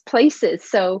infested places.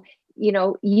 So,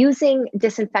 using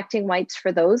disinfecting wipes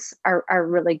for those are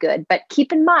really good. But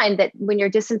keep in mind that when you're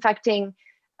disinfecting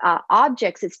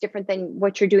objects, it's different than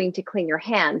what you're doing to clean your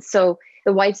hands. So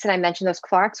the wipes that I mentioned, those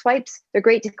Clorox wipes, they're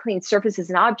great to clean surfaces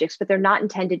and objects, but they're not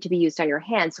intended to be used on your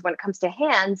hands. So when it comes to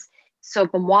hands,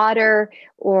 soap and water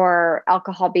or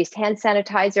alcohol-based hand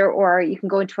sanitizer, or you can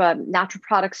go into a natural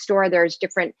product store. There's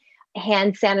different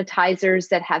hand sanitizers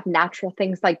that have natural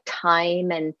things like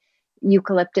thyme and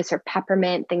eucalyptus or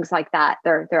peppermint, things like that.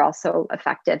 They're also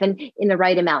effective, and in the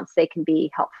right amounts, they can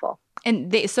be helpful.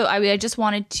 And I just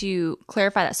wanted to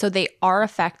clarify that. So they are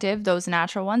effective, those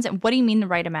natural ones. And what do you mean the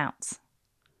right amounts?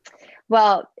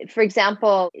 Well, for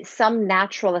example, some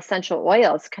natural essential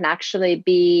oils can actually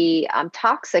be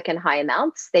toxic in high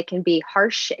amounts. They can be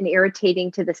harsh and irritating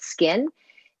to the skin.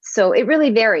 So it really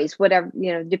varies, whatever,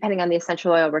 depending on the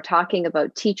essential oil we're talking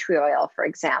about. Tea tree oil, for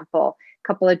example, a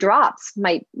couple of drops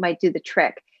might do the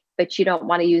trick, but you don't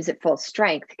want to use it full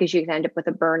strength because you can end up with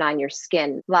a burn on your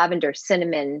skin. Lavender,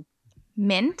 cinnamon.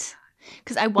 Mint?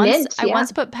 Because I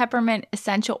once put peppermint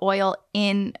essential oil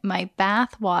in my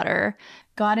bath water,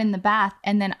 got in the bath,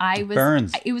 and then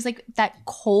it was like that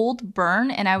cold burn,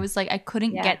 and I was like, I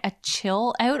couldn't get a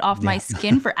chill out off my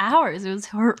skin for hours. It was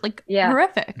horrific.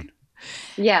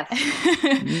 Yes.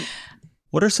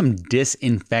 What are some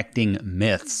disinfecting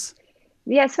myths?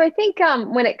 Yeah, so I think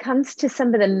when it comes to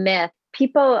some of the myths,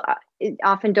 people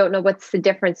often don't know what's the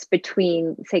difference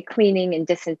between, say, cleaning and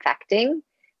disinfecting,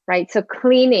 right? So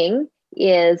cleaning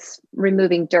is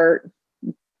removing dirt,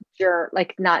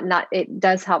 it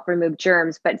does help remove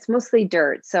germs, but it's mostly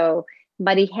dirt. So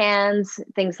muddy hands,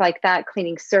 things like that,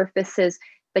 cleaning surfaces.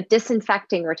 But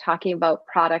disinfecting, we're talking about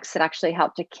products that actually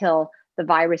help to kill the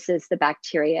viruses, the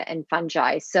bacteria, and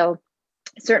fungi. So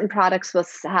certain products will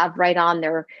have right on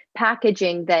their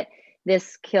packaging that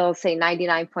this kills, say,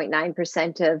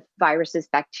 99.9% of viruses,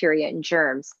 bacteria, and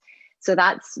germs. So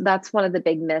that's one of the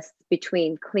big myths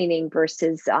between cleaning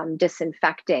versus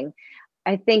disinfecting.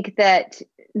 I think that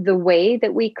the way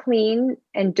that we clean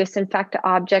and disinfect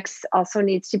objects also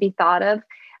needs to be thought of.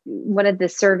 One of the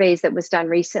surveys that was done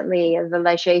recently, the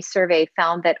Leger survey,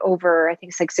 found that over, I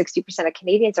think it's like 60% of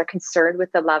Canadians are concerned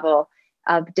with the level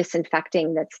of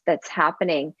disinfecting that's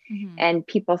happening. Mm-hmm. And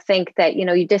people think that,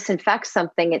 you disinfect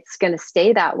something, it's going to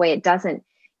stay that way. It doesn't.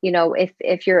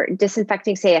 If you're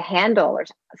disinfecting, say, a handle or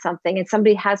something, and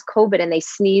somebody has COVID and they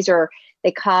sneeze or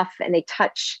they cough and they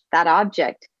touch that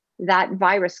object, that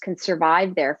virus can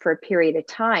survive there for a period of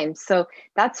time. So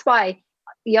that's why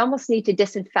you almost need to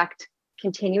disinfect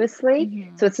continuously.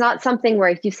 Mm-hmm. So it's not something where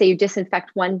if you say you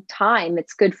disinfect one time,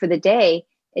 it's good for the day.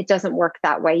 it doesn't work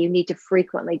that way. You need to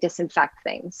frequently disinfect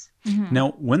things. Mm-hmm.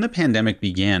 Now, when the pandemic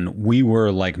began, we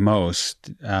were like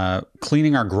most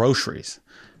cleaning our groceries.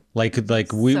 Like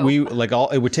it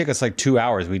would take us like 2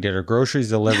 hours. We did our groceries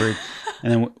delivered,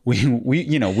 and then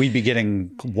we'd be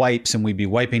getting wipes and we'd be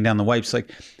wiping down the wipes. Like,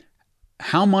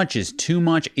 how much is too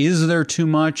much? Is there too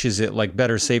much? Is it like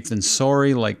better safe than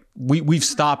sorry? Like we've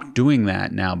stopped doing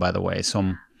that now, by the way.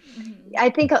 So I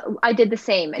think I did the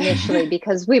same initially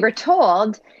because we were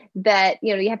told that,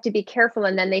 you have to be careful.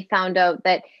 And then they found out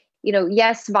that,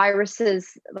 yes,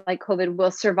 viruses like COVID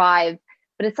will survive,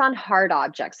 but it's on hard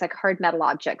objects, like hard metal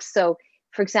objects. So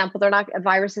for example, they're not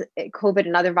COVID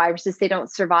and other viruses, they don't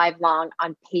survive long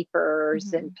on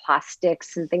papers and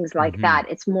plastics and things like that.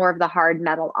 It's more of the hard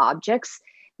metal objects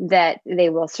that they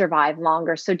will survive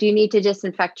longer. So do you need to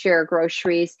disinfect your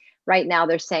groceries? Right now,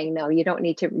 they're saying, no, you don't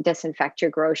need to disinfect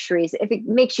your groceries. If it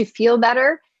makes you feel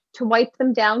better to wipe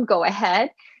them down, go ahead.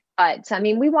 But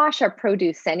we wash our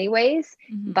produce anyways,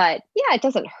 but yeah, it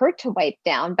doesn't hurt to wipe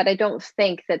down, but I don't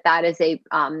think that is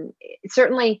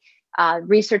certainly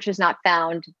research has not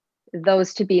found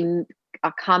those to be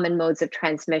common modes of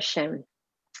transmission.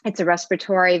 It's a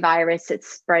respiratory virus. It's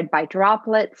spread by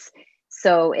droplets.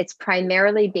 So it's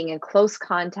primarily being in close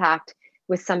contact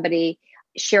with somebody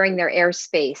sharing their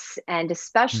airspace. And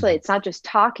especially, it's not just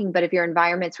talking, but if you're in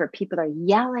environments where people are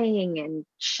yelling and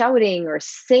shouting or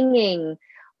singing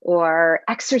or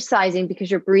exercising because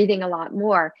you're breathing a lot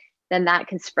more, then that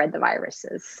can spread the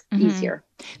viruses easier.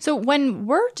 So when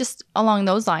we're just along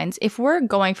those lines, if we're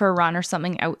going for a run or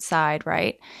something outside,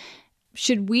 right,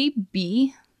 should we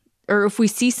be, or if we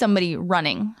see somebody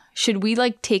running, should we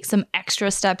like take some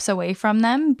extra steps away from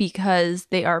them because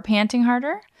they are panting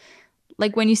harder?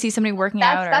 Like when you see somebody working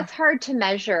out? That's hard to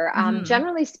measure.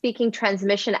 Generally speaking,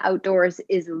 transmission outdoors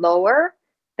is lower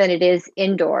than it is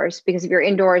indoors, because if you're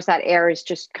indoors, that air is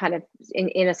just kind of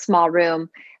in a small room.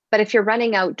 But if you're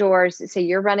running outdoors, say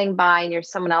you're running by and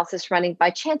someone else is running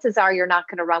by, chances are you're not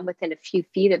going to run within a few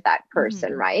feet of that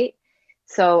person, right?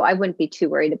 So I wouldn't be too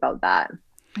worried about that.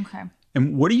 Okay.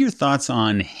 And what are your thoughts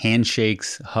on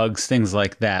handshakes, hugs, things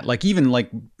like that? Like even like,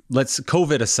 let's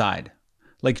COVID aside,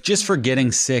 like just for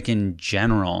getting sick in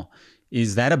general,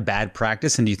 is that a bad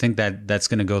practice? And do you think that that's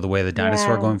going to go the way of the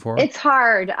dinosaur going forward? It's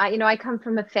hard. I come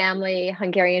from a family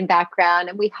Hungarian background,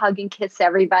 and we hug and kiss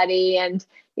everybody. And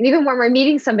even when we're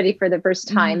meeting somebody for the first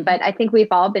time, but I think we've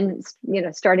all been,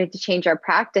 started to change our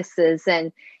practices,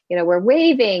 and, we're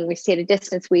waving, we stay at a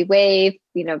distance, we wave,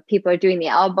 people are doing the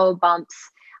elbow bumps.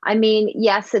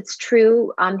 Yes, it's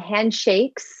true.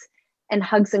 Handshakes and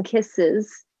hugs and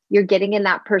kisses, you're getting in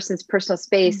that person's personal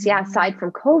space. Yeah. Aside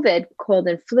from COVID, cold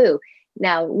and flu.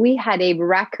 Now, we had a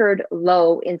record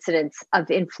low incidence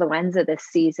of influenza this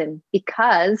season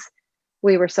because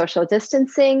we were social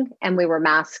distancing and we were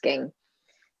masking.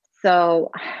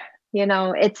 So,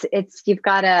 it's you've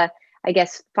got to, I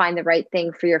guess, find the right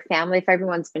thing for your family. If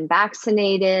everyone's been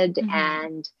vaccinated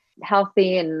and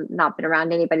healthy and not been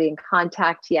around anybody in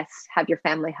contact, yes, have your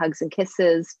family hugs and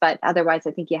kisses. But otherwise,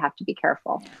 I think you have to be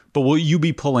careful. But will you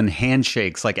be pulling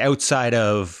handshakes like outside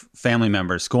of family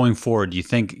members going forward? Do you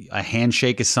think a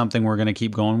handshake is something we're going to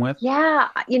keep going with? Yeah.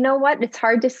 You know what? It's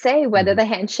hard to say whether the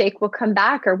handshake will come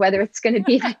back or whether it's going to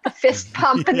be like the fist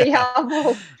pump and the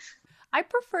elbow. I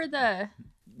prefer the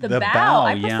bow.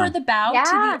 I prefer the bow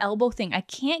to the elbow thing. I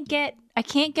can't get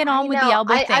on with the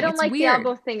elbow thing. I don't it's like weird. the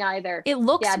elbow thing either. It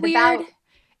looks weird.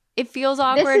 It feels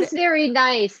awkward. This is very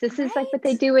nice. This is like what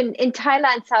they do in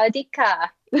Thailand, Sawadika.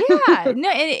 Yeah. No,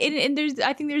 and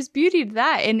I think there's beauty to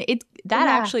that. And that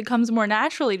actually comes more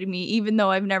naturally to me, even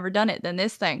though I've never done it, than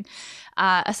this thing.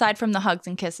 Aside from the hugs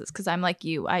and kisses, because I'm like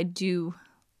you. I do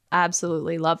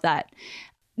absolutely love that.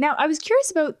 Now, I was curious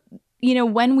about,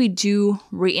 when we do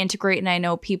reintegrate, and I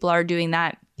know people are doing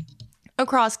that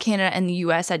across Canada and the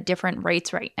US at different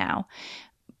rates right now.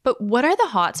 But what are the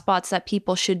hot spots that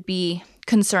people should be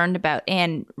concerned about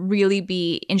and really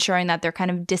be ensuring that they're kind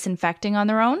of disinfecting on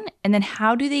their own? And then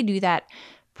how do they do that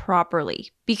properly?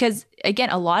 Because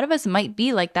again, a lot of us might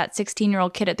be like that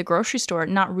 16-year-old kid at the grocery store,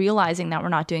 not realizing that we're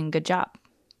not doing a good job.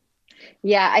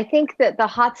 Yeah, I think that the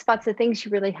hot spots, the things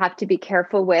you really have to be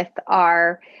careful with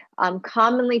are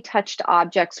commonly touched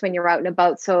objects when you're out and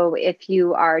about. So if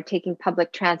you are taking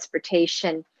public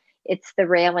transportation, it's the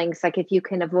railings. Like if you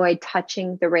can avoid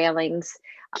touching the railings,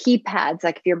 keypads,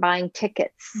 like if you're buying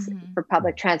tickets for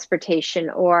public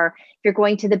transportation, or if you're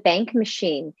going to the bank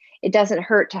machine, it doesn't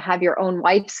hurt to have your own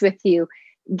wipes with you.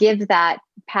 Give that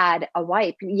pad a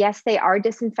wipe. Yes, they are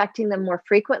disinfecting them more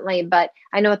frequently, but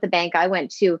I know at the bank I went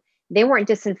to, they weren't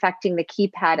disinfecting the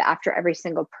keypad after every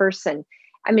single person.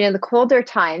 In the colder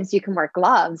times, you can wear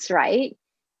gloves, right?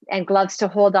 and gloves to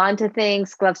hold on to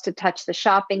things, gloves to touch the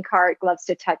shopping cart, gloves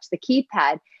to touch the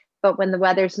keypad. But when the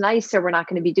weather's nicer, we're not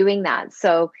going to be doing that.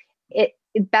 So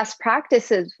best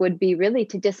practices would be really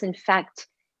to disinfect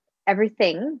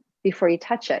everything before you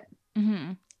touch it.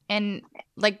 Mm-hmm. And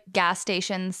like gas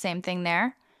stations, same thing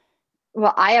there.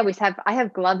 Well, I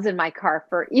have gloves in my car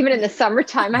for even in the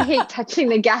summertime. I hate touching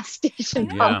the gas station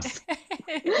pumps.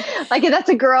 Like that's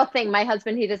a girl thing. My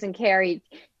husband, he doesn't care. He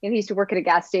used to work at a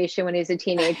gas station when he was a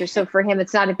teenager. So for him,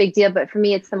 it's not a big deal. But for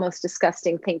me, it's the most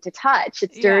disgusting thing to touch.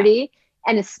 It's dirty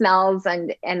and it smells.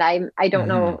 And I don't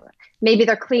know. Maybe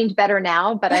they're cleaned better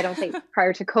now, but I don't think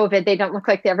prior to COVID, they don't look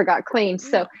like they ever got cleaned.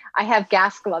 So I have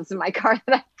gas gloves in my car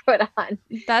that I put on.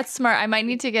 That's smart. I might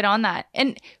need to get on that.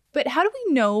 But how do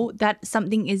we know that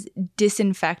something is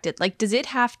disinfected? Like, does it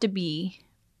have to be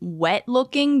wet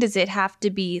looking? Does it have to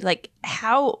be like,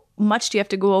 how much do you have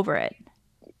to go over it?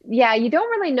 Yeah, you don't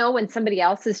really know when somebody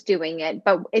else is doing it,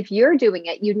 but if you're doing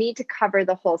it, you need to cover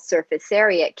the whole surface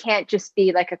area. It can't just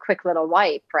be like a quick little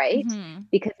wipe, right? Mm-hmm.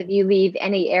 Because if you leave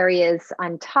any areas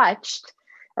untouched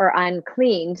or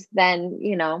uncleaned, then,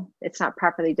 it's not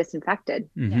properly disinfected.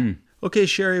 Mm-hmm. Yeah. Okay,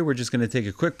 Sherry, we're just going to take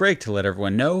a quick break to let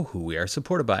everyone know who we are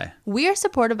supported by. We are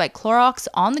supported by Clorox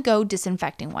On-the-Go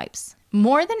Disinfecting Wipes.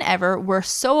 More than ever, we're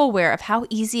so aware of how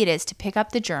easy it is to pick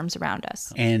up the germs around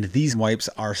us. And these wipes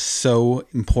are so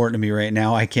important to me right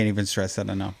now. I can't even stress that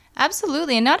enough.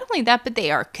 Absolutely. And not only that, but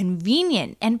they are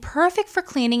convenient and perfect for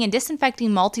cleaning and disinfecting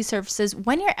multi-surfaces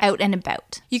when you're out and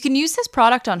about. You can use this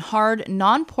product on hard,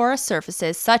 non-porous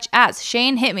surfaces such as,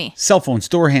 Shane, hit me. Cell phones,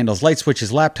 door handles, light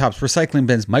switches, laptops, recycling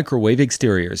bins, microwave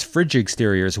exteriors, fridge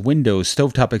exteriors, windows,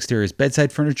 stovetop exteriors,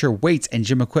 bedside furniture, weights and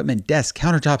gym equipment, desks,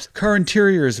 countertops, car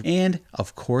interiors, and,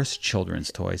 of course, children's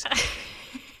toys.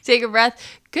 Take a breath.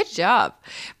 Good job.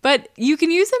 But you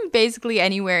can use them basically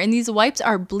anywhere, and these wipes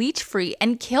are bleach-free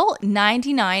and kill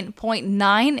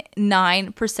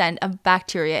 99.99% of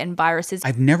bacteria and viruses.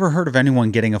 I've never heard of anyone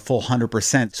getting a full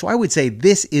 100%, so I would say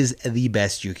this is the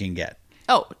best you can get.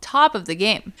 Oh, top of the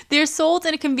game. They're sold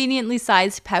in a conveniently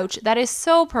sized pouch that is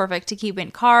so perfect to keep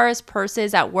in cars,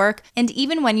 purses, at work, and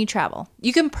even when you travel.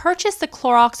 You can purchase the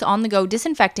Clorox On-the-Go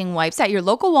disinfecting wipes at your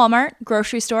local Walmart,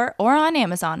 grocery store, or on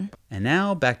Amazon. And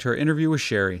now back to our interview with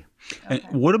Sherry. Okay.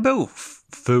 And what about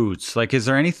foods? Like, is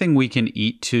there anything we can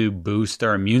eat to boost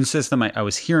our immune system? I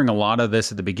was hearing a lot of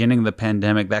this at the beginning of the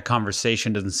pandemic. That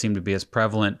conversation doesn't seem to be as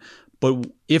prevalent. But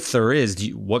if there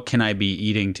is, what can I be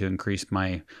eating to increase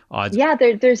my odds? Yeah,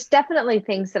 there's definitely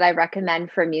things that I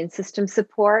recommend for immune system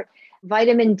support.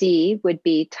 Vitamin D would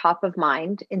be top of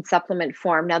mind in supplement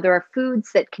form. Now, there are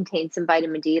foods that contain some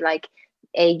vitamin D, like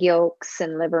egg yolks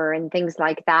and liver and things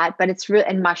like that. But it's real,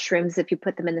 and mushrooms, if you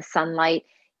put them in the sunlight,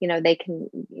 they can,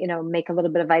 make a little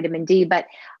bit of vitamin D. But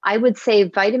I would say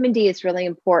vitamin D is really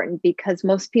important because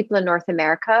most people in North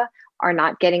America are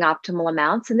not getting optimal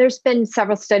amounts. And there's been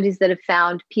several studies that have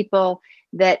found people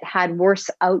that had worse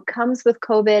outcomes with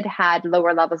COVID had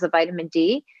lower levels of vitamin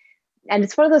D. And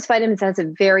it's one of those vitamins that has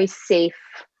a very safe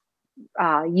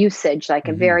usage, like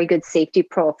a very good safety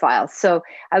profile. So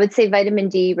I would say vitamin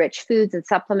D rich foods and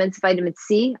supplements. Vitamin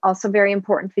C, also very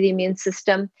important for the immune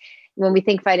system. When we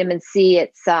think vitamin C,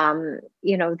 it's,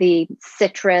 the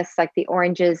citrus, like the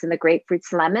oranges and the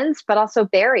grapefruits, lemons, but also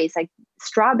berries like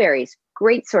strawberries,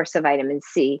 great source of vitamin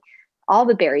C, all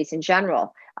the berries in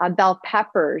general. Bell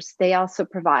peppers, they also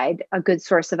provide a good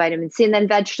source of vitamin C. And then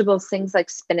vegetables, things like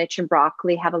spinach and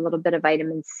broccoli have a little bit of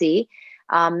vitamin C.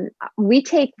 We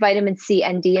take vitamin C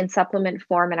and D in supplement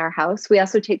form in our house. We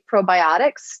also take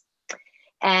probiotics.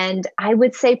 And I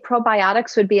would say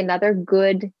probiotics would be another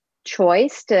good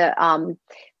choice to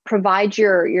provide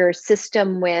your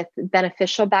system with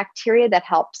beneficial bacteria that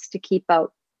helps to keep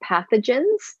out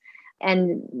pathogens.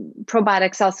 And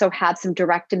probiotics also have some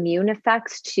direct immune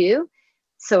effects too.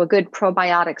 So a good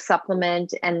probiotic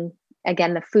supplement, and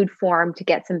again, the food form to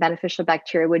get some beneficial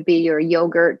bacteria would be your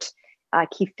yogurt,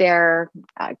 kefir,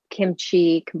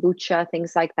 kimchi, kombucha,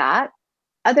 things like that.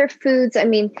 Other foods,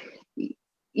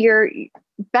 your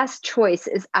best choice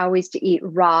is always to eat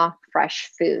raw, fresh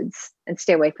foods and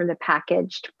stay away from the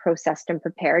packaged, processed, and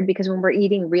prepared. Because when we're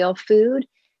eating real food,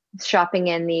 shopping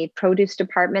in the produce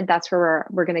department, that's where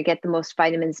we're going to get the most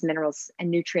vitamins, minerals, and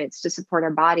nutrients to support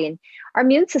our body. And our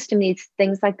immune system needs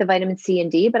things like the vitamin C and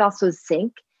D, but also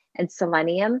zinc and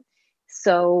selenium.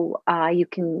 So you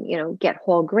can, get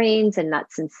whole grains and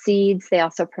nuts and seeds. They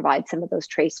also provide some of those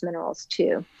trace minerals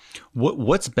too.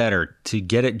 What's better, to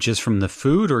get it just from the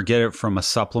food or get it from a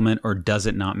supplement, or does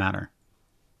it not matter?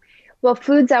 Well,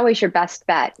 food's always your best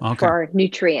bet for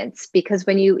nutrients, because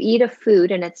when you eat a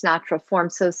food in its natural form,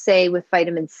 so say with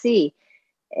vitamin C,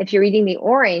 if you're eating the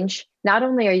orange, not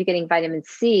only are you getting vitamin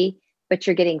C, but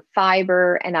you're getting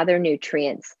fiber and other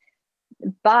nutrients.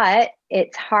 But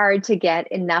it's hard to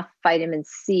get enough vitamin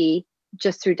C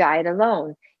just through diet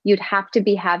alone. You'd have to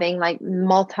be having like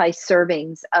multi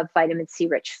servings of vitamin C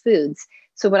rich foods.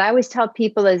 So what I always tell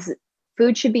people is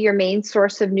food should be your main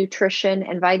source of nutrition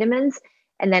and vitamins,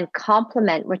 and then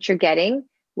complement what you're getting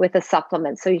with a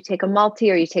supplement. So you take a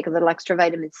multi, or you take a little extra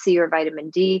vitamin C or vitamin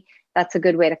D. That's a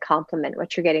good way to complement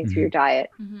what you're getting through your diet.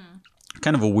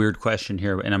 Kind of a weird question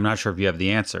here, and I'm not sure if you have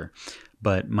the answer,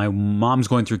 but my mom's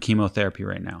going through chemotherapy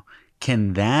right now.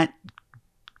 Can that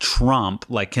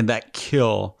can that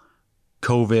kill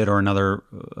COVID or another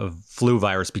flu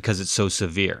virus because it's so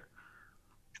severe?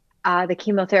 The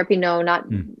chemotherapy, no, not.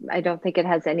 I don't think it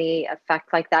has any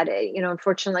effect like that.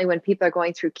 Unfortunately, when people are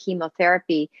going through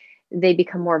chemotherapy, they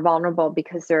become more vulnerable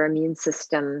because their immune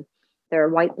system, their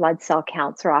white blood cell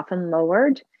counts are often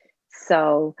lowered.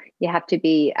 So you have to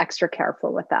be extra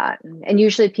careful with that. And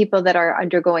usually people that are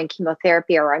undergoing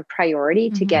chemotherapy are on priority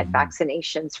to get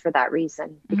vaccinations for that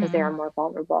reason, because they are more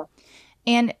vulnerable.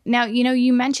 And now,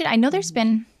 you mentioned, I know there's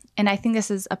been, and I think this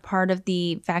is a part of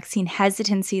the vaccine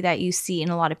hesitancy that you see in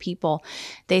a lot of people.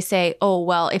 They say, oh,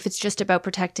 well, if it's just about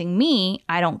protecting me,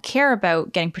 I don't care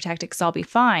about getting protected because I'll be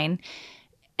fine.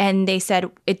 And they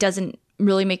said it doesn't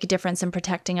really make a difference in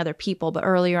protecting other people. But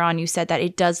earlier on, you said that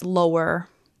it does lower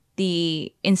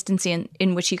the instance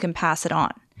in which you can pass it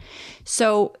on.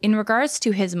 So in regards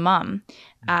to his mom,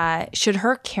 should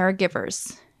her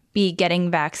caregivers be getting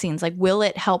vaccines? Like, will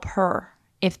it help her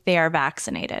if they are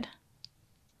vaccinated?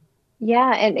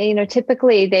 Yeah. And,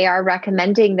 typically they are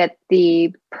recommending that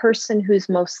the person who's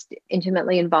most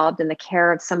intimately involved in the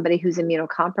care of somebody who's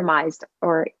immunocompromised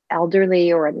or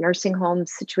elderly or at nursing home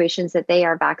situations, that they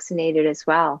are vaccinated as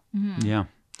well. Yeah.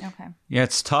 Okay. Yeah,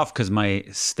 it's tough because my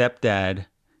stepdad,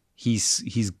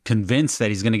 he's convinced that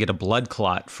he's going to get a blood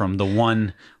clot from the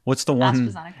one, what's the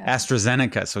one?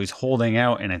 AstraZeneca. So he's holding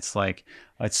out, and it's like,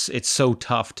 it's so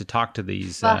tough to talk to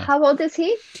these. Well, how old is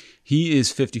he? He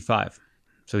is 55.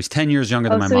 So he's 10 years younger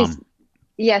than my mom.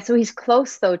 So he's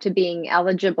close, though, to being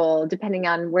eligible, depending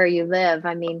on where you live.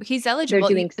 I mean, he's eligible.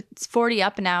 It's 40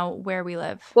 up now where we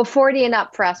live. Well, 40 and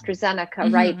up for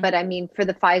AstraZeneca, right? But I mean, for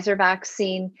the Pfizer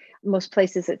vaccine, most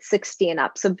places it's 60 and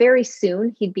up. So very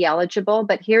soon he'd be eligible.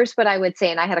 But here's what I would say,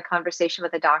 and I had a conversation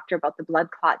with a doctor about the blood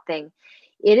clot thing.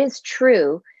 It is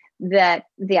true that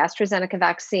the AstraZeneca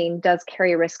vaccine does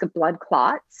carry a risk of blood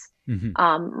clots.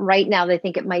 Right now, they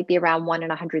think it might be around 1 in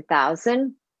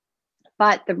 100,000.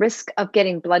 But the risk of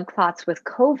getting blood clots with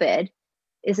COVID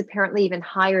is apparently even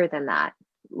higher than that.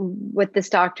 With this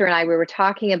doctor and I, we were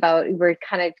talking about, we're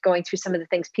kind of going through some of the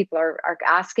things people are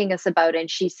asking us about. And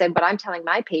she said, what I'm telling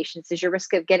my patients is your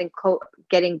risk of getting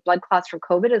blood clots from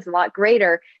COVID is a lot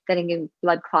greater than getting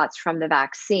blood clots from the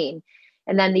vaccine.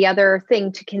 And then the other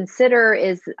thing to consider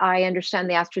is, I understand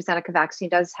the AstraZeneca vaccine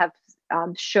does have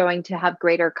showing to have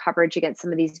greater coverage against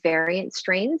some of these variant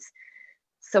strains.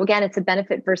 So again, it's a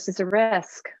benefit versus a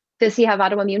risk. Does he have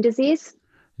autoimmune disease?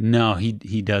 No, he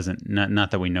doesn't.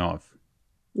 Not that we know of.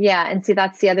 Yeah. And see,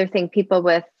 that's the other thing. People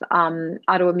with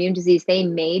autoimmune disease, they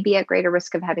may be at greater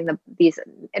risk of having these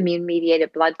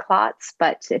immune-mediated blood clots.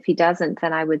 But if he doesn't,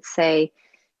 then I would say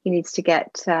he needs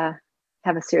to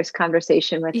have a serious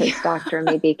conversation with his doctor and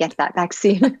maybe get that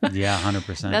vaccine. Yeah,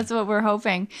 100%. That's what we're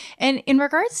hoping. And in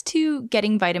regards to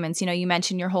getting vitamins, you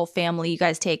mentioned your whole family, you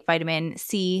guys take vitamin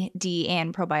C, D,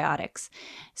 and probiotics.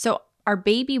 So our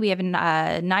baby, we have a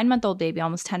 9-month-old baby,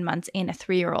 almost 10 months, and a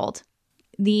 3-year-old.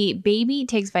 The baby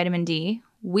takes vitamin D.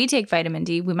 We take vitamin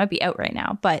D. We might be out right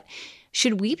now, but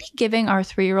should we be giving our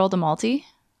 3-year-old a multi?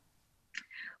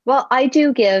 Well, I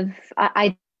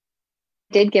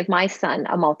did give my son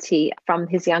a multi from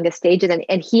his youngest ages,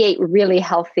 and he ate really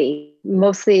healthy,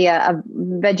 mostly a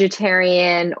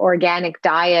vegetarian, organic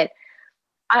diet.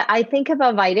 I think of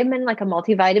a vitamin, like a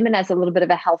multivitamin, as a little bit of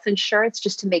a health insurance,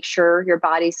 just to make sure your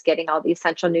body's getting all the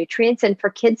essential nutrients. And for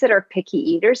kids that are picky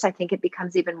eaters, I think it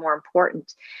becomes even more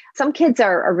important. Some kids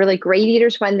are really great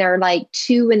eaters when they're like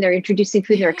 2 and they're introducing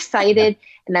food and they're excited.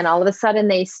 And then all of a sudden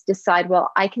they decide,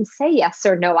 well, I can say yes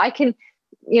or no. I can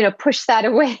push that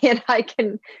away and I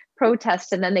can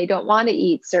protest, and then they don't want to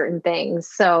eat certain things.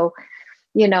 So,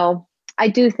 I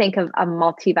do think of a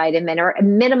multivitamin, or a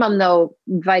minimum though,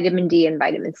 vitamin D and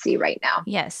vitamin C right now.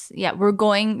 Yes. Yeah. We're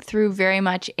going through very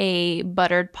much a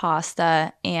buttered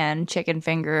pasta and chicken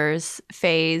fingers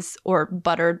phase, or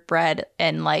buttered bread,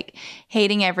 and like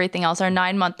hating everything else. Our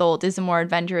 9-month-old is a more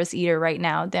adventurous eater right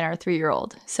now than our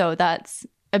 3-year-old. So that's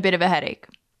a bit of a headache,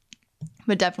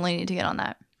 but definitely need to get on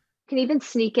that. Can even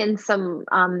sneak in some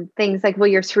things like, will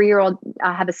your 3-year-old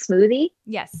have a smoothie?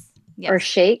 Yes. or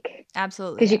shake.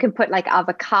 Absolutely. Because you can put like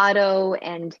avocado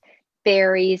and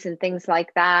berries and things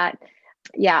like that.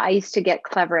 Yeah, I used to get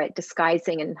clever at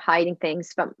disguising and hiding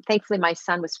things, but thankfully my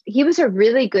son he was a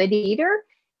really good eater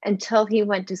until he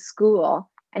went to school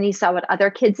and he saw what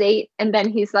other kids ate. And then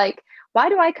he's like, why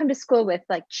do I come to school with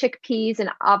like chickpeas and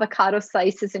avocado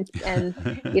slices and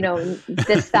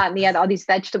this, that, and the other, all these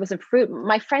vegetables and fruit?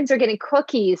 My friends are getting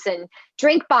cookies and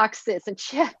drink boxes and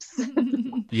chips.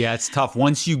 Yeah, it's tough.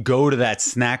 Once you go to that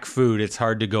snack food, it's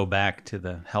hard to go back to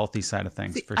the healthy side of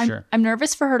things. Sure. I'm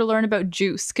nervous for her to learn about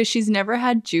juice because she's never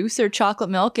had juice or chocolate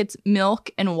milk. It's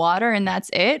milk and water and that's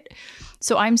it.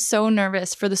 So I'm so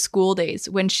nervous for the school days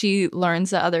when she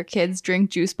learns that other kids drink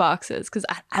juice boxes because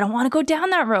I don't want to go down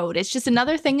that road. It's just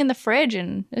another thing in the fridge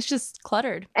and it's just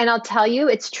cluttered. And I'll tell you,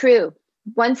 it's true.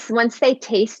 Once they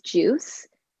taste juice,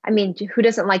 I mean, who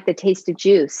doesn't like the taste of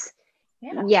juice?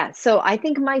 Yeah. So I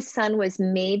think my son was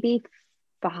maybe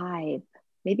 4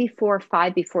 or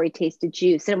 5 before he tasted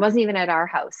juice. And it wasn't even at our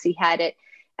house. He had it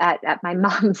at my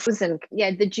mom's. And yeah,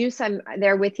 the juice, I'm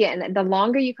there with you. And the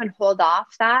longer you can hold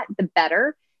off that, the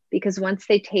better, because once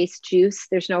they taste juice,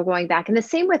 there's no going back. And the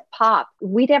same with pop.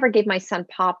 We never gave my son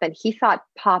pop, and he thought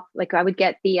pop, like I would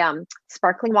get the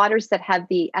sparkling waters that have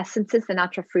the essences, the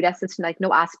natural fruit essence, like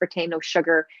no aspartame, no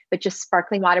sugar, but just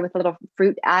sparkling water with a little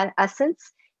fruit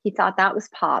essence. He thought that was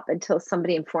pop until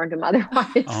somebody informed him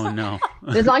otherwise. Oh no.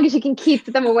 As long as you can keep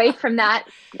them away from that,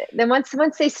 then once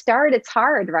they start, it's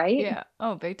hard, right? Yeah.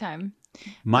 Oh, big time.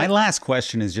 My last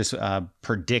question is just a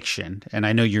prediction. And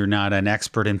I know you're not an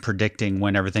expert in predicting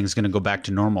when everything's going to go back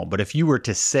to normal, but if you were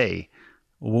to say,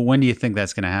 when do you think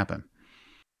that's going to happen?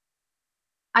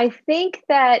 I think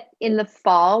that in the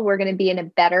fall, we're going to be in a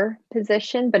better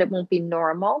position, but it won't be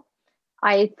normal.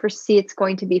 I foresee it's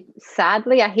going to be,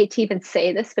 sadly, I hate to even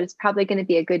say this, but it's probably going to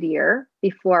be a good year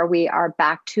before we are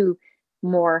back to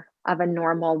more of a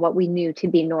normal, what we knew to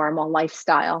be normal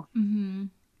lifestyle. Mm-hmm.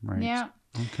 Right. Yeah.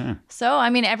 Okay. So,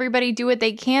 I mean, everybody do what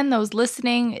they can. Those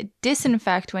listening,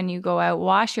 disinfect when you go out,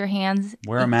 wash your hands.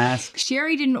 Wear a mask.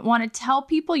 Sherry didn't want to tell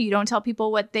people. You don't tell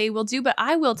people what they will do, but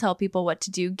I will tell people what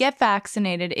to do. Get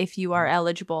vaccinated if you are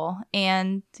eligible.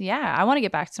 And yeah, I want to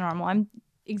get back to normal. I'm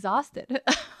exhausted.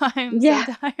 I'm so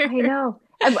tired. I know.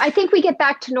 I think we get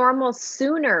back to normal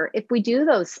sooner if we do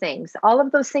those things. All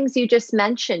of those things you just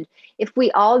mentioned, if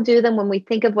we all do them when we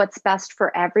think of what's best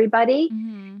for everybody,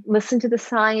 listen to the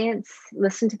science,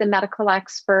 listen to the medical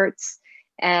experts,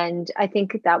 and I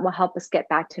think that will help us get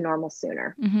back to normal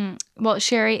sooner. Mm-hmm. Well,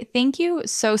 Sherry, thank you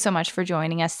so much for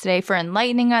joining us today, for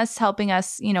enlightening us, helping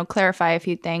us, clarify a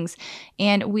few things.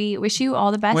 And we wish you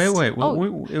all the best. Wait.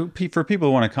 For people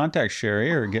who want to contact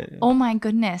Sherry or get... Oh my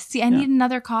goodness. See, I need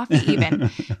another coffee even.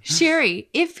 Sherry,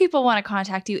 if people want to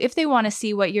contact you, if they want to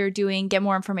see what you're doing, get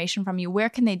more information from you, where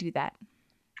can they do that?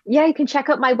 Yeah, you can check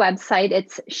out my website.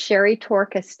 It's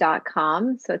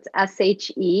sherrytorkos.com. So it's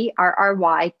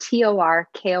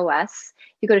SHERRYTORKOS.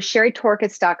 You go to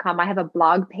sherrytorkos.com. I have a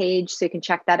blog page, so you can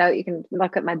check that out. You can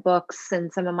look at my books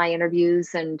and some of my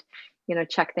interviews and,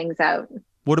 check things out.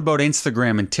 What about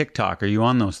Instagram and TikTok? Are you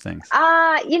on those things?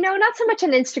 Not so much on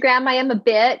Instagram. I am a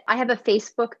bit. I have a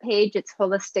Facebook page. It's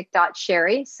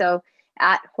holistic.sherry. So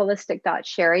at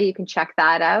holistic.sherry, you can check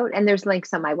that out. And there's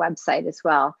links on my website as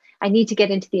well. I need to get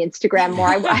into the Instagram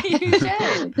more.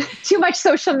 Too much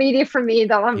social media for me,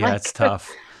 though. It's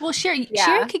tough. Well, Sherry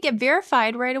could get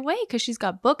verified right away because she's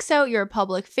got books out. You're a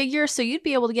public figure. So you'd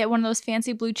be able to get one of those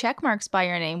fancy blue check marks by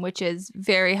your name, which is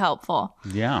very helpful.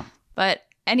 Yeah. But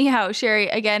anyhow, Sherry,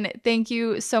 again, thank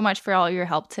you so much for all your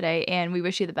help today. And we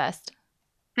wish you the best.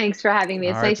 Thanks for having me.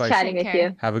 It's nice chatting with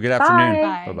you. Have a good afternoon.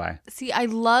 Bye. Bye-bye. See, I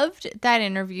loved that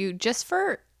interview just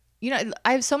for,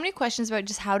 I have so many questions about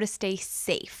just how to stay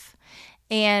safe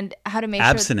and how to make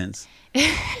abstinence.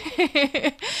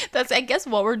 That's, I guess,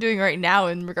 what we're doing right now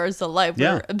in regards to life.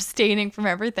 Yeah. We're abstaining from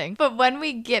everything. But when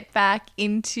we get back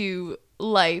into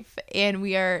life and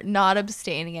we are not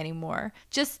abstaining anymore,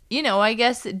 just, I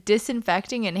guess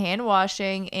disinfecting and hand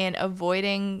washing and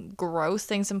avoiding gross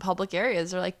things in public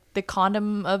areas are like the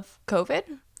condom of COVID.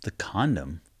 The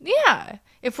condom? Yeah.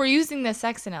 If we're using the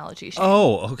sex analogy. Shane.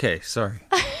 Oh, okay. Sorry.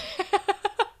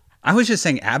 I was just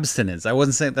saying abstinence. I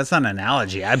wasn't saying that's not an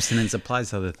analogy. Abstinence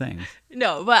applies to other things.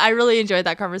 No, but I really enjoyed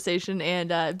that conversation,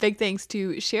 and big thanks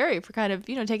to Sherry for kind of,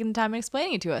 taking the time and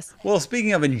explaining it to us. Well,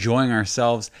 speaking of enjoying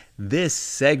ourselves, this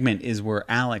segment is where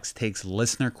Alex takes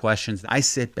listener questions. I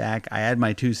sit back, I add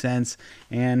my 2 cents,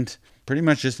 and pretty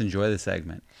much just enjoy the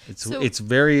segment. It's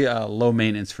very low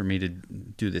maintenance for me to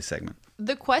do this segment.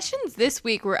 The questions this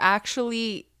week were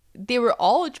they were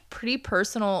all pretty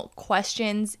personal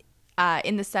questions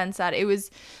in the sense that it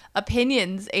was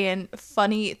opinions and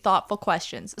funny, thoughtful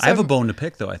questions. So, I have a bone to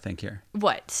pick, though, I think, here.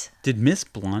 What? Did Miss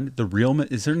Blonde, the real,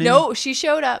 is her name? No, she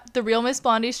showed up. The real Miss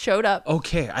Blondie showed up.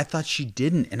 Okay, I thought she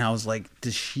didn't. And I was like,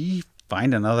 does she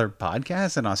find another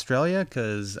podcast in Australia?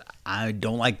 Because I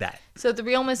don't like that. So the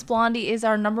real Miss Blondie is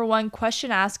our number one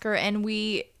question asker, and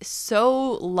we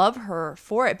so love her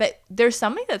for it. But there's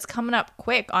somebody that's coming up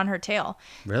quick on her tail.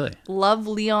 Really? Love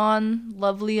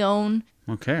Leon.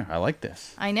 Okay, I like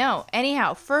this. I know.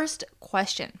 Anyhow, first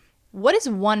question. What is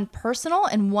one personal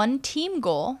and one team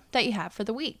goal that you have for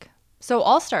the week? So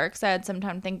I'll start because I had some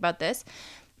time to think about this.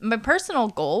 My personal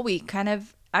goal, we kind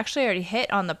of actually already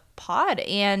hit on the pod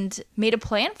and made a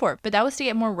plan for it, but that was to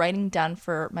get more writing done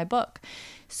for my book.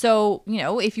 So,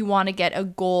 if you want to get a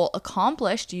goal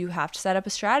accomplished, you have to set up a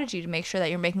strategy to make sure that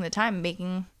you're making time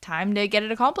to get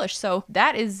it accomplished. So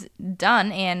that is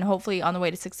done and hopefully on the way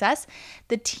to success.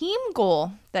 The team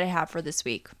goal that I have for this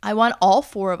week, I want all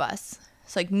four of us,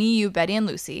 so like me, you, Betty, and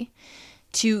Lucy,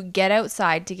 to get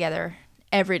outside together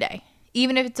every day,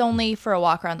 even if it's only for a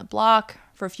walk around the block,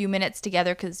 for a few minutes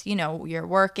together because, you're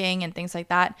working and things like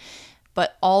that.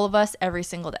 But all of us every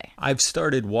single day. I've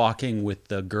started walking with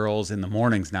the girls in the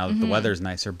mornings now that the weather's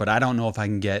nicer, but I don't know if I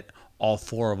can get all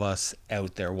four of us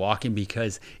out there walking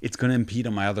because it's going to impede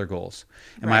on my other goals.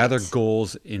 And my other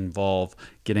goals involve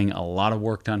getting a lot of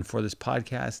work done for this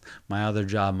podcast, my other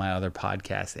job, my other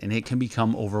podcast. And it can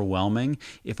become overwhelming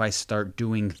if I start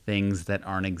doing things that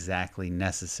aren't exactly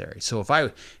necessary. So if I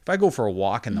go for a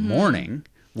walk in the morning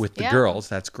with the girls,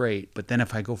 that's great. But then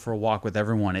if I go for a walk with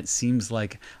everyone, it seems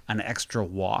like an extra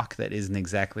walk that isn't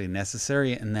exactly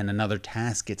necessary. And then another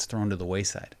task gets thrown to the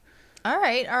wayside. All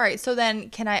right. So then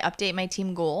can I update my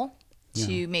team goal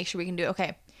to make sure we can do it?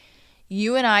 Okay.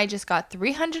 You and I just got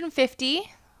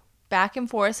 350 back and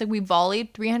forth. So we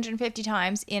volleyed 350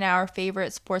 times in our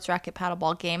favorite sports racket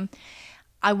paddleball game.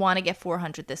 I want to get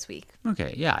 400 this week.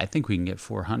 Okay, yeah, I think we can get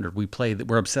 400.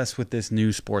 We're obsessed with this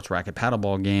new sports racket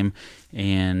paddleball game,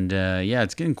 and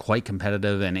it's getting quite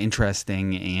competitive and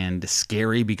interesting and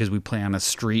scary because we play on a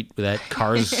street that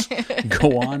cars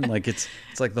go on. Like it's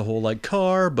like the whole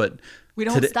car, but we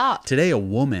don't stop. Today, a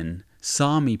woman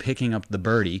saw me picking up the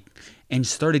birdie and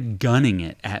started gunning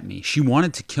it at me. She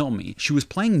wanted to kill me. She was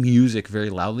playing music very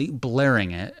loudly,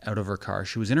 blaring it out of her car.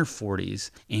 She was in her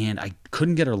 40s, and I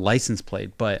couldn't get her license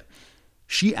plate, but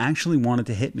she actually wanted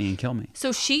to hit me and kill me.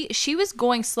 So she was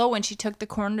going slow when she took the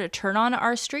corner to turn on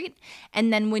our street,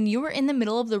 and then when you were in the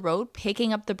middle of the road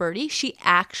picking up the birdie, she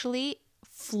actually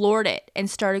floored it and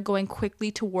started going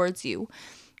quickly towards you.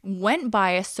 Went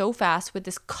by us so fast with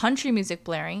this country music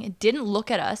blaring. It didn't look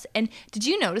at us. And did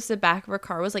you notice the back of her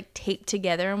car was taped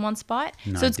together in one spot?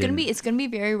 No, so it's gonna be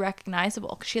very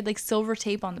recognizable because she had silver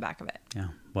tape on the back of it. Yeah,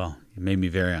 well, it made me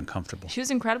very uncomfortable. She was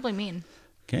incredibly mean.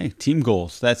 Okay, team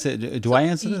goals. That's it. Do I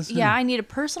answer this? Yeah, I need a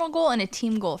personal goal and a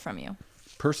team goal from you.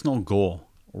 Personal goal.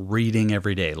 Reading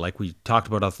every day. Like we talked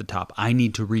about off the top. I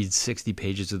need to read 60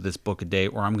 pages of this book a day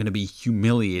or I'm going to be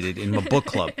humiliated in my book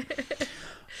club.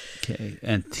 Okay,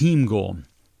 and team goal.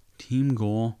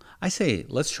 I say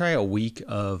let's try a week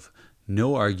of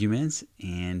no arguments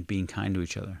and being kind to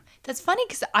each other. That's funny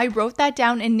because I wrote that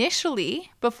down initially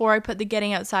before I put the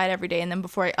getting outside every day and then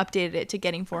before I updated it to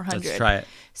getting 400. Let's try it.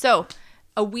 So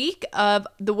a week of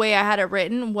the way I had it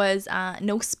written was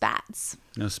no spats.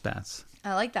 No spats.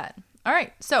 I like that. All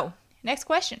right, so next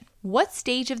question. What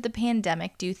stage of the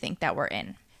pandemic do you think that we're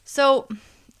in? So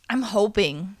I'm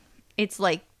hoping it's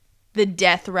the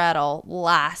death rattle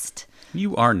last.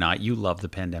 You are not. You love the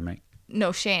pandemic.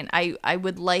 No, Shane, I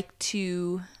would like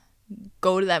to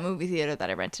go to that movie theater that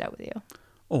I rented out with you.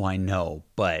 Oh, I know,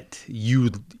 but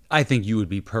I think you would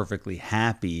be perfectly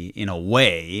happy in a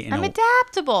way. I'm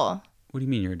adaptable. What do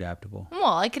you mean you're adaptable?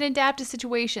 Well, I can adapt to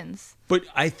situations. But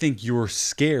I think you're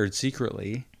scared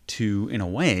secretly in a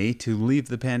way, to leave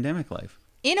the pandemic life.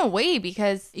 In a way,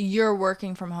 because you're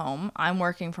working from home, I'm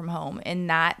working from home, and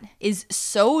that is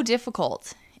so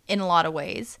difficult in a lot of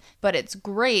ways. But it's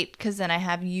great because then I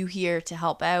have you here to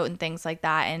help out and things like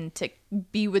that and to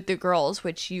be with the girls,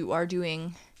 which you are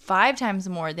doing 5 times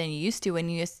more than you used to when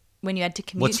you had to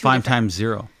commute. What's 5 times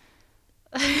 0?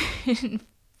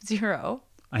 0.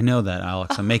 I know that,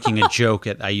 Alex. I'm making a joke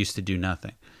at I used to do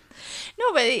nothing.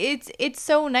 No, but it's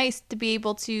so nice to be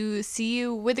able to see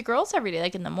you with the girls every day,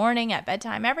 in the morning, at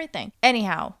bedtime, everything.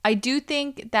 Anyhow, I do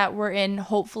think that we're in,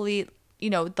 hopefully,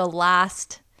 the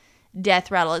last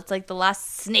death rattle. It's the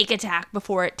last snake attack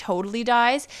before it totally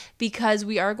dies, because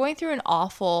we are going through an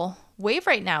awful wave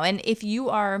right now. And if you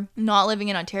are not living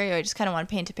in Ontario, I just kind of want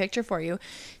to paint a picture for you.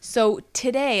 So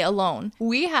today alone,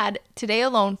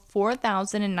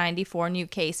 4,094 new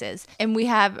cases. And we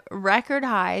have record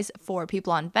highs for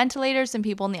people on ventilators and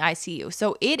people in the ICU.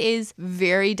 So it is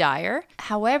very dire.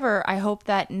 However, I hope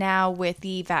that now with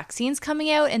the vaccines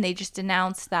coming out, and they just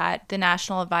announced that the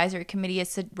National Advisory Committee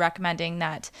is recommending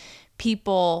that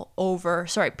people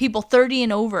 30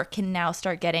 and over can now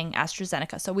start getting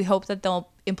AstraZeneca. So we hope that they'll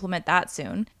implement that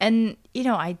soon. And,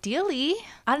 ideally,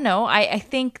 I don't know, I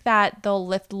think that they'll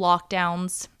lift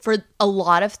lockdowns for a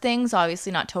lot of things,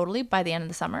 obviously not totally, by the end of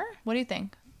the summer. What do you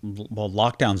think? Well,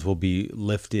 lockdowns will be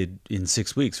lifted in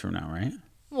 6 weeks from now, right?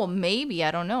 Well, maybe.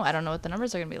 I don't know. I don't know what the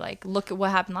numbers are going to be like. Look at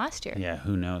what happened last year. Yeah,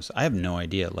 who knows? I have no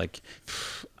idea. Like,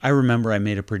 I remember I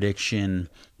made a prediction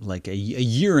like a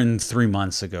year and 3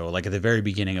 months ago, like at the very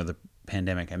beginning of the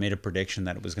pandemic. I made a prediction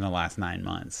that it was going to last 9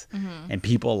 months. And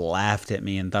people laughed at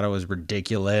me and thought I was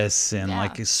ridiculous and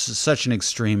like such an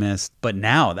extremist. But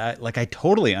now that, like, I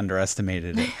totally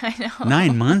underestimated it. I know.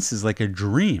 9 months is like a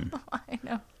dream. I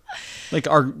know. Like,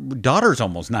 our daughter's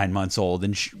almost 9 months old,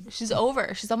 and She's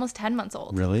over. She's almost 10 months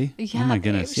old. Really? Yeah. Oh my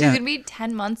goodness. She's going to be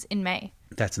 10 months in May.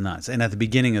 That's nuts. And at the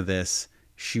beginning of this,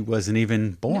 she wasn't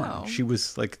even born. No. She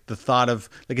was like the thought of,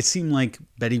 like, it seemed like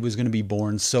Betty was going to be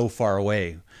born so far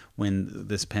away when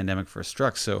this pandemic first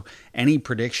struck. So any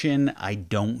prediction, I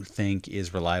don't think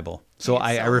is reliable. So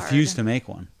I refuse to make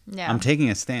one. Yeah. I'm taking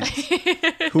a stance.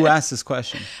 Who asked this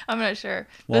question? I'm not sure.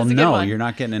 Well, That's a good no, one. you're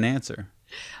not getting an answer.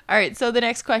 All right, so the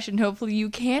next question, hopefully you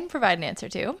can provide an answer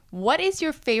to. What is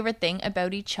your favorite thing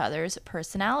about each other's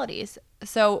personalities?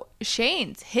 So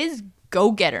Shane's, his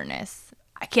go-getterness.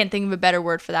 I can't think of a better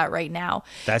word for that right now.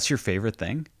 That's your favorite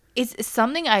thing? It's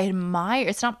something I admire.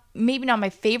 It's maybe not my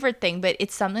favorite thing, but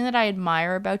it's something that I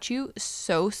admire about you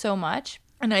so much.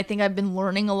 And I think I've been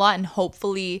learning a lot and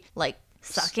hopefully like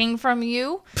sucking from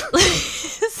you.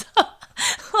 It's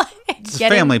a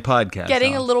family podcast.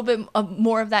 Getting a little bit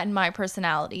more of that in my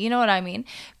personality. You know what I mean?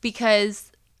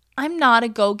 Because I'm not a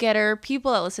go-getter.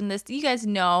 People that listen to this, you guys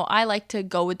know I like to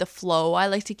go with the flow. I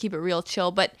like to keep it real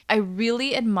chill. But I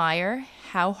really admire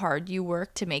how hard you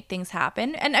work to make things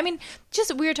happen. And I mean,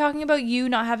 just we were talking about you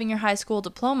not having your high school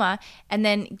diploma and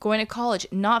then going to college,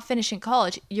 not finishing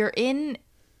college. You're in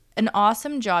an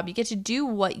awesome job. You get to do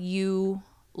what you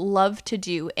love to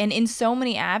do, and in so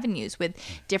many avenues, with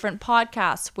different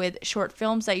podcasts, with short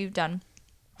films that you've done,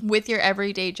 with your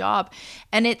everyday job.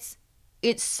 And it's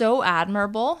so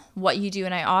admirable what you do.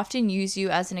 And I often use you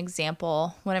as an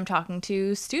example when I'm talking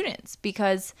to students,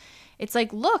 because it's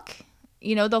like, look,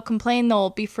 they'll complain,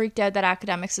 they'll be freaked out that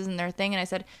academics isn't their thing. And I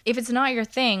said, if it's not your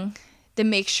thing, then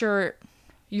make sure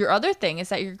your other thing is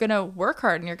that you're going to work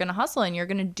hard and you're going to hustle and you're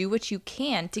going to do what you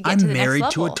can to get to the next level. I'm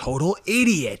married to a total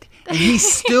idiot, and he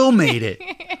still made it.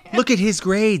 Look at his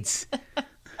grades.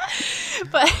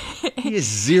 But he has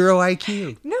 0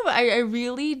 IQ. No, but I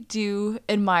really do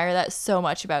admire that so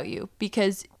much about you,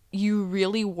 because you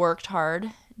really worked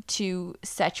hard to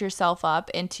set yourself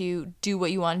up and to do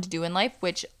what you wanted to do in life,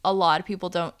 which a lot of people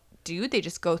don't do. They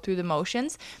just go through the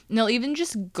motions, and they'll even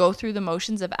just go through the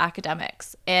motions of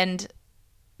academics. And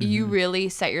you really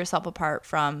set yourself apart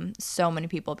from so many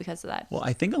people because of that. Well,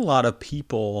 I think a lot of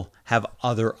people have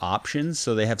other options.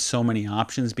 So they have so many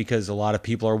options because a lot of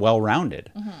people are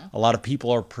well-rounded. A lot of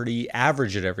people are pretty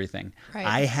average at everything. Right.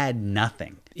 I had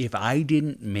nothing. If I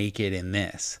didn't make it in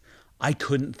this, I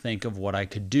couldn't think of what I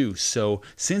could do. So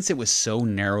since it was so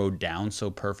narrowed down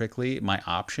so perfectly, my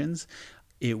options,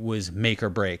 it was make or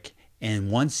break.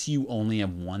 And once you only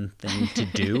have one thing to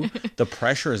do, the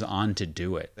pressure is on to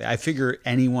do it. I figure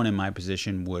anyone in my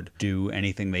position would do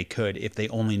anything they could if they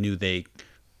only knew they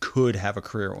could have a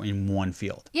career in one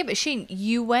field. Yeah, but Shane,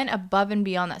 you went above and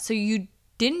beyond that. So you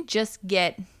didn't just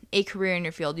get a career in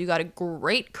your field. You got a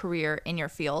great career in your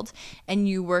field, and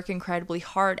you work incredibly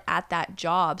hard at that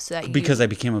job so that because I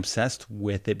became obsessed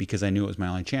with it because I knew it was my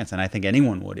only chance, and I think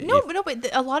anyone would. But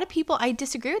a lot of people, I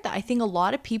disagree with that. I think a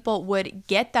lot of people would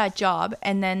get that job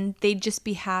and then they'd just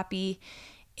be happy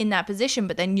in that position,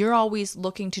 but then you're always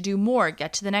looking to do more,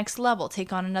 get to the next level,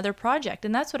 take on another project.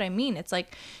 And that's what I mean. It's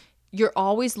like you're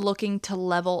always looking to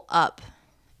level up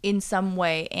in some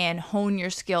way and hone your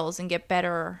skills and get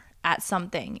better at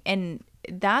something. And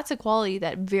that's a quality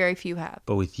that very few have.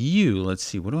 But with you, let's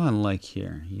see, what do I like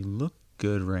here? You look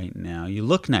good right now. You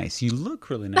look nice. You look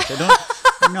really nice.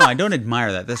 I don't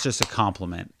admire that. That's just a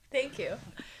compliment. Thank you.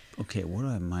 Okay, what do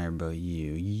I admire about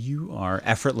you? You are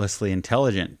effortlessly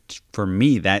intelligent. For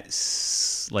me,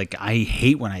 that's like, I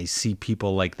hate when I see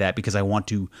people like that because I want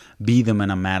to be them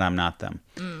and I'm mad I'm not them.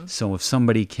 So if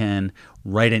somebody can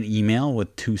write an email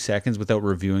with 2 seconds without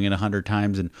reviewing it 100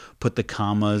 times and put the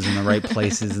commas in the right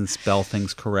places and spell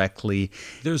things correctly.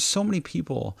 There's so many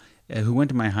people, who went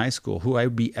to my high school, who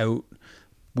I'd be out,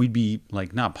 we'd be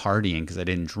like not partying because I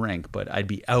didn't drink, but I'd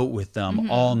be out with them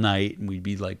all night, and we'd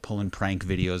be like pulling prank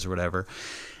videos or whatever.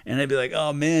 And I'd be like,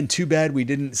 oh man, too bad we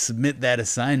didn't submit that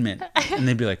assignment. And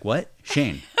they'd be like, what?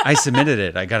 Shane, I submitted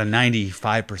it. I got a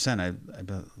 95%. I'd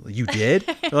be like, you did?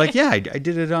 They're like, yeah, I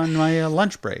did it on my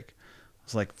lunch break. I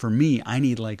was like, for me, I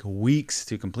need like weeks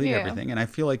to complete everything. And I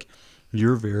feel like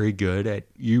you're very good at,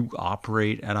 you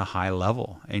operate at a high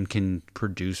level and can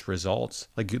produce results.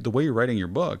 Like the way you're writing your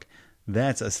book,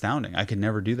 that's astounding. I could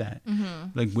never do that.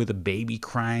 Like with a baby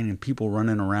crying and people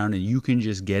running around, and you can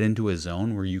just get into a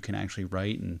zone where you can actually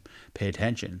write and pay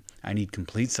attention. I need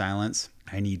complete silence.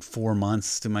 I need 4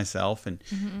 months to myself, and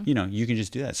you know, you can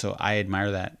just do that. So I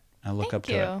admire that. I look up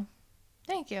to it.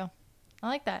 Thank you. I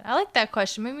like that. I like that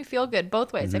question. Made me feel good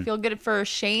both ways. I feel good for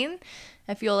Shane.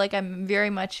 I feel like I'm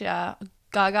very much Gaga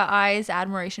eyes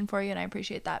admiration for you, and I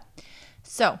appreciate that.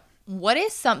 So, what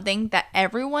is something that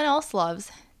everyone else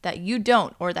loves that you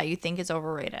don't, or that you think is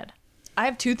overrated? I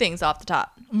have two things off the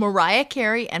top. Mariah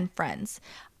Carey and Friends.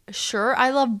 Sure,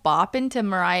 I love bopping to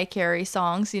Mariah Carey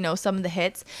songs, you know, some of the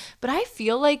hits, but I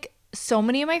feel like so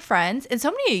many of my friends, and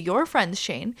so many of your friends,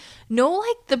 Shane, know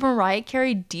like the Mariah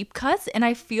Carey deep cuts, and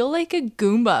I feel like a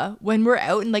Goomba when we're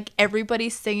out and like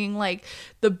everybody's singing like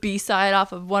the B-side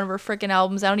off of one of her freaking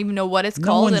albums. I don't even know what it's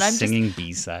called. One's And I'm singing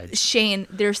B-sides. Shane,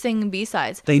 they're singing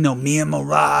B-sides. They know Me and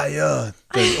Mariah,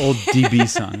 the old DB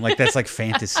song. Like that's like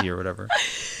fantasy or whatever.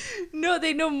 No,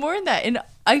 they know more than that. And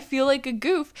I feel like a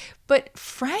goof. But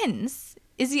Friends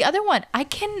is the other one. I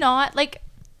cannot, like,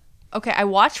 okay, I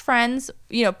watched Friends,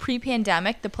 you know,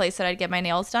 pre-pandemic, the place that I'd get my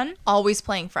nails done, always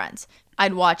playing Friends.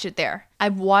 I'd watch it there.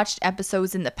 I've watched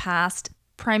episodes in the past,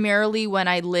 primarily when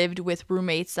I lived with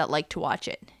roommates that liked to watch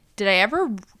it. Did I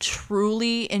ever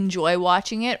truly enjoy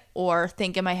watching it or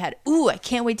think in my head, ooh, I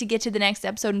can't wait to get to the next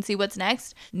episode and see what's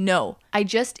next? No,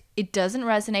 it doesn't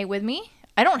resonate with me.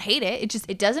 I don't hate it.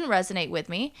 It doesn't resonate with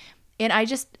me. And I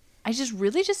just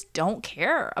really just don't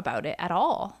care about it at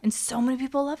all. And so many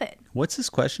people love it. What's this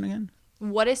question again?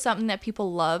 What is something that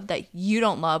people love that you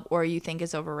don't love or you think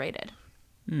is overrated?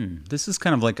 This is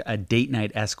kind of like a date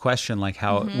night-esque question, like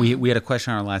how we had a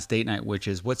question on our last date night, which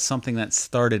is, what's something that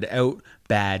started out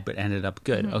bad but ended up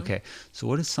good? Okay, so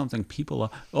what is something people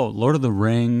love? Oh, Lord of the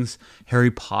Rings,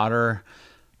 Harry Potter.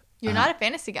 You're not a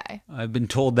fantasy guy. I've been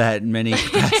told that in many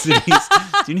capacities.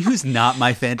 Do you know who's not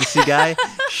my fantasy guy?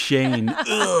 Shane.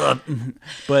 Ugh.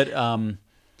 But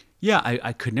yeah,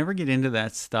 I could never get into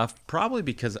that stuff, probably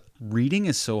because reading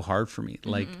is so hard for me.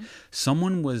 Like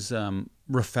someone was,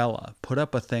 Rafaela put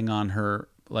up a thing on her,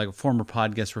 like a former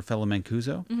podcast, Rafaela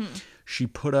Mancuso. She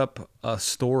put up a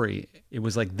story. It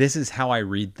was like, this is how I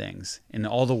read things. And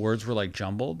all the words were like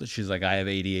jumbled. She's like, I have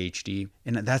ADHD.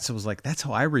 And that's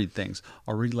how I read things.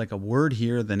 I'll read like a word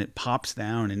here, then it pops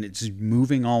down and it's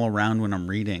moving all around when I'm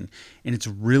reading. And it's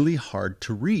really hard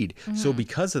to read. So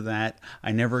because of that,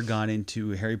 I never got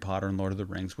into Harry Potter and Lord of the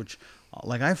Rings, which,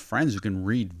 like, I have friends who can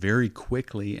read very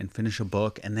quickly and finish a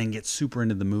book and then get super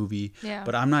into the movie. Yeah.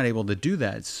 But I'm not able to do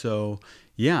that. So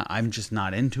yeah, I'm just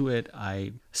not into it.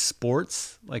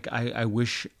 Sports, like I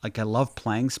wish, like I love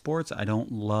playing sports. I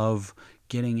don't love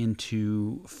getting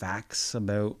into facts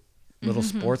about little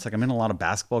sports. Like I'm in a lot of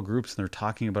basketball groups and they're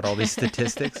talking about all these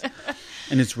statistics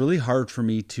and it's really hard for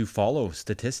me to follow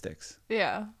statistics.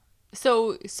 Yeah.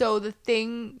 So the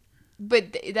thing,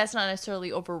 but that's not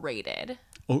necessarily overrated.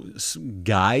 Oh,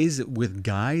 guys,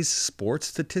 sports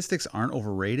statistics aren't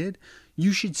overrated.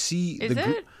 You should see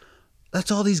That's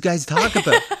all these guys talk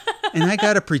about. And I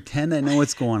got to pretend I know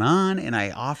what's going on. And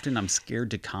I'm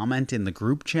scared to comment in the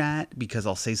group chat because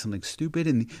I'll say something stupid.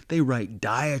 And they write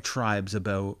diatribes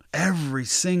about every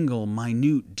single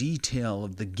minute detail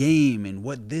of the game and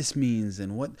what this means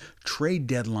and what trade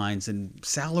deadlines and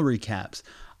salary caps.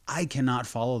 I cannot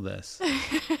follow this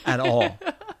at all.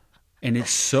 And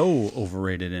it's so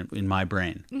overrated in my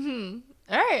brain.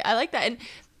 All right. I like that. And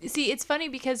see, it's funny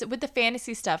because with the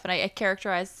fantasy stuff, and I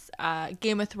characterize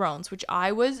Game of Thrones, which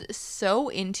I was so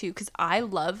into because I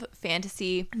love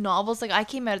fantasy novels. Like I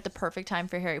came out at the perfect time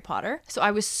for Harry Potter. So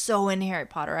I was so into Harry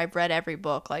Potter. I've read every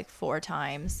book like 4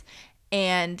 times.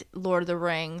 And Lord of the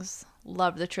Rings,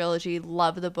 love the trilogy,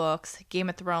 love the books. Game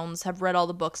of Thrones, have read all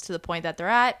the books to the point that they're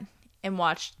at and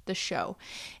watched the show.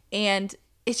 And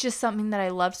it's just something that I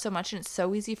love so much, and it's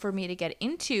so easy for me to get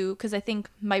into because I think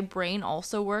my brain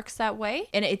also works that way,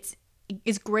 and it's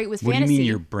great with fantasy. What do you mean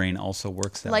your brain also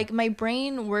works that way? Like my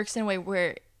brain works in a way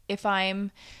where if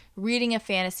I'm reading a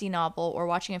fantasy novel or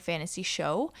watching a fantasy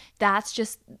show, that's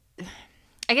just,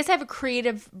 I guess I have a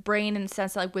creative brain in the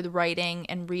sense that, like, with writing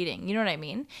and reading, you know what I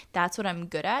mean? That's what I'm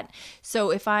good at. So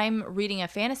if I'm reading a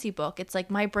fantasy book, it's like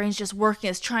my brain's just working.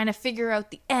 It's trying to figure out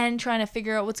the end, trying to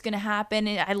figure out what's going to happen.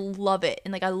 And I love it.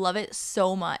 And like, I love it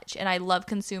so much. And I love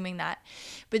consuming that.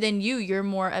 But then you're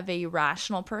more of a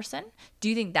rational person. Do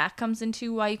you think that comes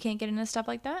into why you can't get into stuff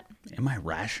like that? Am I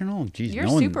rational? Jeez, You're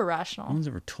no super rational. No one's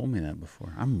ever told me that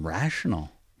before. I'm rational.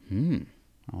 I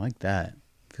like that.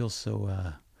 Feels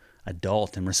so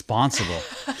adult and responsible.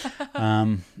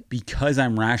 Because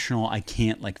I'm rational, I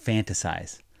can't like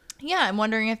fantasize. Yeah, I'm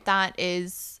wondering if that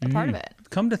is a part of it.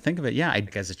 Come to think of it, yeah.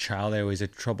 As a child, I always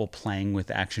had trouble playing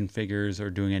with action figures or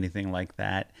doing anything like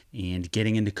that. And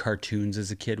getting into cartoons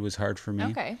as a kid was hard for me.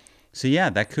 Okay. So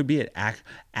yeah, that could be it.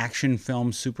 Action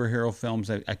films, superhero films,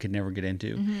 I could never get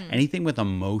into. Anything with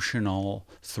emotional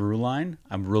through line,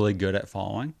 I'm really good at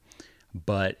following.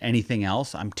 But anything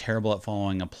else, I'm terrible at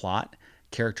following a plot,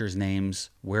 characters' names,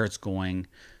 where it's going.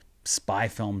 Spy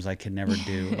films I could never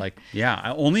do. Like,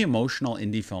 yeah, only emotional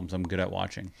indie films I'm good at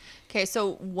watching. Okay,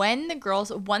 so when the girls,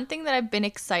 one thing that I've been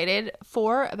excited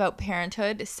for about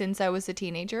parenthood since I was a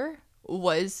teenager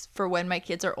was for when my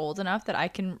kids are old enough that I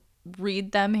can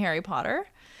read them Harry Potter.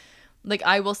 Like,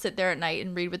 I will sit there at night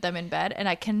and read with them in bed, and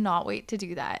I cannot wait to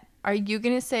do that. Are you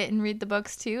going to sit and read the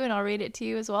books too, and I'll read it to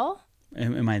you as well?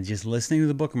 Am I just listening to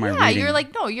the book? Or am I reading? Yeah, you're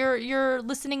like, no, you're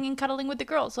listening and cuddling with the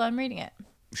girls, so I'm reading it.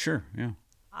 Sure, yeah.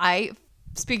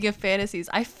 Speaking of fantasies,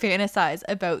 I fantasize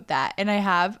about that, and I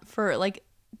have for like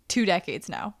 2 decades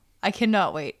now. I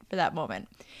cannot wait for that moment.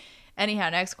 Anyhow,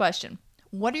 next question.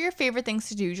 What are your favorite things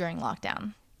to do during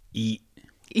lockdown? Eat.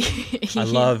 I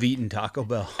love eating Taco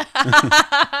Bell.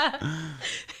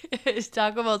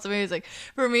 Taco Bell's amazing.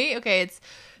 For me, okay, it's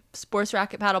sports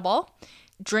racket paddleball,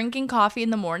 drinking coffee in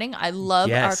the morning. I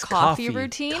love our coffee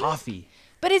routine. Coffee.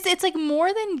 But it's like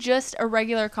more than just a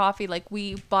regular coffee. Like,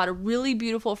 we bought a really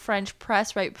beautiful French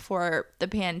press right before the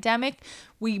pandemic.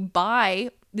 We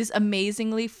buy this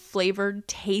amazingly flavored,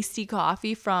 tasty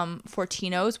coffee from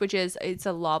Fortino's, it's a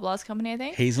Loblaws company, I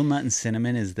think. Hazelnut and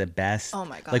cinnamon is the best. Oh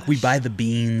my gosh. Like, we buy the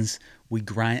beans.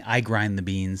 I grind the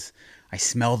beans. I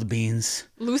smell the beans.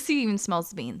 Lucy even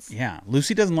smells the beans. Yeah.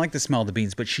 Lucy doesn't like to smell the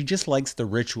beans, but she just likes the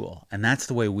ritual. And that's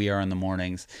the way we are in the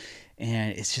mornings.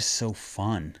 And it's just so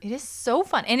fun. It is so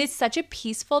fun. And it's such a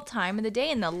peaceful time of the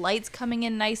day. And the lights coming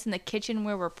in nice in the kitchen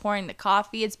where we're pouring the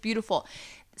coffee. It's beautiful.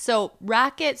 So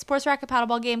sports racket,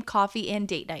 paddleball game, coffee, and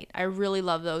date night. I really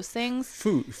love those things.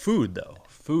 Food though.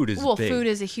 Food is big. Food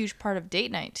is a huge part of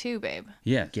date night too, babe.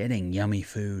 Yeah, getting yummy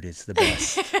food is the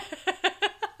best.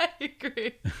 I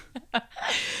agree.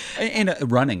 And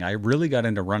running. I really got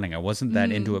into running. I wasn't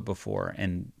that into it before.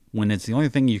 And when it's the only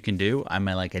thing you can do, I'm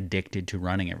like addicted to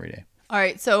running every day. All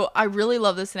right, so I really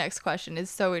love this next question. It's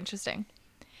so interesting.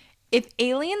 If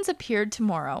aliens appeared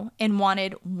tomorrow and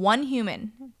wanted one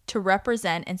human to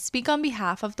represent and speak on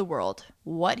behalf of the world,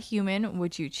 what human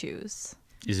would you choose?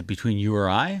 Is it between you or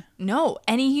I? No,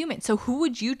 any human. So who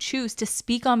would you choose to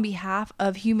speak on behalf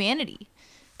of humanity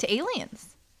to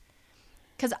aliens?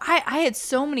 Because I had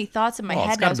so many thoughts in my head.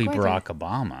 It's got to be Barack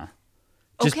Obama.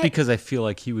 Just because I feel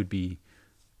like he would be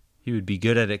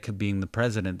good at it being the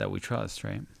president that we trust,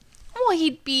 right? Well,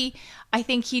 I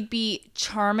think he'd be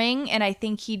charming, and I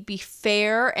think he'd be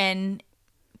fair and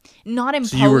not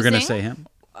imposing. So you were going to say him?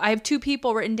 I have 2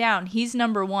 people written down. He's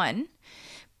number 1.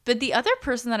 But the other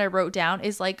person that I wrote down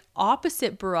is like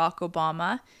opposite Barack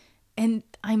Obama, and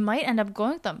I might end up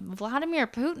going with them, Vladimir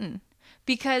Putin,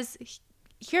 because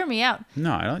hear me out.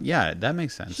 No, I don't. Yeah, that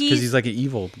makes sense because he's like an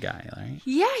evil guy, right?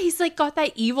 Yeah, he's like got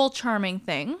that evil charming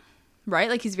thing, right?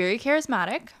 Like, he's very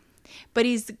charismatic, but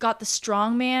he's got the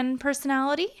strongman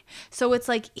personality. So it's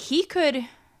like he could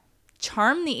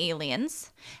charm the aliens.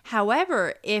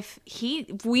 However, if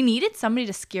we needed somebody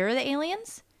to scare the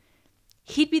aliens,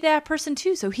 he'd be that person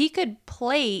too. So he could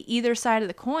play either side of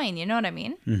the coin. You know what I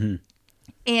mean? Mm-hmm.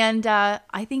 And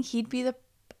I think he'd be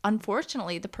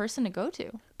unfortunately, the person to go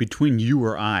to. Between you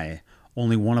or I,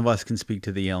 only one of us can speak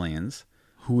to the aliens.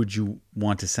 Who would you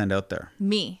want to send out there?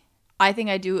 Me. I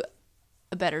think I do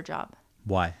a better job.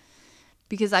 Why?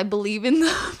 Because I believe in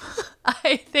them.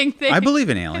 I believe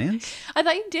in aliens. I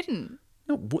thought you didn't.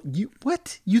 No,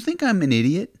 what? You think I'm an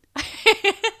idiot?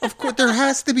 Of course, there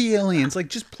has to be aliens. Like,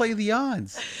 just play the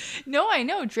odds. No, I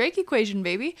know. Drake equation,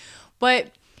 baby.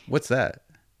 But what's that?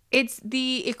 It's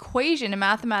the equation, a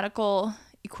mathematical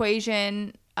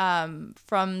equation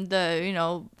from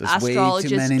the, there's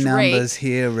astrologist way too many Drake. Numbers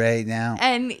here right now.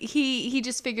 And he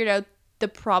just figured out the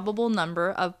probable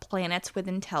number of planets with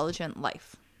intelligent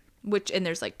life, and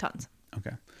there's like tons.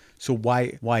 Okay. So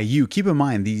why you? Keep in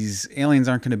mind, these aliens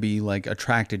aren't going to be like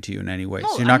attracted to you in any way. No,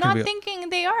 so you're not I'm not thinking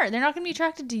think they are. They're not going to be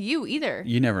attracted to you either.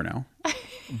 You never know.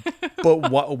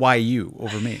 But why you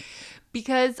over me?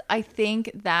 Because I think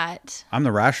that, I'm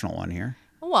the rational one here.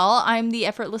 well, I'm the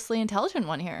effortlessly intelligent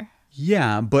one here.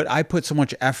 Yeah, but I put so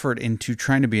much effort into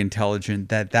trying to be intelligent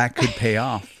that could pay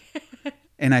off.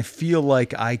 And I feel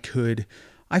like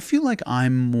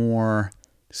I'm more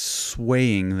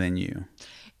swaying than you.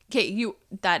 Okay,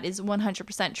 that is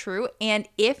 100% true. And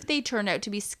if they turn out to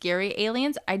be scary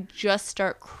aliens, I just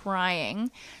start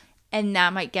crying, and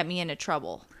that might get me into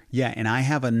trouble. Yeah, and I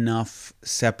have enough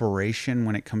separation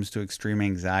when it comes to extreme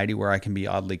anxiety where I can be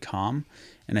oddly calm,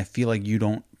 and I feel like you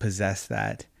don't possess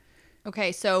that.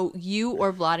 Okay, so you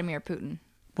or Vladimir Putin?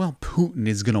 Well, Putin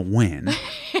is going to win.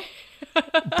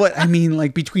 But I mean,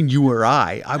 like, between you or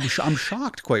I'm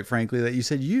shocked, quite frankly, that you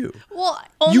said you. Well,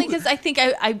 only because I think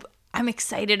I'm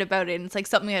excited about it, and it's like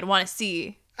something I'd want to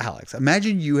see. Alex,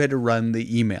 imagine you had to run the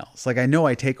emails. Like, I know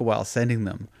I take a while sending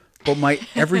them, but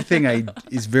everything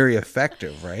is very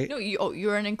effective, right? No,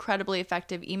 you're an incredibly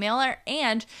effective emailer,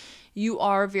 and you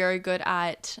are very good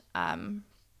at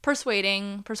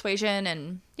persuasion,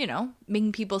 and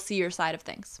making people see your side of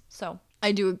things. So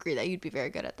I do agree that you'd be very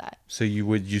good at that. So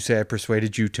would you say I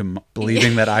persuaded you to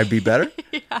believing that I'd be better?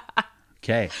 Yeah.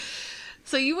 Okay.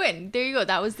 So you win. There you go.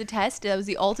 That was the test. That was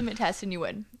the ultimate test, and you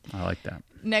win. I like that.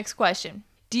 Next question.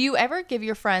 Do you ever give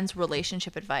your friends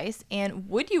relationship advice, and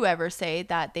would you ever say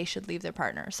that they should leave their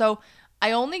partner? So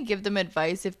I only give them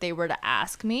advice if they were to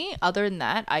ask me. Other than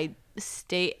that, I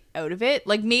stay out of it.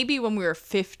 Like, maybe when we were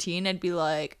 15, I'd be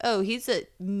like, oh, he's a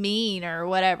mean or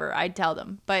whatever. I'd tell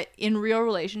them. But in real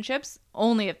relationships,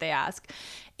 only if they ask.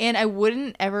 And I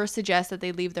wouldn't ever suggest that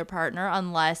they leave their partner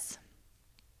unless,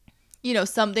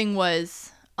 something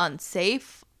was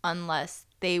unsafe, unless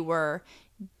they were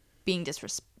being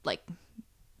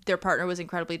their partner was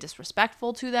incredibly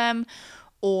disrespectful to them,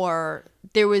 or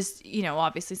there was,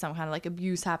 obviously some kind of like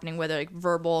abuse happening, whether like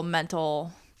verbal,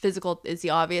 mental, physical is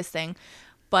the obvious thing.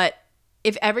 But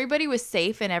if everybody was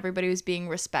safe and everybody was being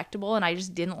respectable and I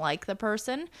just didn't like the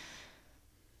person,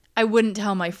 I wouldn't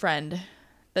tell my friend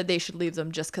that they should leave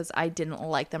them just because I didn't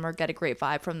like them or get a great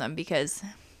vibe from them, because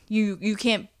you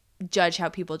can't judge how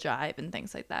people jive and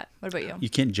things like that. What about you? You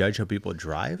can't judge how people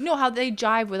drive? No, how they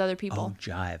jive with other people. Oh,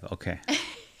 jive. Okay.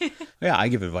 Yeah, I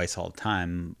give advice all the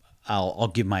time.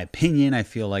 I'll give my opinion. I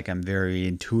feel like I'm very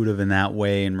intuitive in that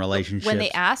way in relationships. When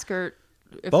they ask, or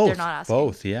if both, they're not asking?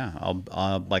 Both, yeah.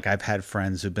 I've had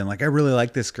friends who've been like, I really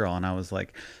like this girl. And I was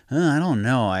like, I don't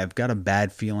know. I've got a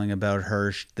bad feeling about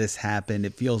her. This happened.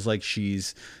 It feels like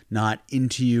she's not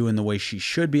into you in the way she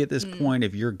should be at this point.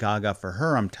 If you're gaga for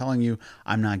her, I'm telling you,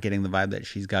 I'm not getting the vibe that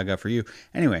she's gaga for you.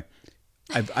 Anyway,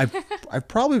 I've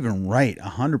probably been right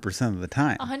 100% of the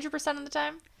time. 100% of the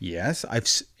time? Yes,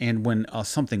 and when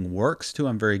something works too,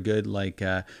 I'm very good. Like,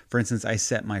 for instance, I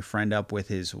set my friend up with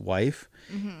his wife.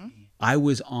 Mm-hmm. I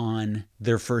was on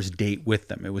their first date with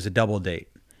them. It was a double date.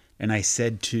 And I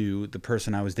said to the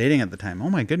person I was dating at the time, oh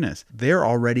my goodness, they're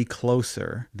already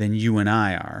closer than you and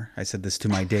I are. I said this to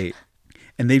my date.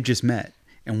 And they've just met.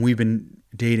 And we've been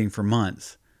dating for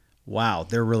months. Wow,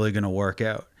 they're really going to work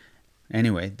out.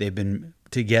 Anyway, they've been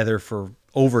together for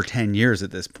over 10 years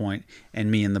at this point,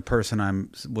 and me and the person I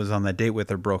was on that date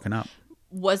with are broken up.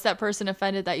 Was that person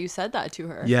offended that you said that to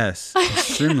her? Yes,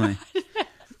 extremely.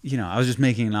 I was just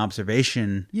making an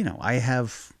observation. I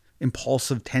have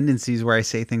impulsive tendencies where I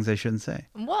say things I shouldn't say.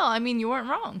 Well, I mean, you weren't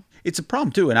wrong. It's a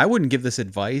problem too, and I wouldn't give this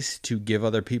advice to give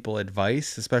other people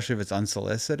advice, especially if it's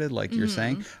unsolicited, like you're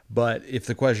saying. But if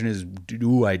the question is,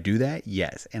 do I do that?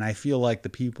 Yes. And I feel like the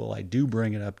people I do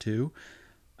bring it up to,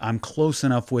 I'm close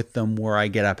enough with them where I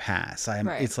get a pass.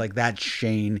 Right. It's like, that's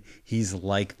Shane. He's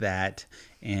like that.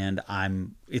 And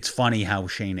it's funny how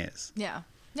Shane is. Yeah.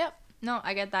 Yep. No,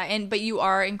 I get that. But you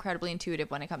are incredibly intuitive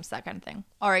when it comes to that kind of thing.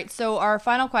 All right. So our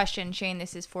final question, Shane,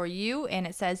 this is for you. And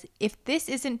it says, if this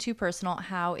isn't too personal,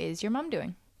 how is your mom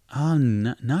doing?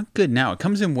 Not good now. It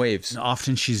comes in waves.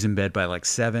 Often she's in bed by like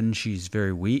 7. She's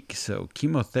very weak. So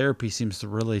chemotherapy seems to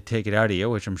really take it out of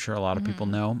you, which I'm sure a lot of people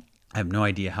know. I have no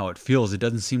idea how it feels. It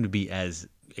doesn't seem to be as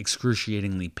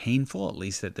excruciatingly painful, at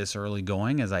least at this early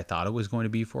going, as I thought it was going to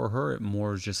be for her. It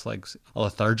more is just like a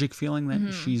lethargic feeling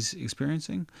that she's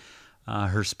experiencing.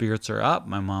 Her spirits are up.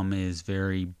 My mom is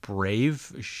very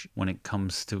brave when it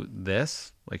comes to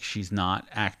this. Like, she's not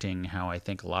acting how I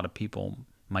think a lot of people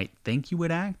might think you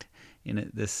would act in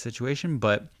this situation.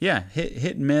 But yeah,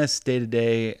 hit and miss, day to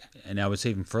day. And I would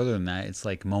say even further than that, it's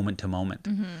like moment to moment.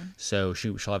 So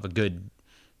she'll have a good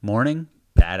morning,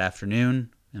 bad afternoon,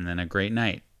 and then a great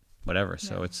night, whatever.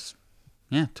 So it's,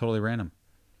 totally random.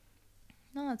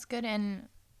 No, that's good. And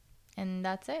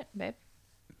that's it, babe.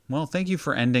 Well, thank you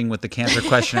for ending with the cancer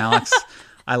question, Alex.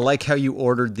 I like how you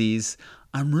ordered these.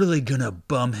 I'm really going to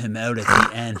bum him out at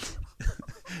the end.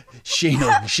 Shane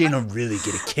will really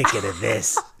get a kick out of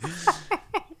this.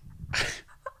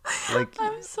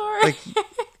 I'm sorry. Like,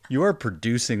 you are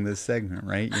producing this segment,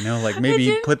 right? You know, like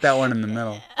maybe put that one in the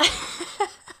middle.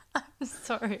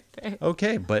 Sorry, babe.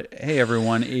 Okay, but hey,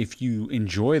 everyone, if you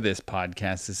enjoy this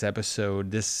podcast, this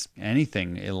episode,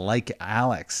 anything like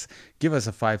Alex, give us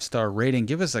a 5-star rating,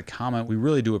 give us a comment. We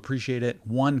really do appreciate it.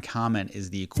 One comment is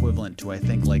the equivalent to, I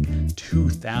think, like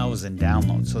 2,000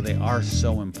 downloads. So they are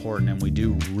so important, and we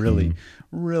do really,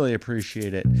 really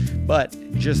appreciate it. But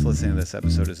just listening to this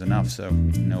episode is enough, so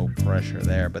no pressure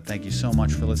there. But thank you so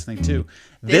much for listening to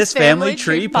This Family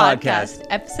Tree Podcast,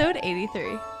 episode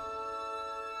 83.